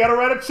 I ain't gotta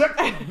write a check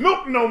for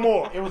milk no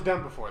more. It was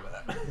done before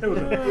that. It was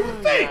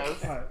Think.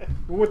 all right.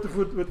 Well,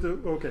 with the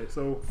okay,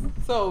 so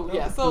So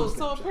yeah, Food so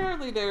stamp check.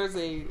 apparently there's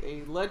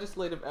a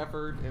legislative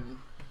effort in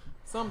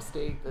some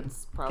state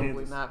that's probably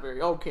Kansas. not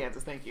very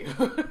Kansas, thank you.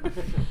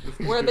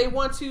 Where they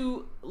want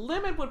to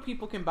limit what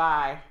people can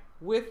buy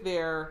with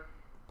their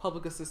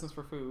public assistance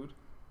for food,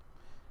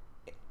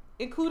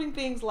 including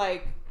things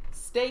like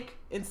steak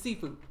and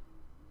seafood.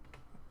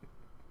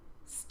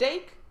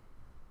 Steak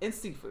and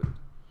seafood.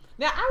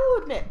 Now I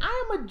will admit,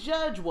 I am a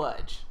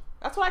judge-wudge.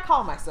 That's what I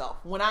call myself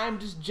when I am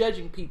just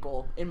judging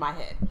people in my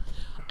head.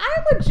 I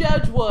am a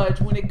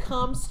judge-wudge when it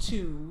comes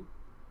to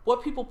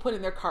what people put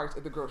in their carts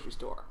at the grocery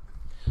store.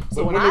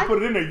 So when they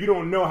put it in there, you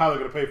don't know how they're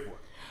gonna pay for it.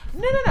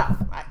 No.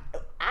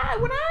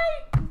 When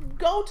I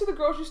go to the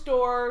grocery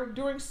store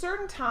during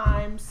certain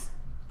times,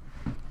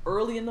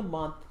 early in the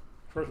month,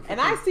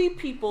 and I see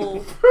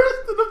people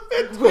First to the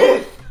fifth.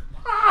 with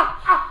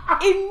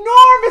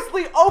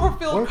enormously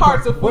overfilled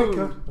carts of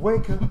food.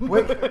 Wake up.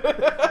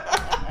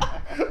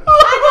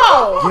 I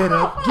know. Get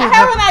up. I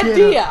have an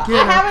idea.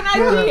 I have an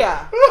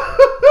idea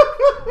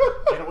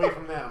Get away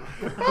from them.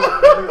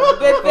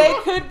 that they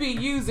could be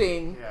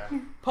using Yeah.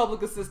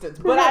 public assistance.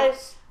 But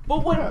Perhaps.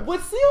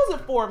 what seals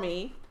it for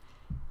me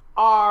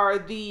are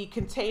the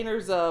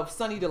containers of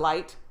Sunny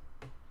Delight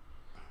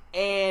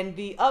and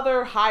the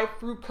other high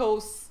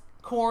fructose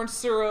corn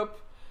syrup,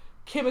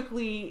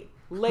 chemically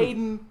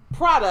laden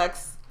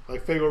products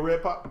Like Faygo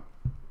Red Pop.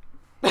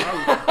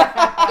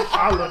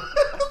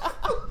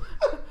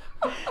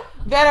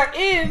 that are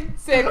in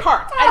said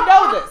carts. I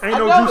know this. Ain't I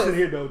no know juice this. in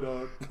here though,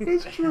 dog.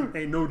 It's true.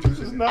 Ain't no juice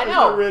It's in not, here. it's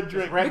know. not red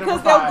drink. Red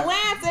Because number they'll 5.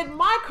 glance at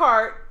my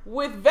cart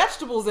with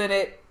vegetables in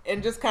it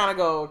and just kind of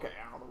go, okay,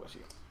 I don't know what she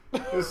is.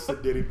 This is a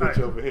ditty bitch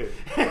over here.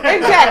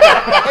 Exactly.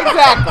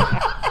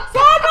 So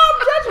I know I'm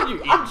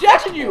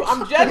judging you.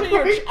 I'm judging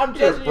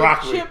your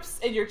Broccoli. chips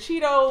and your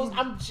Cheetos.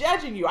 I'm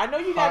judging you. I know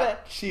you gotta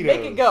Hot Cheetos.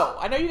 make it go.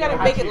 I know you gotta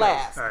Hot make it Cheetos.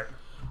 last. All right.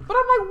 But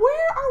I'm like,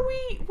 where are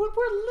we when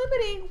we're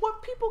limiting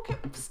what people can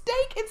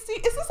steak and see?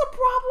 Is this a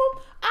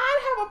problem?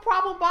 I have a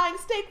problem buying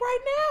steak right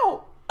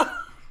now. I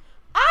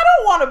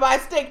don't want to buy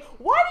steak.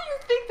 Why do you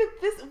think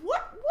that this?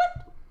 What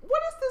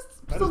is this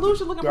That is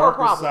solution the looking for a darker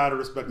problem? side of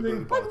respectability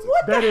Like politics.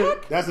 what That the is-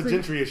 heck? That's a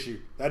gentry issue.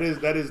 That is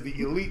the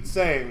elite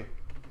saying,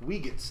 we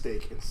get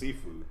steak and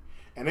seafood.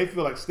 And they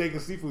feel like steak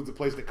and seafood is a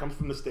place that comes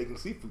from the steak and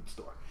seafood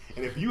store.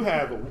 And if you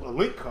have a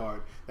link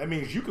card, that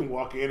means you can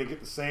walk in and get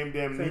the same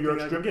damn Same New York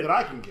thing I strip can get. that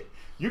I can get.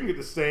 You can get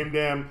the same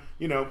damn,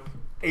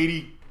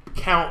 80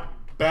 count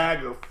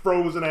bag of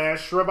frozen ass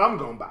shrimp I'm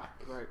going to buy.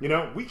 Right. You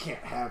know, we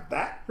can't have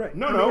that. Right.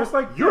 No, I mean, no. it's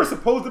like- you're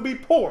supposed to be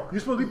poor.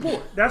 You're supposed to be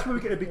poor. That's where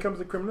it becomes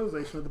the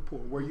criminalization of the poor,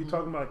 where you're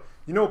talking about,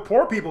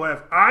 poor people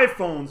have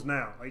iPhones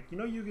now. Like,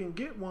 you can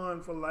get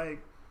one for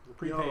like,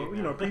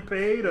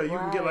 prepaid, or you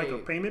can get like a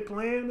Right. payment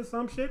plan or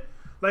some shit.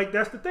 Like,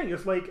 that's the thing.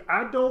 It's like,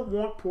 I don't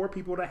want poor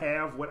people to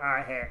have what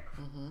I have.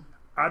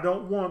 I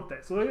don't want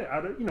that. So,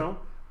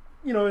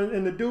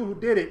 and the dude who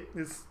did it,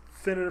 this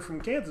senator from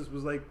Kansas,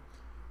 was like,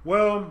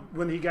 well,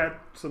 when he got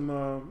some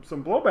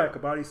blowback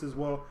about it, he says,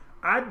 well,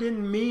 I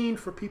didn't mean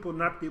for people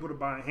not to be able to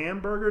buy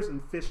hamburgers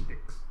and fish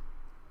sticks.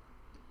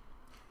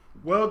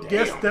 Well,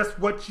 guess that's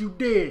what you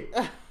did.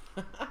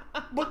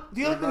 But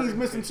the other thing he's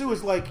missing too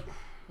is like,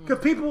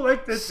 Because people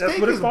like that's steak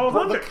what it is falls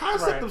under. the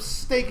concept of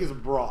steak is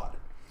broad.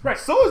 Right.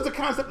 So is the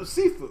concept of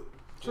seafood.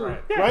 True.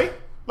 Right. Yeah. Right?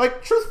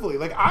 Like, truthfully,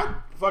 like I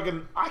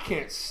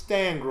can't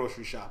stand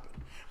grocery shopping.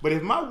 But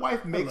if my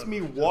wife makes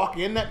me walk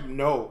in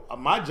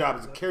my job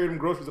is to carry them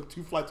groceries up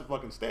 2 flights of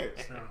fucking stairs.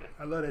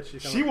 I love that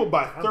shit. She will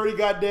buy 30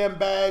 goddamn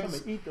bags, I'm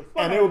gonna eat the fuck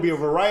and out there will of be a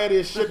this. variety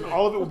of shit, and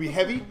all of it will be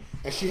heavy,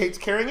 and she hates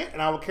carrying it,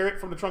 and I will carry it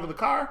from the trunk of the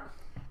car,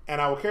 and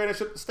I will carry that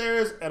shit up the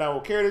stairs, and I will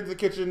carry it into the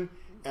kitchen,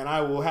 and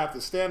I will have to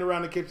stand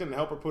around the kitchen and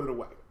help her put it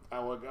away.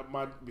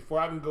 Before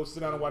I can go sit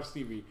down and watch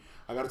TV,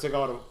 I got to take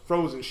all the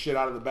frozen shit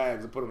out of the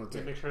bags and put it on the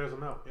table. Make sure it doesn't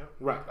melt. Yep.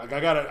 Right. Like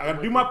I gotta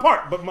do my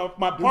part. But my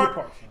part,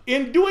 part,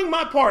 in doing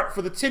my part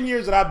for the 10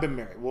 years that I've been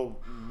married,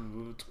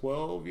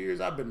 12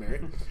 years I've been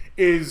married,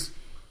 is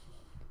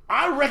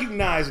I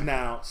recognize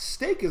now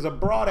steak is a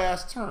broad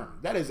ass term.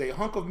 That is a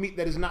hunk of meat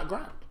that is not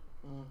ground.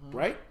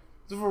 Right?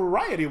 There's a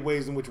variety of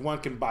ways in which one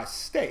can buy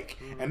steak.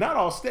 And not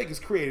all steak is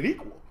created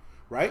equal.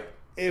 Right?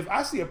 If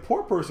I see a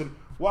poor person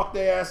walk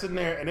their ass in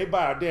there and they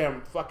buy a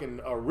damn fucking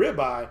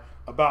ribeye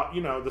about,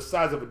 the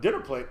size of a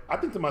dinner plate, I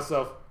think to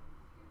myself,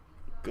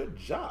 good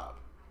job.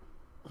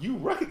 You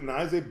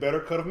recognize a better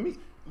cut of meat.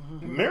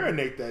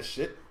 Marinate that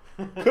shit.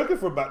 Cook it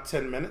for about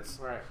 10 minutes.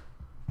 Right.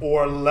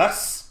 Or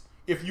less.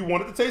 If you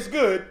want it to taste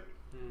good,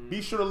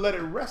 be sure to let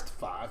it rest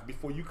 5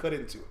 before you cut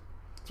into it.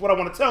 That's what I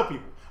want to tell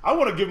people. I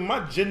want to give them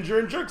my ginger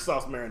and jerk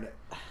sauce marinade.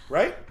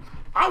 Right?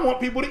 I want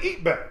people to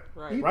eat better.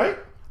 Right?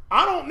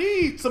 I don't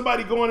need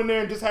somebody going in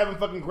there and just having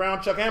fucking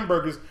ground chuck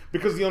hamburgers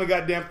because the only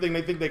goddamn thing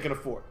they think they can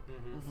afford.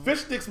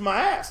 Fish sticks my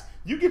ass.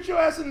 You get your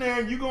ass in there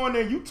and you go in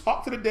there and you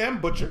talk to the damn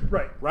butcher.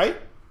 Right?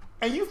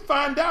 And you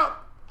find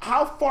out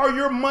how far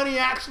your money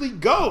actually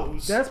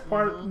goes. That's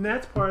part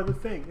of the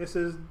thing. It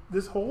says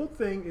this whole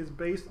thing is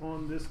based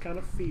on this kind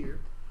of fear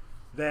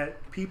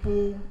that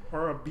people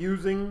are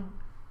abusing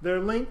their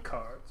link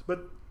cards,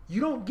 but you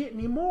don't get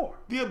any more.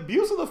 The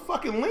abuse of the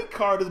fucking link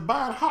card is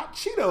buying hot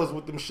Cheetos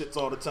with them shits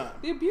all the time.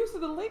 The abuse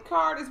of the link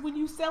card is when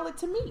you sell it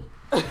to me.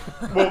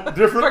 Well,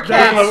 different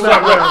cash.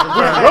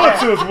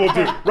 relatives will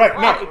do. Right,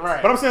 no.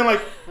 Right. But I'm saying,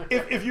 like,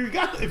 if you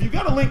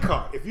got a link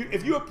card,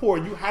 if you're poor,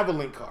 you have a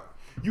link card.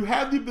 You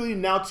have the ability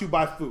now to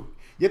buy food.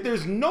 Yet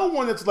there's no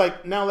one that's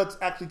like, now let's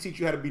actually teach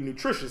you how to be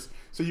nutritious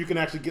so you can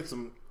actually get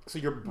some, so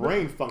your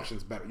brain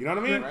functions better. You know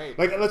what I mean? Right.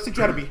 Like, let's teach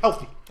you how to be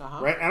healthy.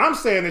 Right? And I'm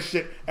saying this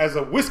shit as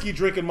a whiskey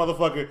drinking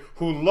motherfucker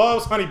who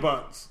loves honey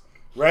buns.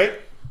 Right?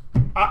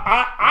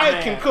 I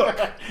can cook.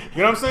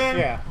 You know what I'm saying?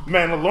 Yeah.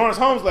 Man, Lawrence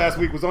Holmes last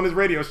week was on his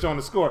radio show on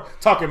The Score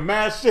talking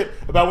mad shit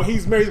about when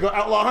he's married, he's going to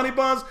outlaw honey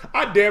buns.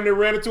 I damn near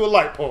ran into a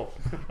light pole.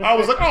 I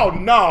was like, oh,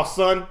 no,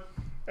 son.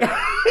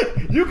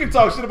 You can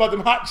talk shit about them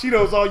hot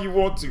Cheetos all you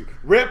want to.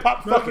 Red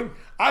Pop fucking.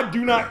 I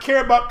do not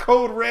care about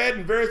Code Red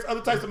and various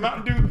other types of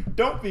Mountain Dew.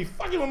 Don't be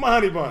fucking with my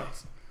honey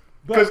buns.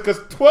 Because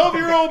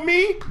 12-year-old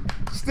me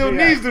still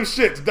needs them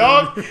shits,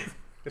 dog.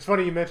 It's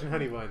funny you mentioned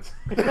honey buns.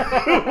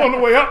 On the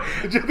way up,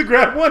 did you have to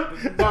grab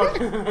one? No,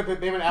 they've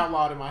been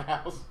outlawed in my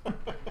house.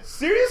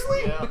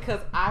 Seriously? Yeah. Because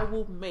I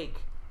will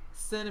make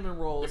cinnamon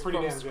rolls They're pretty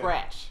from damn good.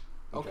 scratch.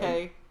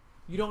 Okay?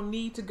 You don't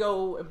need to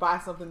go and buy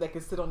something that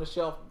can sit on the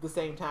shelf the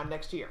same time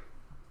next year.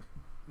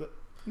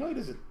 No, it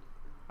isn't.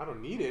 I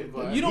don't need it,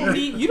 but You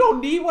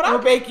don't need what I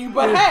bake you,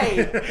 but hey,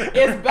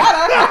 it's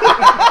better.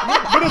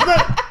 But it's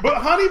not. But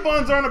honey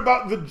buns aren't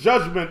about the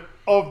judgment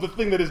of the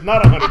thing that is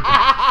not a honey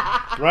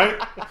bun, right?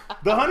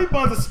 The honey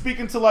buns are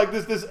speaking to like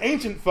this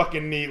ancient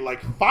fucking need,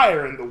 like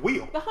fire in the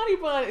wheel. The honey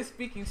bun is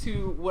speaking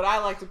to what I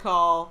like to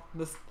call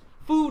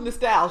food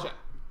nostalgia.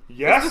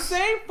 Yes. It's the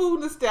same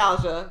food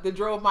nostalgia that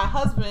drove my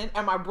husband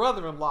and my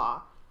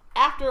brother-in-law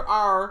after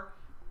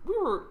we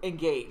were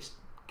engaged,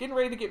 getting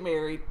ready to get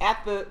married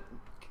at the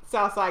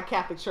Southside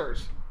Catholic Church.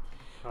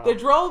 That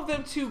drove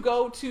them to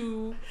go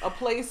to a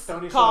place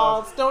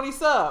called Stony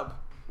Sub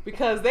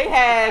because they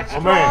had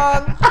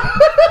strong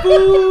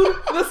food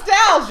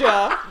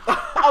nostalgia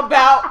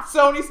about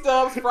Stony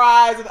Stubbs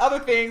fries and other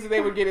things that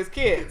they would get as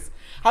kids.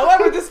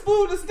 However, this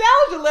food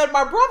nostalgia led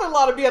my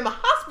brother-in-law to be in the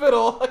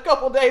hospital a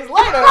couple days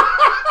later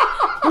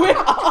with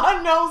an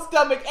unknown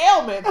stomach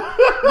ailment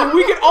that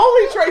we could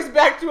only trace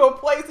back to a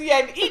place he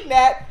hadn't eaten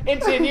at in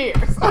 10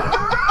 years.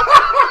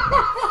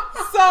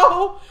 So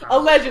so.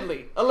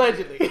 Allegedly.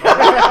 Allegedly.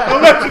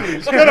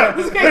 Shut up.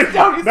 This case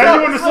don't Now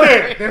you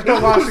understand. There's no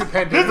lawsuit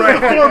pending. This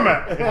is the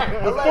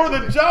format. Before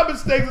the job at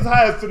stakes is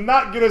high as to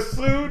not get us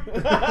sued,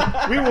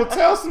 we will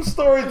tell some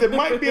stories that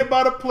might be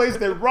about a place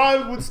that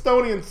rhymes with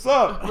Stony and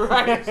Sub.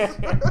 Right.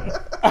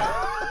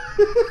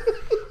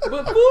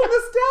 But food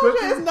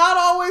nostalgia is not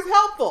always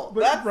helpful.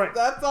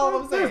 That's all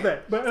I'm saying.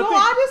 But so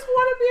I just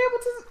want to be able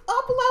to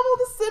up-level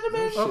the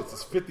cinnamon Shit,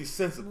 it's 50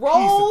 cents a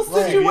roll piece.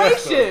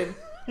 situation.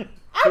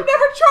 I've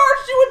never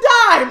charged you a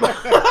dime.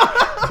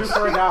 2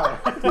 for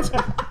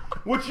 $1.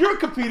 What you're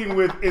competing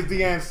with is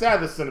the Ann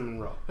Savage cinnamon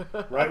roll,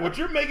 right? What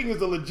you're making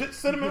is a legit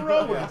cinnamon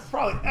roll, which is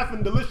probably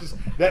effing delicious,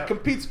 that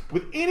competes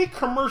with any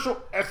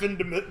commercial effing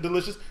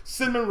delicious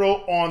cinnamon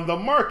roll on the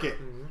market.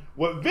 Mm-hmm.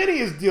 What Vinny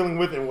is dealing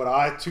with, and what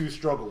I too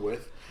struggle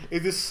with,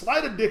 is this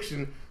slight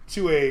addiction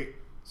to a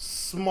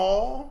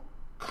small,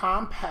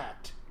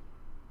 compact,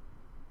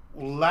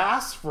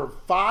 lasts for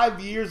 5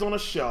 years on a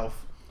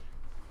shelf,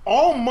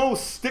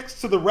 almost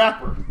sticks to the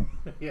wrapper.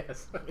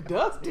 Yes. It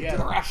does stick to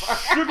the wrapper.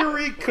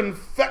 Sugary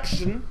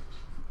confection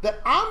that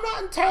I'm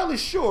not entirely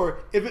sure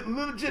if it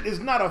legit is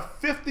not a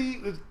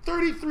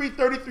 33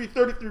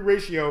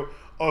 ratio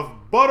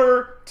of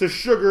butter to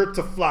sugar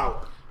to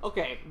flour.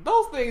 Okay,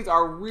 those things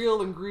are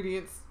real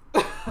ingredients.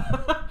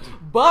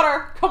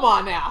 Butter, come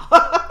on now.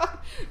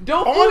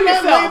 Don't fool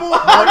yourself.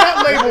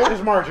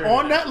 There's margarine.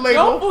 On that label,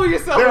 don't fool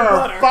yourself there with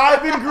are butter.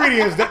 5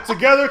 ingredients that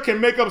together can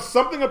make up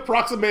something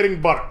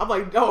approximating butter. I'm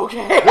like, oh,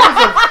 okay. There's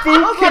a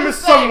food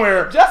chemist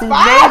somewhere just who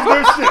 5? knows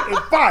their shit.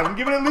 It's 5. I'm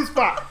giving it at least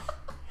 5.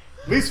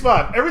 At least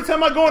 5. Every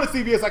time I go into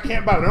CVS, I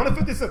can't buy it. They're only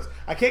 50 cents.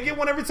 I can't get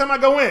one every time I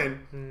go in.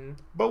 Mm-hmm.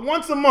 But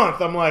once a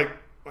month, I'm like,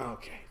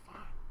 okay,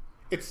 fine.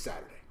 It's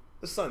Saturday.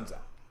 The sun's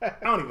out. I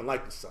don't even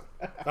like the sun.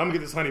 I'm gonna get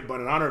this honey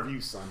bun in honor of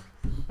you, son.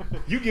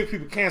 You give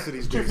people cancer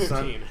these days,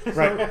 son.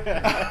 Right?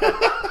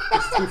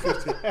 It's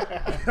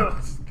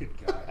 $2.15. Good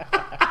God.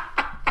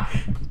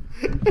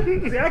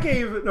 See, I can't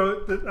even.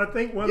 No, I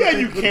think one. Yeah,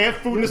 you can't.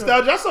 Food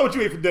nostalgia. I saw what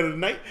you ate for dinner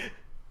tonight.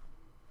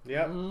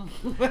 Yep. A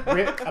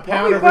Why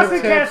pound we of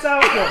busting rib cats tips.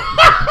 out though?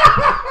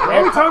 Why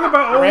are we talking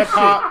about old Red shit?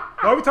 pop.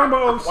 Why are we talking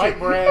about old White shit?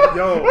 bread.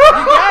 Yo,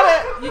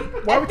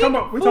 Why are we talking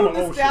about- we talking about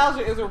old shit?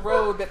 nostalgia is a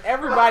road that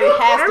everybody has to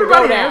go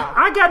everybody down. has.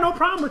 I got no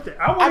problem with it.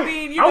 I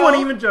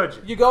wouldn't even judge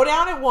it. You go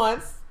down it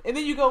once, and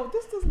then you go,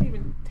 this doesn't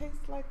even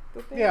taste like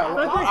the thing Yeah,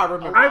 I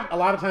remember. A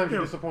lot of times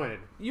you're disappointed.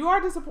 You are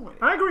disappointed.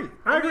 I agree.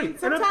 I agree. mean,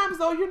 sometimes,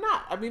 though, you're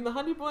not. I mean, the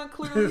honey bun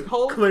clearly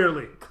holds...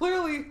 Clearly.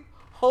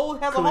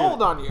 has a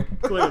hold on you.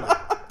 Clearly.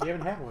 You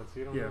haven't had one, so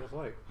you don't know what it's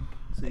like.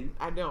 See,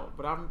 I don't,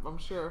 but I'm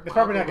sure. It's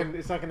probably not gonna.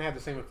 It's not gonna have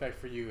the same effect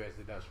for you as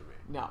it does for me.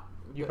 No,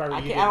 You probably I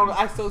eat can't. it. I don't.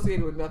 I associate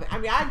it with nothing. I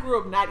mean, I grew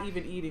up not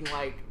even eating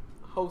like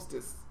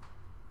Hostess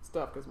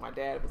stuff because my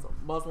dad was a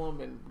Muslim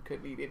and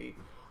couldn't eat any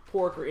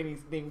pork or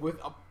anything with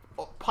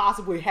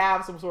possibly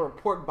have some sort of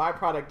pork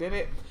byproduct in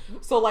it.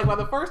 So like by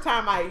the first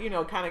time I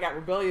kind of got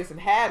rebellious and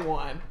had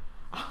one,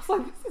 I was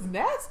like, this is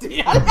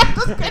nasty. I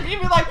just couldn't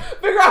even like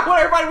figure out what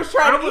everybody was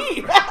trying to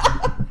eat.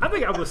 I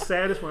think I was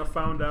saddest when I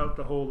found out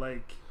the whole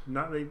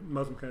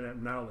Muslim couldn't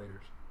have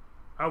now-laters.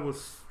 I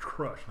was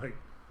crushed. Like,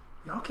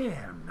 y'all can't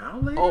have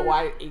now-laters? Oh,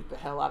 I ate the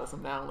hell out of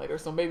some now-laters.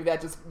 So maybe that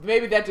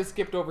just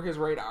skipped over his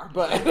radar.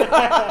 But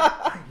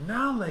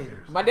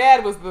now-laters. My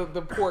dad was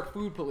the pork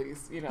food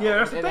police. Yeah,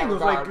 that's the thing. It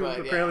was like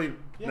apparently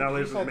Yeah,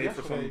 now-laters was made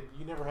for something.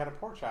 You never had a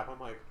pork chop. I'm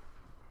like,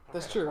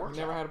 That's true.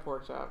 Never had a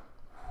pork chop.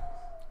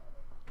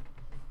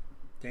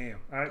 Damn.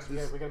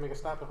 We gotta make a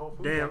stop at Whole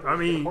Foods. Damn. I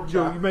mean,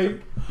 you may.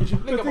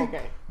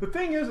 The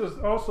thing is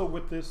also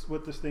with this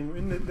thing.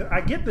 And I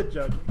get the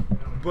judging,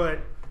 but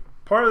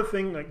part of the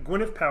thing, like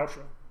Gwyneth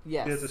Paltrow,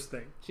 did this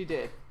thing. She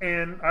did,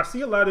 and I see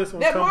a lot of this on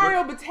that Tumblr.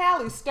 Mario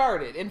Batali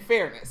started. In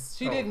fairness,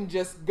 she didn't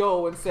just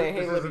go and say,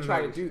 "Hey, let me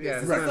try to do this." Yeah,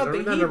 this is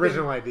something an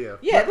original idea.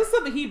 Yeah, this is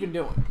something he'd been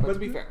doing. But to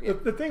be fair,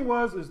 the thing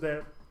is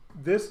that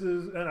this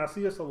is, and I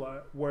see this a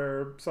lot,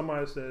 where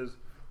somebody says,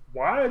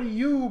 why do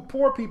you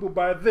poor people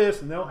buy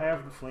this? And they'll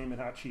have the Flamin'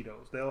 Hot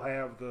Cheetos. They'll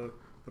have the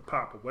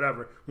pop or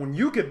whatever. When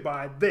you could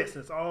buy this,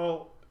 it's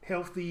all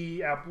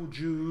healthy apple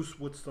juice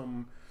with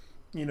some,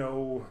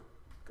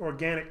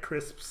 organic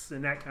crisps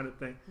and that kind of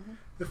thing. Mm-hmm.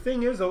 The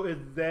thing is, though, is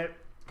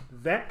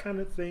that kind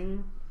of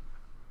thing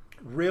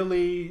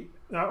really,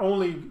 not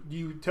only do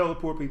you tell the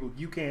poor people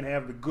you can't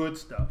have the good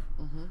stuff,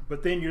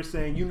 but then you're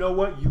saying, you know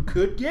what you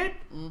could get?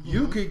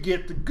 You could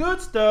get the good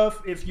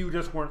stuff if you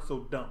just weren't so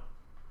dumb.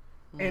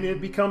 And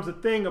it becomes a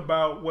thing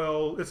about,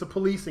 well, it's a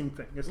policing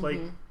thing. It's like,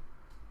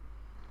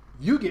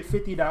 you get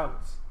 $50.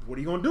 What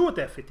are you going to do with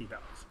that $50?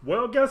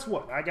 Well, guess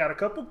what? I got a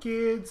couple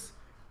kids.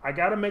 I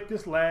got to make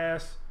this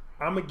last.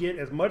 I'm going to get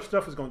as much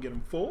stuff as going to get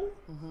them full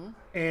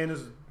and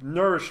as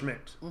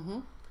nourishment.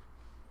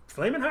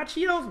 Flamin' Hot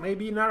Cheetos,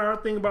 maybe not our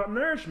thing about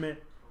nourishment,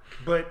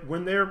 but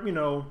when they're,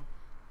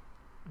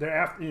 they're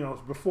after,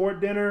 before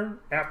dinner,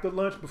 after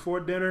lunch, before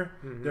dinner,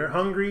 they're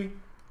hungry.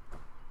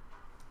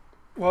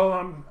 Well,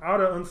 I'm out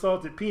of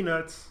unsalted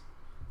peanuts,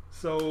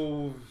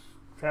 so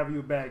have you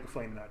a bag of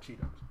Flamin' Hot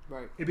Cheetos.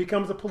 Right. It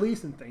becomes a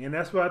policing thing, and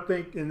that's what I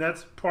think, and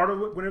that's part of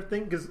what when I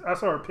think because I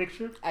saw a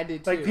picture. I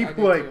did too. Like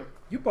people like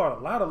you bought a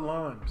lot of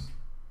limes.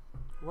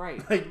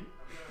 Right. Like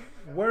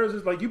where is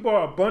this? Like you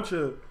bought a bunch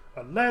of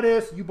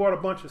lettuce, you bought a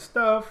bunch of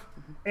stuff,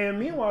 and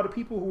meanwhile the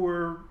people who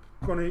are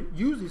going to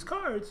use these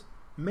cards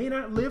may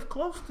not live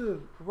close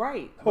to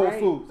Whole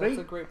Foods. That's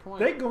a great point.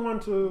 They go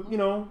into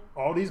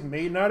all these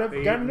may not have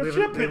gotten a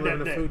chip in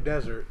that day. Food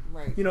desert.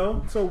 Right.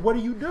 So what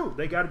do?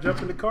 They got to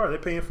jump in the car. They're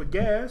paying for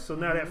gas, so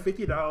now that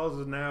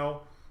 $50 is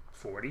now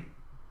 $40,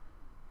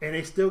 and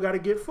they still got to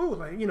get food.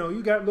 Like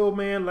you got little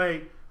man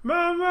like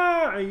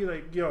mama, and you're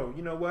like, yo,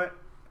 you know what?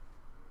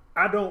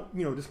 I don't,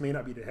 this may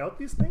not be the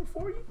healthiest thing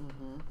for you,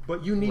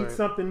 but you need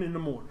something in the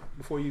morning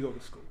before you go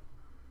to school.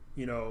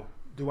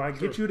 Do I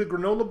get you the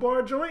granola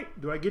bar joint?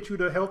 Do I get you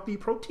the healthy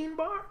protein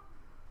bar?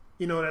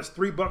 That's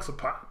 $3 a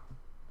pop.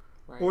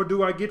 Right. Or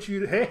do I get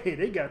you, hey,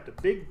 they got the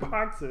big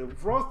box of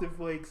Frosted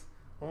Flakes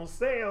on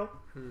sale.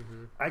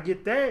 Mm-hmm. I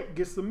get that,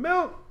 get some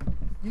milk.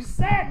 You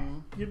set,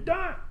 you're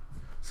done.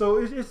 So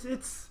it's like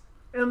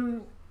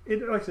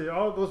I said, it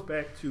all goes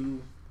back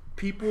to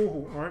people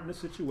who aren't in a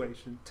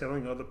situation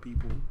telling other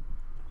people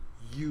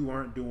you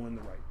aren't doing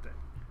the right thing.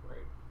 Right.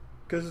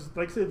 Because,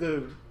 like I said,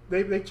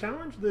 they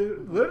challenge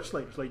the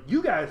legislators. Like,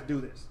 you guys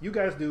do this. You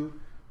guys do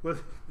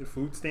with the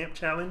food stamp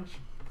challenge.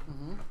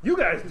 Mm-hmm. You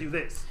guys do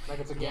this. Like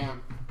it's a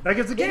game. Like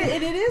it's a game.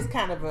 It is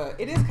kind of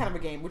a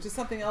game, which is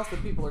something else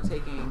that people are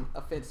taking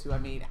offense to. I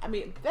mean,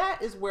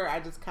 that is where I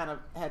just kind of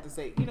had to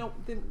say,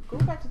 then go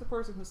back to the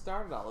person who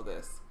started all of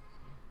this,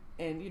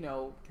 and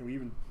do we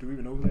even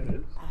know who that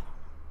is? I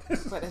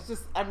don't know. But it's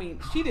just,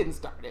 she didn't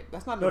start it.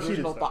 That's not an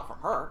original thought from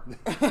her.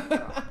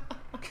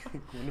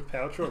 Gwyneth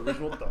Paltrow,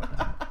 original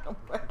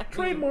thought.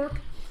 Trademark.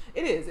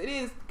 It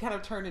is kind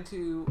of turned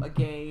into a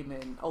game,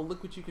 and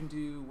look what you can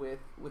do with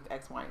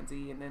X, Y, and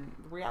Z. And then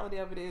the reality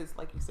of it is,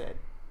 like you said,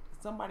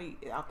 somebody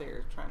out there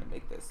is trying to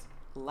make this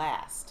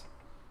last.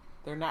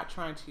 They're not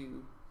trying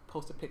to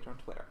post a picture on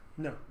Twitter.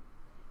 No.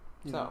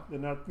 They're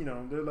not.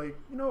 They're like,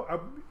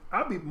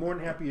 I'd be more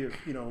than happy if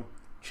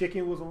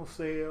chicken was on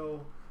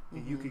sale.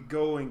 And you could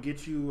go and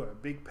get you a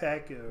big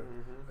pack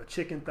of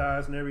chicken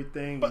thighs and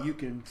everything. But you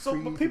can.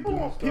 But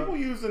people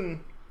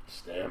using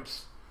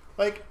stamps,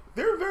 like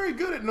they're very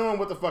good at knowing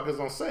what the fuck is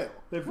on sale.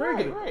 They're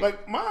very good. Right.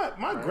 Like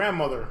my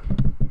grandmother,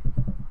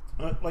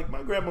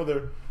 my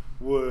grandmother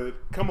would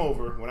come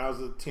over when I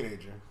was a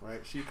teenager. Right,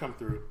 she'd come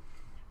through,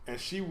 and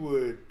she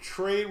would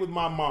trade with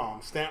my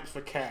mom stamps for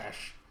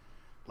cash,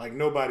 like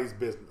nobody's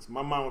business.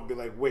 My mom would be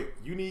like, "Wait,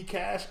 you need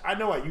cash? I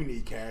know why you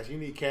need cash. You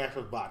need cash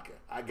for vodka.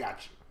 I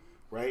got you."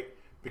 Right?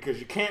 Because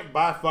you can't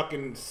buy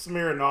fucking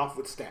Smirnoff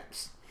with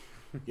stamps.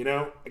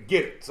 I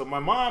get it. So my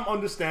mom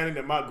understanding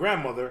that my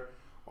grandmother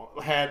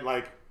had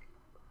like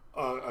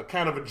a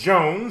kind of a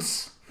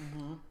Jones,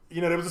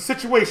 there was a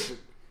situation.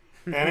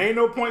 And ain't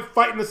no point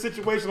fighting a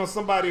situation on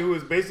somebody who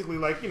is basically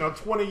like,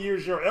 20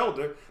 years your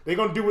elder. They're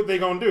going to do what they're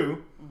going to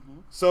do.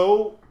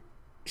 So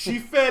she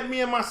fed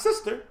me and my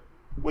sister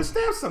with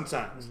stamps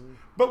sometimes.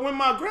 But when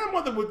my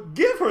grandmother would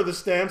give her the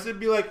stamps, it'd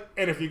be like,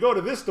 and if you go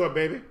to this store,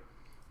 baby,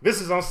 this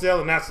is on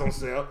sale and that's on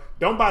sale.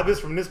 Don't buy this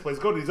from this place.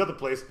 Go to these other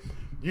places.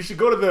 You should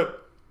go to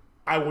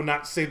I will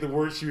not say the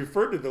word she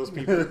referred to those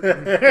people. And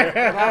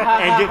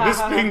get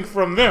this thing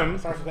from them.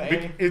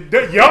 It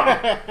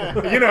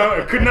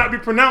could not be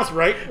pronounced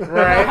right.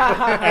 Right.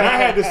 And I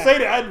had to say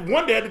that.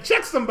 One day I had to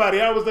check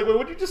somebody. I was like, well,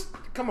 would you just,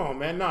 come on,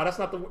 man. No, that's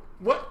not the,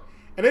 what?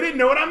 And they didn't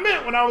know what I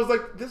meant when I was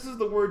like, this is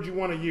the word you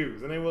want to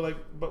use. And they were like,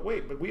 but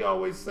we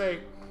always say,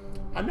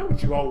 I know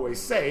what you always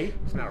say.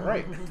 It's not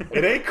right.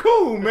 It ain't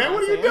cool, man.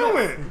 What are you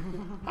doing?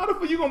 How the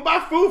fuck you gonna buy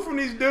food from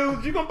these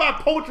dudes? You gonna buy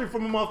poultry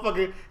from a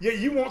motherfucker, yet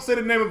you won't say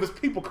the name of his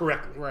people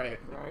correctly. Right.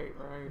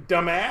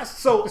 Dumbass.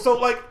 So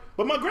like,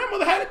 but my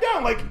grandmother had it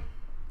down. Like,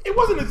 it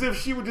wasn't as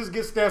if she would just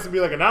get stamps and be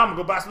like, now I'm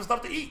gonna go buy some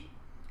stuff to eat.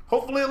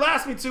 Hopefully it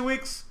lasts me 2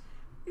 weeks.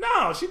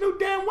 No, she knew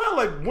damn well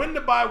like when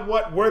to buy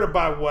what, where to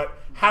buy what,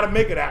 how to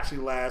make it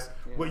actually last.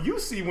 Yeah. What you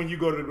see when you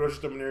go to the grocery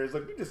store is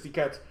like, you just see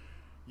cats.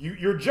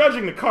 You're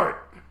judging the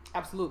cart.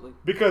 Absolutely.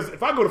 Because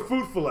if I go to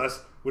Food for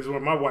Less, which is where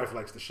my wife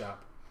likes to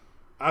shop,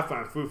 I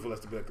find Food for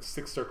Less to be like the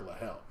sixth circle of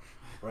hell,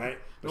 right?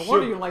 No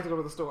wonder you don't like to go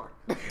to the store.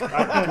 I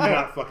do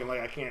not fucking like.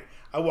 I can't.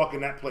 I walk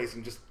in that place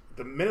and just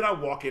the minute I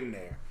walk in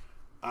there,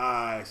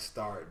 I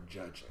start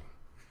judging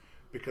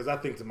because I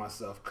think to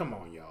myself, "Come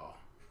on, y'all,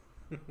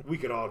 we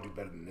could all do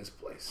better than this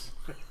place."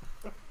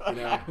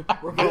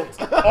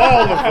 Revolt.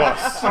 All of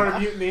us Start a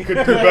mutiny.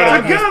 could do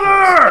better together.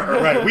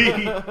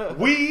 Right?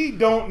 We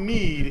don't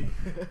need.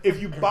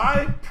 If you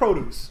buy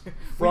produce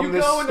from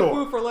this store, you go into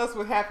Food for Less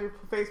with half your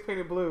face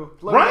painted blue,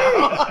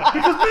 right?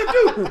 Because man,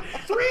 dude,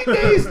 3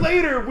 days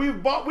later we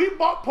brought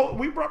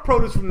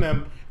produce from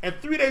them, and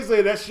 3 days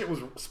later that shit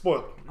was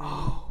spoiled.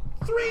 Oh,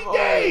 3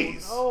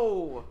 days.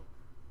 Oh,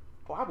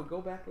 I would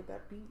go back with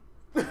that beef.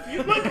 No.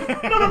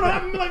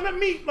 I mean, like not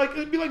meat. Like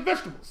it'd be like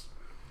vegetables.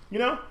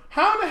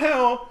 How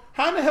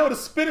in the hell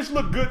does spinach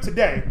look good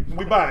today when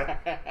we buy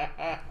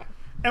it?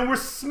 and we're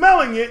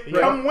smelling it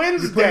come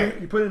Wednesday.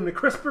 You put it in the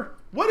crisper.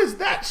 What is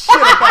that shit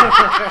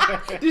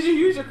about? Did you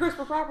use your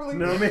crisper properly?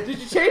 No, man. Did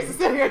you change the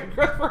setting of your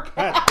crisper?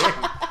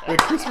 The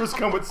crispers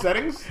come with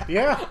settings?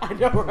 Yeah. I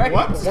know, right?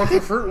 What? One for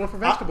fruit, one for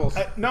vegetables.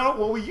 No,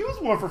 well, we use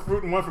one for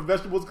fruit and one for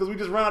vegetables because we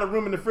just ran out of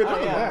room in the fridge. Oh,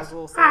 yeah, otherwise. there's a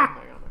little setting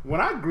thing on there.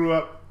 When I grew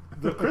up,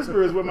 the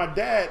crisper is where my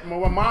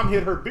mom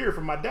hid her beer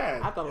from my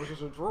dad. I thought it was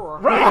just a drawer.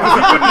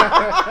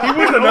 Right. He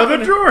was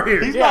another drawer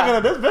here. He's Yeah. not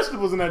gonna. There's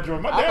vegetables in that drawer.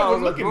 My I dad thought it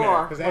was was a looking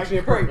drawer. there. There's actually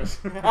a Great. purpose.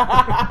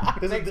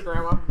 Thanks,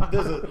 Grandma.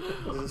 There's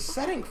a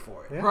setting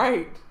for it.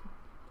 Right.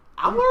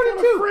 I'm What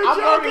learning kind of too. fridge I'm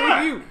y'all learning got?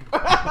 with you.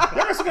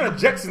 Y'all got some kind of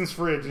Jetsons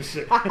fridge and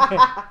shit.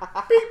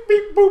 Beep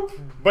beep boop.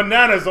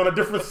 Bananas on a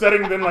different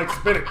setting than like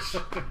spinach.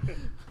 Boop,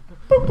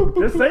 boop,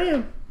 boop, Just boop.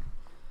 saying.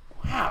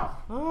 Wow.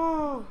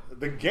 Oh,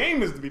 The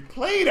game is to be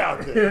played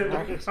out there.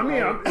 I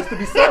mean, it's to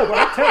be sold,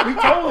 but we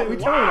telling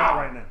it out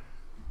right now.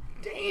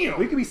 Damn.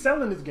 We could be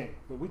selling this game,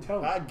 but we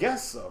telling I it.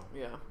 guess so.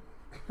 yeah.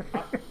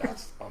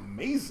 That's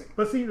amazing.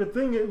 But see, the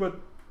thing is, with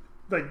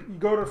like you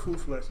go to Food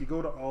Flex, you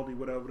go to Aldi,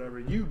 whatever.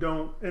 You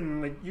don't,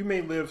 and like you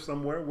may live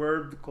somewhere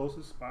where the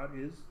closest spot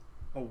is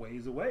a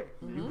ways away.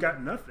 You've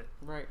got nothing,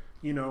 Right.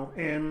 you know,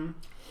 and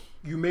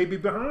you may be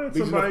behind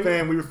Legion somebody. of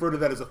Fan, we refer to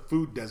that as a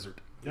food desert.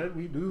 Yeah,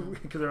 we do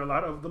because there are a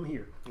lot of them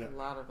here. Yeah. A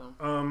lot of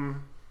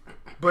them.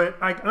 But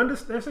I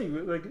understand. I say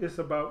like it's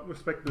about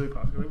respectability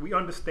policy. Like, we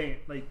understand.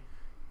 Like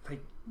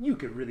you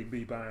could really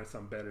be buying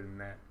something better than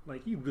that.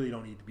 Like you really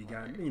don't need to be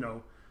buying. You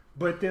know.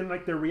 But then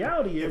like the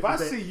reality is, If I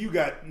that, see you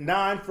got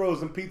 9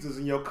 frozen pizzas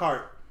in your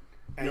cart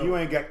and Yo. you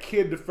ain't got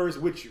Kid the First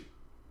with you,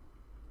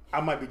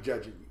 I might be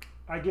judging you.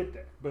 I get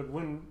that. But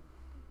when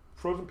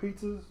frozen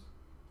pizzas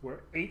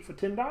were $8 for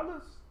 $10,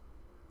 There's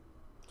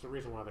a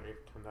reason why they're $8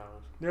 for $10.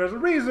 there's a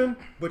reason.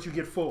 But you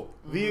get full.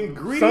 The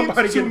ingredients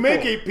Somebody to get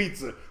make full. a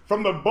pizza,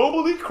 from the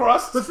boboli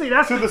crust But see,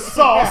 that's to the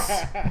sauce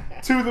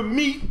to the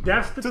meat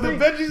That's the to thing.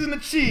 the veggies and the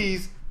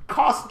cheese,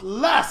 cost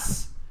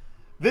less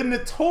than the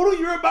total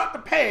you're about to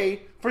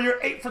pay for your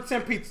 8 for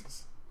 10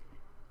 pizzas.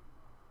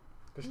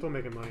 They're still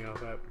making money off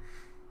that.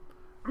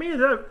 I mean,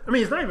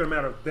 it's not even a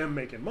matter of them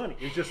making money.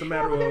 It's just a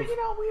matter Yeah, but of you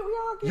know, we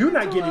are getting you're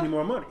not into getting a- any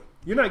more money.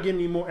 You're not getting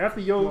any more after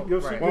your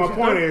right. Well, my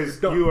point is,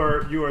 done. you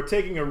are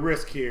taking a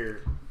risk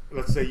here.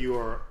 Let's say you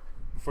are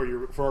for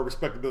our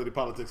respectability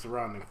politics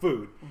surrounding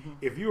food. Mm-hmm.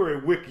 If you are a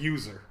WIC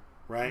user,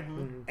 right,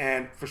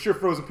 and for sure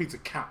frozen pizza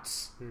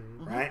counts,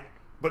 right,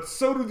 but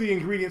so do the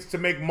ingredients to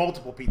make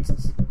multiple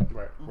pizzas,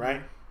 Right.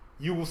 right.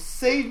 You will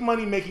save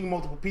money making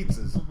multiple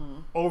pizzas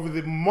over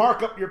the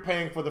markup you're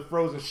paying for the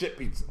frozen shit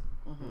pizza.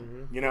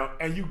 You know,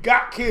 and you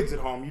got kids at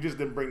home. You just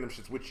didn't bring them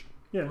shits with you.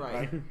 Yeah,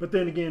 Right. But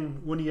then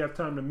again, when you have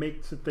time to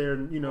sit there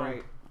and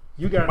Right.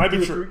 you got Might be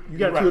 2 or true. 3, you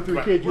got Right, 2 or 3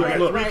 right. kids. You Right. like,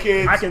 look, 3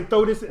 kids. I can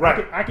throw this.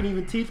 Right. I can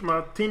even teach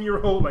my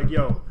 10-year-old like,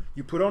 yo,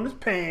 you put on this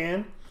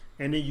pan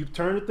and then you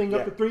turn the thing up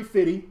Yeah. to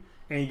 350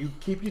 and you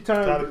keep your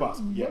time. Entirely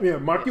possible. Yeah.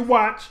 Mark your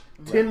watch.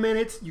 10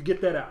 minutes, you get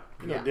that out.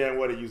 You know Yeah. damn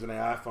well they're using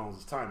their iPhones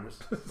as timers.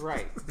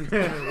 Right.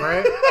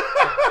 Right?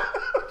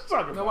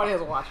 Talking about. Nobody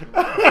has a watch.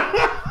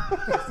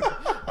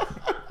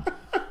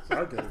 So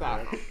I get it.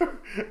 Stop.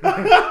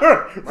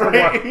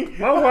 Right?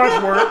 My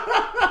watch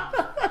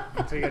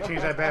worked. So you gotta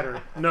change that battery.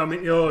 No, I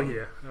mean, oh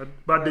yeah,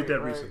 I did that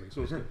Right. recently.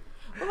 So it's good.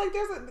 But like,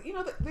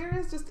 there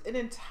is just an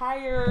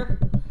entire.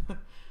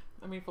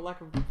 I mean, for lack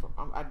of,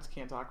 I just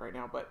can't talk right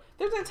now. But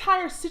there's an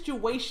entire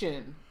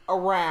situation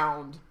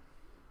around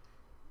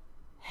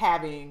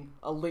having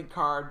a link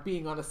card,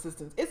 being on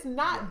assistance. It's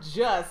not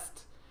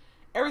just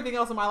everything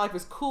else in my life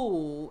is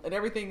cool and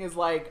everything is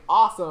like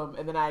awesome,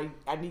 and then I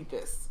need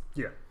this.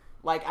 Yeah.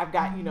 Like I've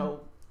got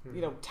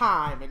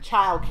time and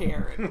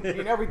childcare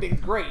and everything's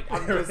great.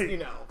 I'm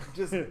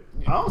just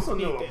I also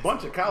know need a this.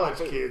 bunch of college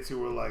kids who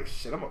were like,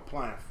 "Shit, I'm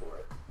applying for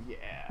it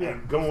Yeah.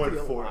 and going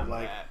Still for it." on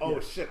Like, that. "Oh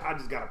shit, I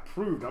just got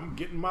approved. I'm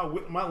getting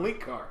my link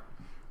card."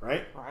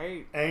 Right?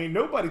 Right. Ain't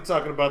nobody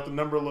talking about the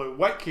number of little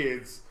white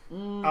kids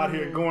out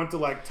here going to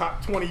like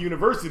top 20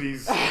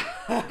 universities,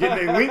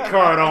 getting a link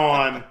card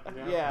on,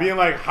 Yeah. being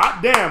like, "Hot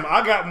damn,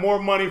 I got more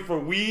money for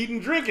weed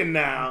and drinking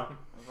now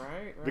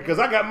Right. because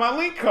I got my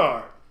link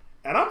card."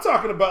 And I'm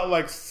talking about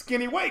like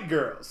skinny white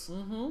girls.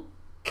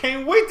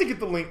 Can't wait to get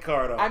the link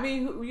card on. I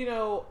mean,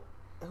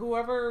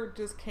 whoever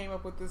just came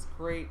up with this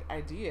great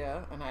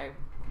idea, and I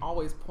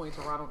always point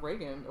to Ronald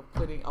Reagan of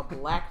putting a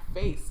black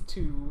face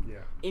to Yeah.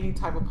 any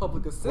type of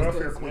public Welfare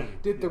assistance, queen.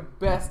 did the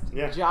best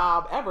Yeah.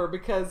 job ever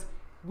because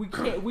we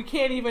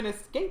can't even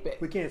escape it.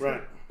 We can't say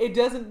Right. It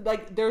doesn't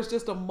there's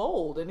just a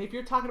mold, and if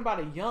you're talking about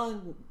a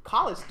young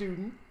college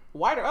student,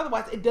 white or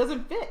otherwise, it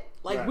doesn't fit.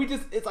 Like Right.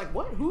 it's like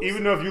what? Who's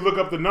Even though if you look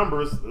up the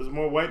numbers, there's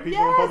more white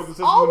people in yes, public assistance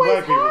than always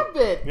black people. have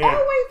been. Yeah.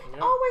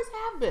 Always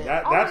have been.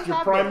 That's Always your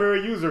have been.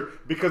 primary user,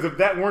 because if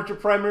that weren't your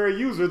primary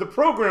user, the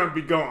program would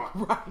be gone.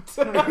 Right.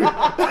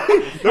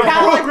 The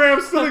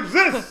program still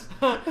exists.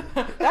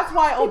 That's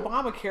why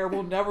Obamacare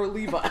will never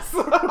leave us.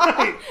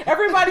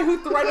 Everybody who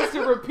threatens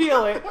to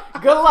repeal it,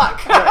 good luck.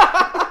 These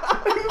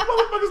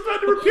motherfuckers tried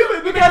to repeal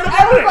it. Because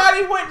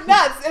everybody went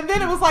nuts, and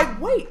then it was like,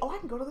 wait, I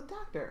can go to the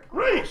doctor doctor.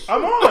 Right.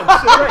 I'm on.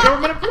 Shit,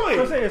 government So I'm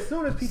employee. saying, as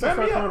soon as people Sign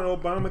start me up.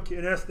 calling it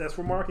Obamacare, that's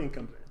where marketing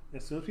comes in.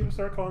 As soon as people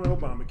start calling it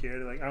Obamacare,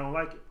 they're like, I don't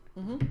like it.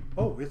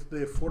 Oh, it's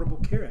the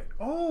Affordable Care Act.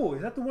 Oh,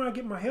 is that the one I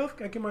get my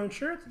health? I get my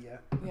insurance? Yeah.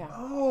 Yeah.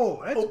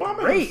 Oh, that's Obama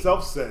great.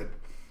 himself said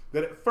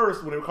that at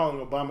first, when they were calling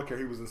it Obamacare,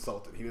 he was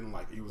insulted. He didn't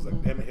like it. He was like,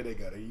 damn it, here they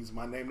go. They use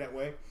my name that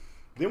way.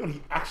 Then when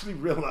he actually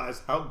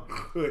realized how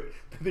good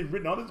that they'd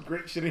written all this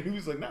great shit, and he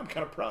was like, now I'm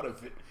kind of proud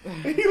of it.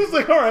 And he was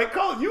like, all right,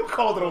 you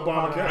called it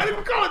Obamacare. I didn't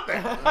even call it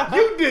that.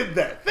 You did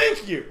that.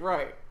 Thank you.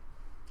 Right.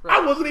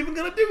 I wasn't even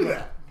going to do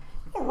that.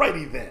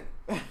 Alrighty then.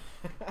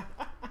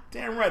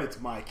 Damn right it's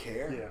my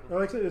care. Yeah,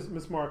 like I said, it's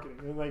mismarketing.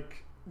 And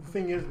like the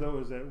thing is, though,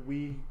 is that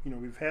we've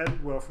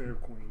had welfare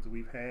queens,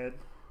 we've had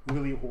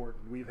Willie Horton,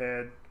 we've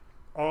had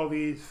all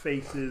these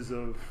faces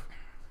of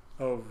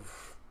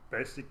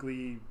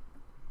basically.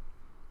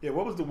 Yeah,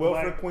 what was the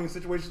welfare Black. queen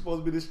situation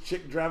supposed to be? This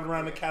chick driving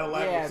around in a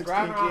Cadillac Yeah, with 16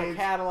 driving around a kids?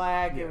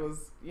 Cadillac. Yeah. It was,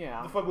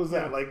 What the fuck was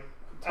that? Like,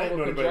 I didn't total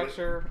know anybody.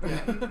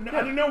 conjecture.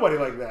 I knew nobody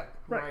like that.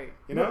 Right.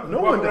 You know, No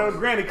Walking one around does. with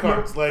granny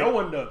cards. No, Like, no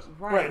one does.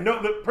 right?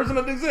 No, the person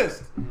doesn't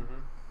exist.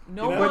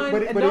 No You know? one,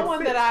 But it no one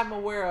fits. that I'm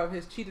aware of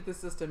has cheated the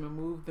system and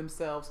moved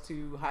themselves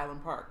to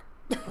Highland Park.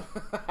 On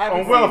Haven't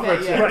seen welfare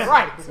that yet. checks,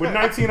 Right. With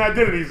 19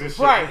 identities and shit.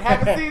 Right.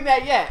 Haven't seen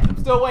that yet. I'm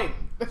still waiting.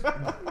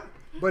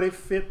 But it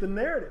fit the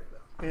narrative, though.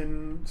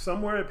 And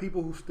somewhere are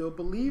people who still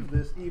believe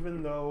this,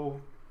 even though,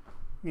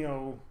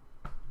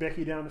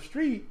 Becky down the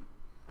street,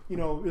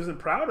 isn't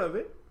proud of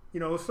it.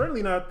 It's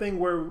certainly not a thing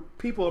where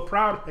people are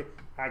proud. Like,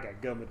 I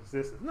got government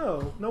assistance.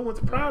 No one's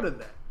proud of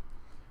that.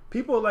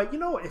 People are like,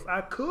 if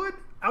I could,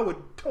 I would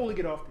totally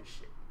get off this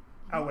shit.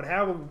 I would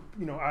have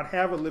I'd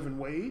have a living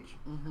wage.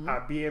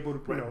 I'd be able to,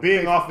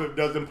 Being pay- off it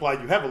does imply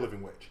you have a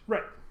living wage.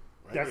 Right.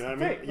 That's You know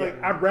the what I thing. mean? Like,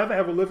 Yeah. I'd rather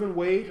have a living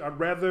wage. I'd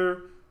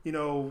rather,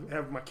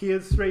 have my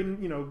kids straightened,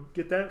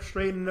 get that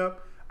straightened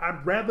up.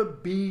 I'd rather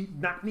be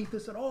not need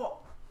this at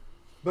all.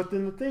 But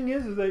then the thing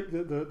is that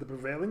the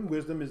prevailing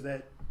wisdom is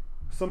that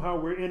somehow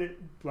we're in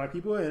it. Black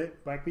people are in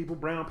it. Black people,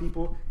 brown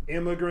people,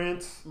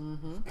 immigrants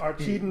are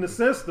cheating the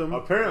system.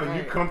 Apparently,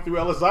 you Right. come through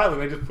Ellis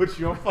Island, they just put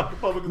you on fucking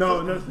public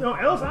No, assistance. no,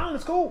 Ellis Island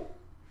is cool.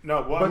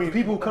 No, well, But I mean, the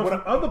people who come when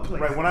from other places.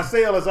 Right, when I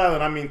say Ellis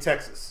Island, I mean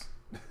Texas.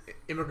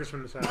 Immigrants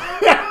from the South.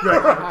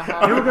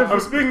 I'm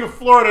speaking of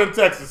Florida and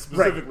Texas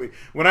specifically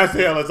when I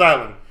say Ellis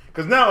Island.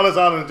 Because now Ellis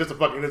Island is just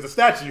there's a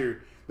statue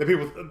that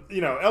people,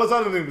 Ellis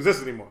Island doesn't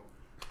exist anymore.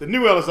 The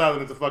new Ellis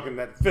Island is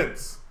that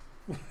fence,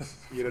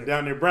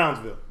 down near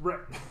Brownsville. Right.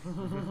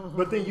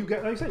 But then you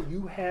got, like I said,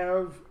 you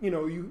have,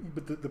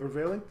 but the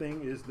prevailing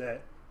thing is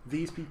that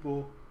these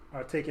people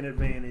are taking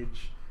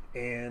advantage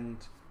and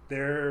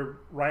they're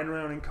riding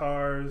around in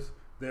cars,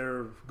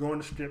 they're going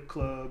to strip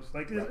clubs.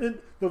 Like, and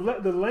the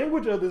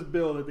language of this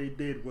bill that they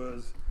did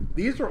was,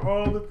 these are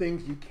all the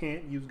things you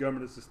can't use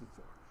government assistance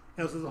for.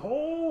 And so there's a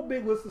whole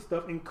big list of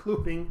stuff,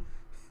 including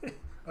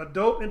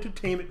adult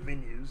entertainment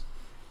venues.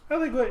 I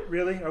was like, wait,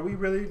 really? Are we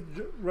really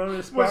running a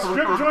What, spot?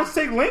 strip joints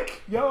take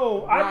link?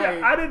 Yo,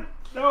 Right. I didn't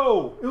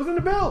know. It was in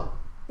the bill.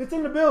 It's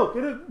in the bill.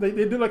 They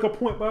did like a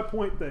point by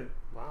point thing.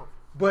 Wow.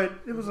 But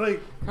it was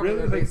like, Covering really?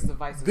 their Like, bases of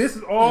vices. this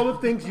is all the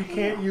things you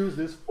can't use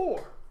this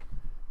for.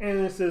 And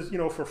it says,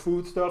 for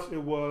food stuff,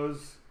 it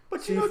was.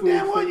 But you know seafood,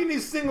 damn well so- you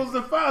need singles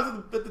and fives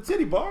at the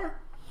titty bar.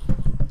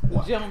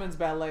 The gentleman's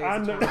ballet.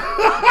 I is know. a term.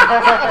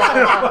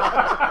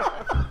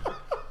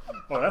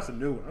 Oh, that's a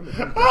new one.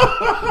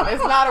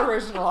 It's not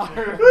original. I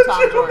heard it from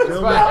Tom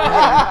Jordan.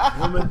 but-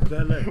 Woman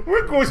ballet.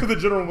 We're going to the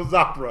General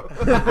Opera.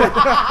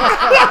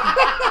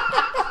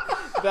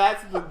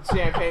 That's the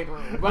champagne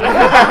room. But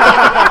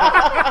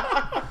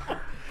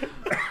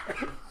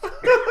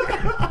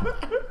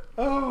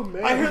Oh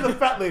man. I hear the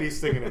fat lady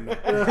singing in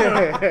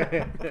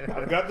there.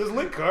 I've got this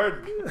link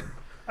card.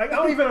 I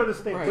don't even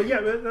understand. Right. But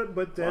yeah,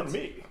 but that's On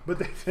me. But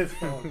that's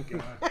oh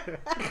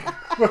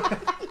god.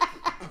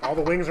 All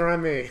the wings are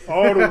on me.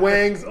 All the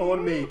wings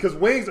on me, because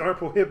wings aren't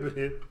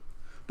prohibited,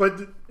 but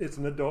it's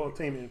an adult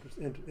entertainment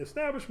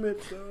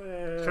establishment. So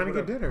Trying to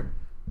get whatever. dinner.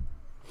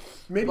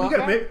 Maybe Well, you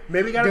got okay.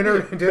 maybe got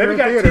Dinner maybe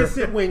got theater.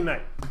 10-cent wing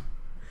night.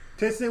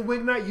 10-cent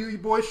wing night. You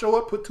boys show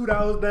up, put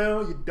 $2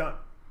 down, you're done.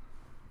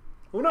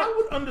 Well, I no,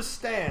 would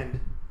understand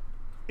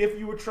if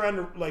you were trying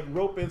to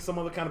rope in some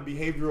other kind of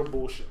behavioral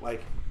bullshit.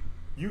 Like,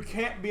 you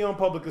can't be on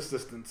public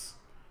assistance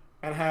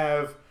and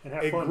have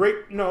a fun.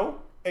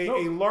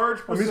 a large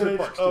Amusement percentage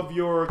parks, too. of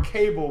your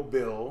cable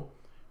bill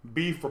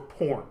be for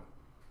porn.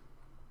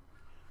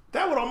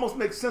 That would almost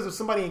make sense if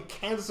somebody in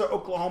Kansas or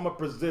Oklahoma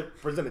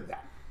presented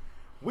that.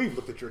 We've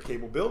looked at your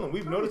cable bill and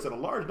we've noticed that a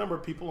large number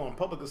of people on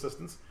public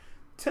assistance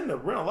tend to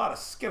rent a lot of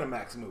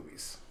Skinamax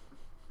movies.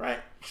 Right?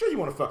 Sure, you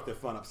want to fuck their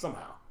fun up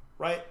somehow,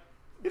 right?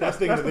 that's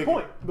the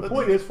point. The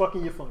point is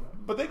fucking your fun up.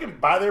 But they can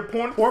buy their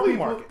porn at the Poor flea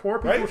people, market. poor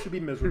people right? should be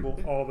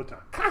miserable all the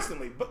time.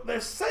 Constantly. But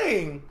they're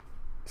saying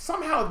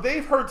somehow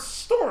they've heard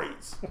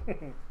stories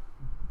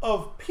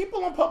of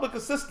people on public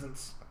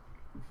assistance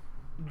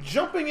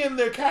jumping in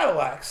their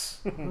Cadillacs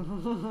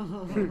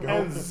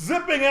and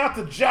zipping out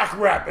to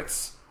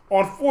Jackrabbits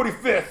on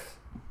 45th,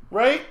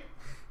 right?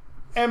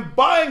 and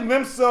buying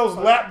themselves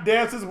lap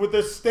dances with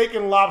their steak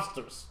and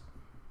lobsters.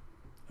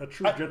 A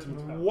true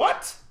gentleman's house.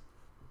 What?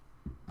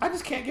 I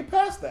just can't get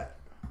past that.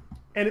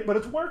 But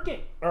it's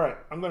working. All right,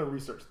 I'm going to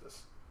research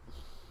this.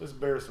 Let's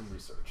bear some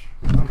research.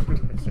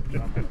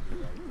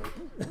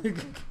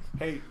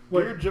 Hey,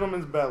 dear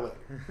gentleman's ballet,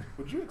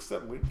 would you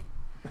accept Wink?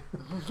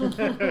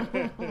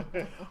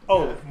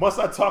 Oh, must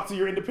I talk to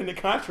your independent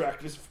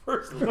contractors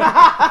first? My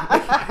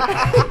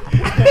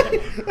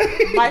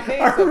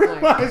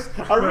face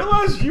I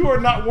realize you are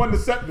not one to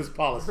set this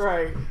policy.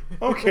 right.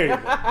 Okay.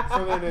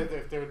 So then,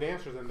 if they're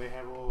dancers, then they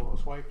have a little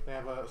swipe. They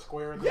have a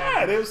square.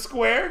 Yeah, they're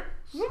square.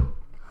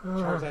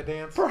 Charge that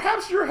dance.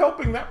 Perhaps you're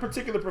helping that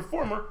particular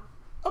performer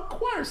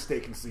acquire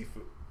steak and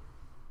seafood.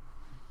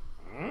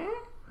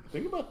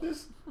 Think about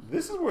this.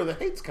 This is where the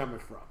hate's coming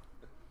from.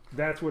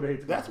 That's where the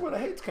hate's That's where the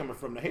hate's coming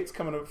from. The hate's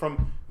coming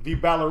from the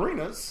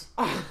ballerinas,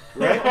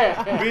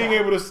 right? Being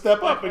able to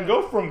step up and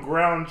go from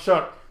ground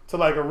chuck to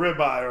like a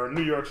ribeye or a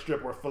New York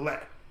strip or filet.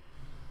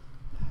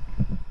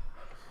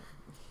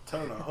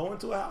 Turn a hoe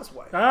into a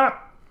housewife.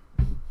 Ah!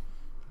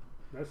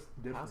 That's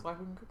different. Housewife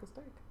who can cook a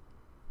steak.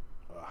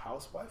 A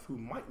housewife who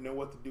might know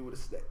what to do with a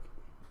steak.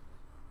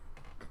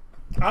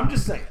 I'm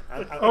just saying.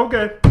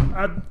 Okay.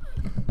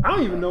 I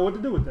don't even know what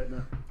to do with that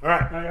now. All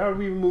right. How do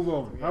we even move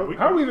on? How we-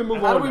 do we even move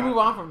on? How do we now? move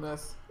on from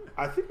this?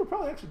 I think we're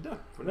probably actually done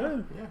for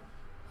now. Yeah.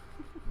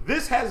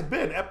 This has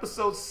been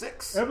episode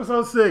 6.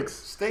 Episode 6.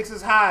 Stakes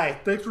is high.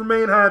 Thanks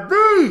remain high.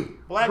 The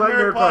Black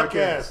Nerd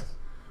Podcast.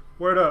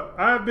 Word up.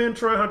 I've been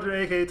Troy Hunter,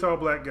 aka Tall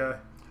Black Guy.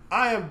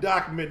 I am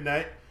Doc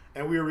Midnight,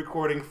 and we are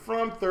recording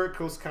from Third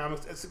Coast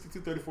Comics at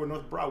 6234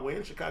 North Broadway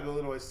in Chicago,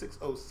 Illinois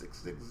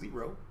 60660.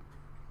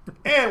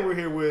 And we're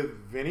here with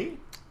Vinny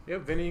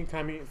Yep, Vinny. You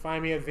can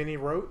find me at Vinny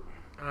Wrote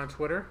on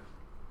Twitter.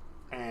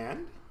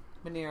 and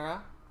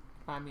Manera.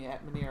 Find me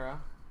at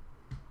Manera.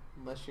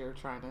 Unless you're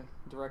trying to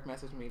direct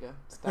message me to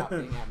stop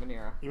being at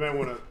Manera. you might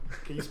want to.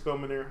 Can you spell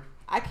Manera?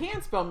 I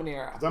can spell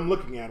Manera. Because I'm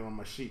looking at it on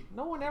my sheet.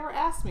 No one ever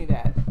asked me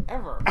that.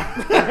 Ever.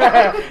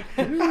 That's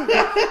him.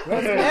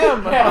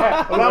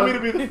 Allow me to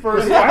be the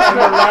first in the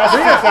last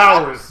 6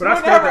 hours. But No I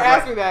one spelled ever that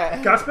asked right. me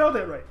that. I spelled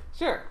that right.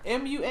 Sure.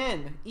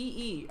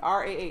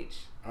 Muneerah.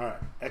 All right,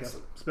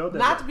 excellent. Spelled that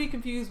Not right. to be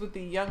confused with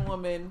the young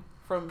woman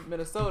from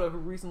Minnesota who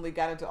recently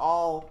got into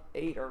all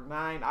 8 or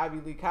 9 Ivy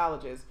League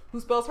colleges, who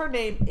spells her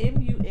name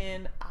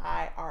Munira.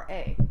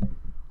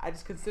 I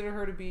just consider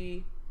her to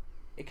be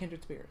a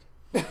kindred spirit.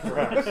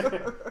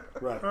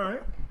 Right. All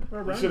right.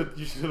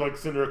 You should like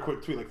send her a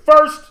quick tweet like,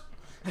 first,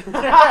 get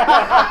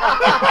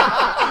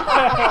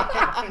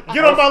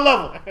on my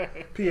level.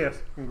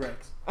 P.S.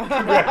 Congrats.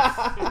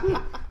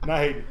 Not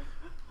hating.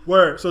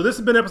 Word. So this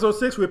has been episode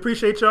 6. We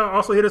appreciate y'all.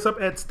 Also hit us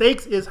up at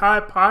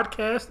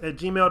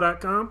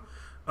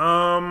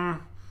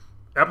stakesishighpodcast@gmail.com.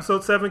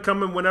 Episode 7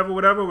 coming whenever,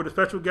 whatever, with a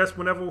special guest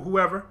whenever,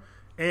 whoever.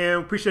 And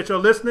we appreciate y'all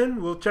listening.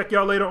 We'll check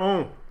y'all later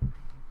on.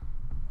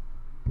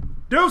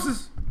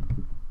 Deuces.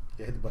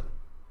 Yeah, hit the button.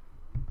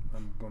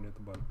 I'm going to hit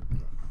the button.